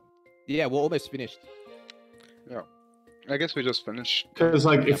right? traitor. Yeah, we're almost finished. Yeah. I guess we just finished. Because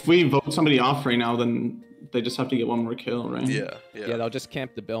like, if we vote somebody off right now, then they just have to get one more kill, right? Yeah, yeah. Yeah, they'll just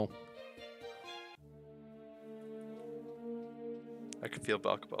camp the bell. I can feel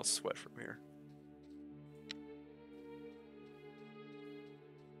Balkabal's sweat from here.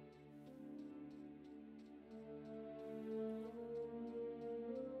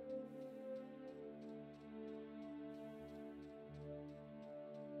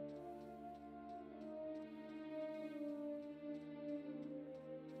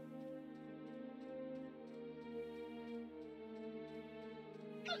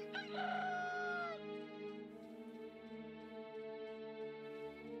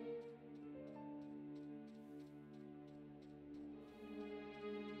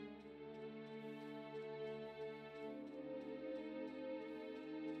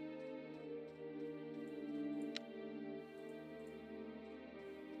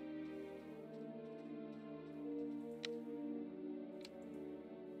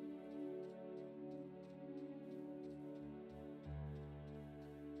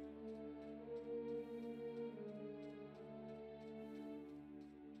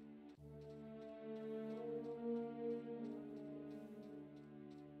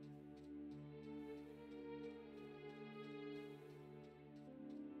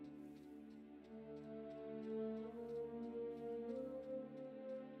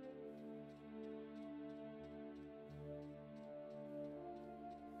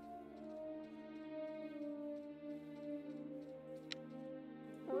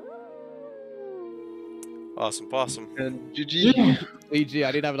 Awesome, possum. And GG. GG,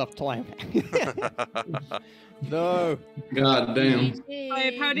 I didn't have enough time. No. God damn.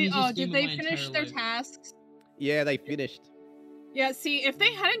 Pipe, how did? You Oh, just did gave they me my finish entire their life. tasks? Yeah, they finished. Yeah. See, if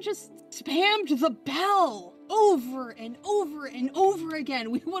they hadn't just spammed the bell over and over and over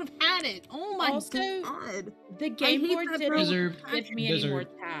again, we would have had it. Oh my Also, god. The game hate board that didn't Deserved. give me any more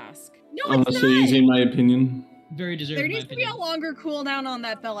Deserved. tasks. No, Oh, it's so not. easy in my opinion. Very deserved, There in my needs to be a opinion. longer cooldown on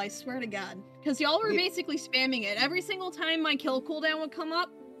that bell, I swear to god. Because y'all were Yeah. basically spamming it. Every single time my kill cooldown would come up,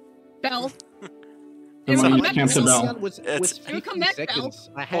 bell. Then It why would you come back cancel to bell? bell. Was It's- 50 back, Bell. seconds.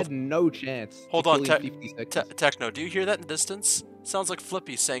 I had no chance. Hold to on, kill in 50 seconds. Techno, do you hear that in the distance? Sounds like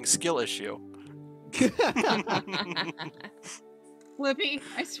Flippy saying skill issue. Flippy,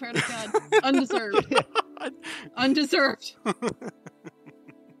 I swear to god. Undeserved. Undeserved.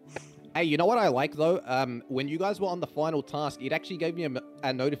 Hey, you know what I like though? When you guys were on the final task, it actually gave me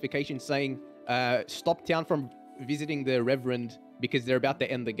a notification saying, stop town from visiting the Reverend because they're about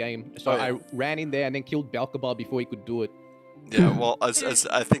to end the game. So Oh, yeah. I ran in there and then killed Balkabar before he could do it. Yeah, well, as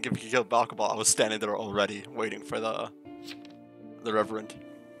I think if you killed Balkabal, I was standing there already waiting for the Reverend.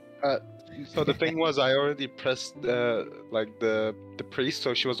 So the thing was, I already pressed like the priest,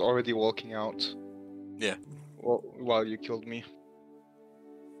 so she was already walking out. Yeah. While you killed me.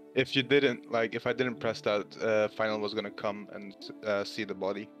 If you didn't, like, if I didn't press that, Final was gonna come and see the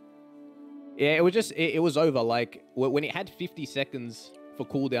body. Yeah, it was just, it was over. Like, when it had 50 seconds for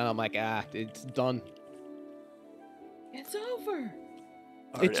cooldown, I'm like, it's done. It's over.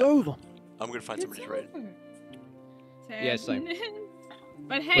 It's yeah. over. I'm gonna find somebody to raid. Yeah, same.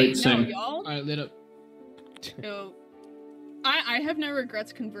 But hey, Wait, no, same. y'all. Alright, lit up. So, I have no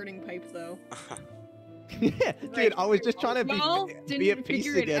regrets converting Pipe though. Dude, I was just trying to Y'all be didn't at peace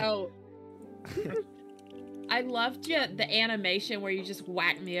figure it again. out. I loved the animation where you just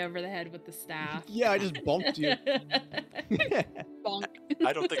whacked me over the head with the staff. Yeah, I just bonked you. Bonk.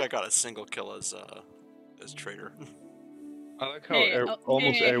 I don't think I got a single kill as traitor. I like how Hey,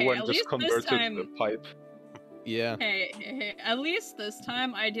 almost hey, everyone at just least this converted time- the pipe. Yeah. Hey, at least this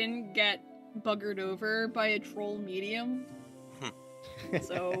time I didn't get buggered over by a troll medium.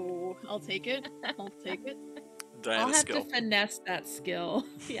 So I'll take it. I'll take it. I'll Diana have skill. to finesse that skill.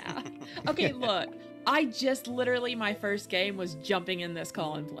 Yeah. Okay, look. I just literally my first game was jumping in this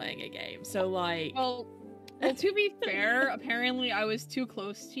call and playing a game. So like, Well, to be fair, apparently I was too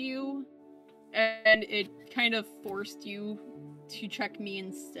close to you, and it kind of forced you to check me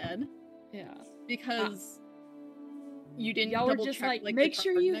instead. yeah, Because you didn't y'all were double just check, like, the make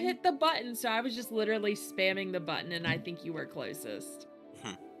sure card you thing. hit the button. So I was just literally spamming the button, and I think you were closest.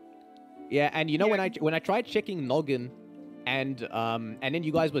 Yeah, and you know when I tried checking Noggin, and then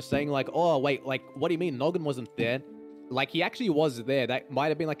you guys were saying like, oh wait, like what do you mean Noggin wasn't there? Like he actually was there. That might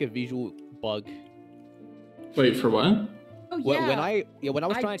have been like a visual bug. Wait, for what? Oh When I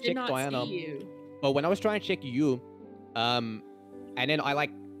was I trying to did check not Diana, see you. but when I was trying to check you, and then I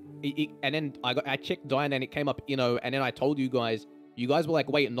like, and then I checked Diana and it came up, and then I told you guys were like,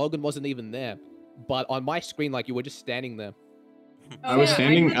 wait, Noggin wasn't even there, but on my screen like you were just standing there. I was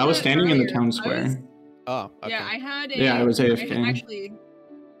standing in the earlier. town square. Oh, okay. Yeah, I had a. Yeah, I was AFK.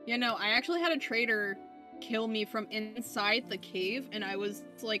 I actually had a traitor kill me from inside the cave, and I was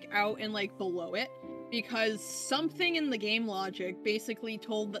like out and like below it because something in the game logic basically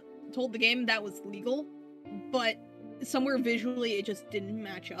told the game that was legal, but somewhere visually it just didn't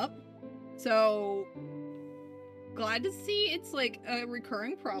match up. So glad to see it's like a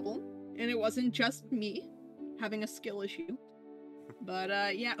recurring problem, and it wasn't just me having a skill issue.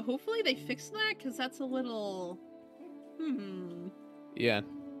 But yeah, hopefully they fix that, because that's a little... Yeah.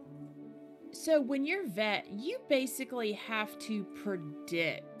 So when you're vet, you basically have to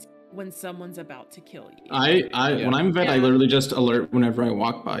predict when someone's about to kill you. When I'm vet, I literally just alert whenever I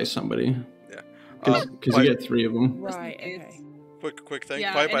walk by somebody. Yeah. Because you get 3 of them. Right, okay. Quick thing.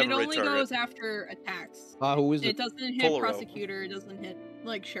 Yeah, Pipe, I and have it a only raid target. goes after attacks. Who is it? It doesn't hit Polaro. prosecutor, it doesn't hit,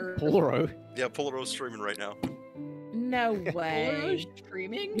 like, sheriff. Polaro? Yeah, Polaro's streaming right now. No way. Polaro's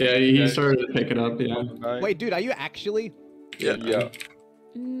streaming? Yeah, he started to pick it up, yeah. Wait, dude, are you actually? Yeah.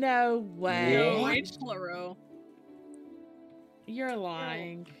 No way. Wait, Polaro. You're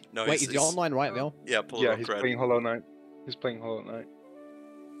lying. No, Wait, is he online right now? Yeah, Polaro. Yeah, he's playing Hollow Knight. He's playing Hollow Knight.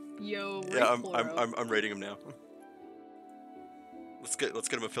 Yo, Yeah, Polaro. I'm rating him now. Let's get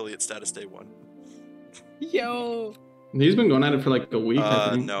him affiliate status day 1. Yo. He's been going at it for like a week, I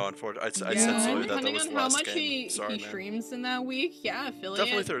think. No, unfortunately, I Yeah, said sorry that depending was on the how last much game. Sorry, he man. streams in that week, yeah, affiliate.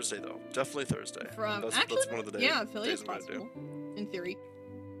 Definitely Thursday though. Definitely Thursday. That's one of the days. Yeah, affiliate's days I'm gonna possible, in theory.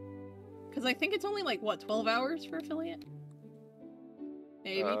 Because I think it's only like, what, 12 hours for affiliate?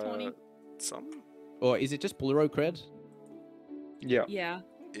 Maybe 20? Some. Or is it just Polaro cred? Yeah. Yeah.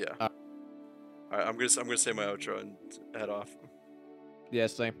 Yeah. Alright, I'm gonna say my outro and head off. Yeah,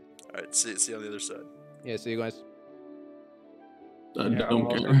 same. Alright, see you on the other side. Yeah, see you guys. Don't care.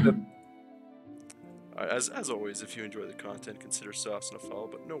 Alright, as always, if you enjoy the content, consider saucing a follow,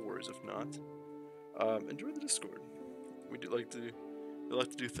 but no worries if not. Enjoy the Discord. We like to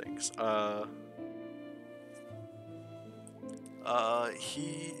do things.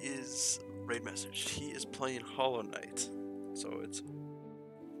 He is raid message. He is playing Hollow Knight, so it's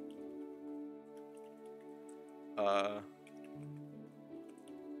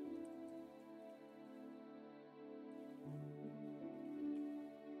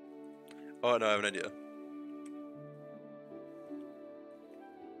Oh no, I have an idea.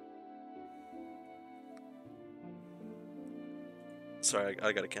 Sorry,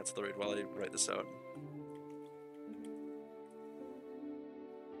 I gotta cancel the raid while I write this out.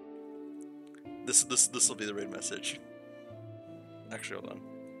 This will be the raid message. Actually, hold on.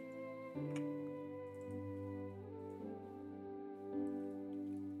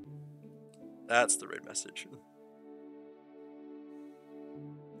 That's the raid message.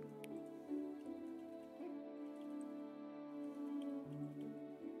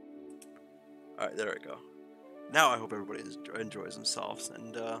 Alright, there we go. Now I hope everybody enjoys themselves,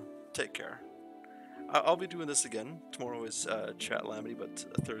 and take care. I'll be doing this again. Tomorrow is Chat Lamity, but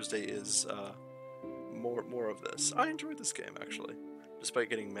Thursday is more of this. I enjoyed this game, actually. Despite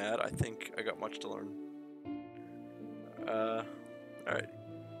getting mad, I think I got much to learn. Alright.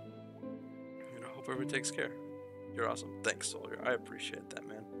 I hope everybody takes care. You're awesome. Thanks, Soldier. I appreciate that,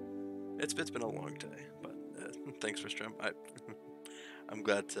 man. It's been a long day, but thanks for stream. I'm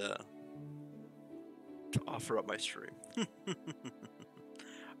glad to offer up my stream.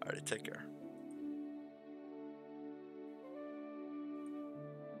 Alright, take care.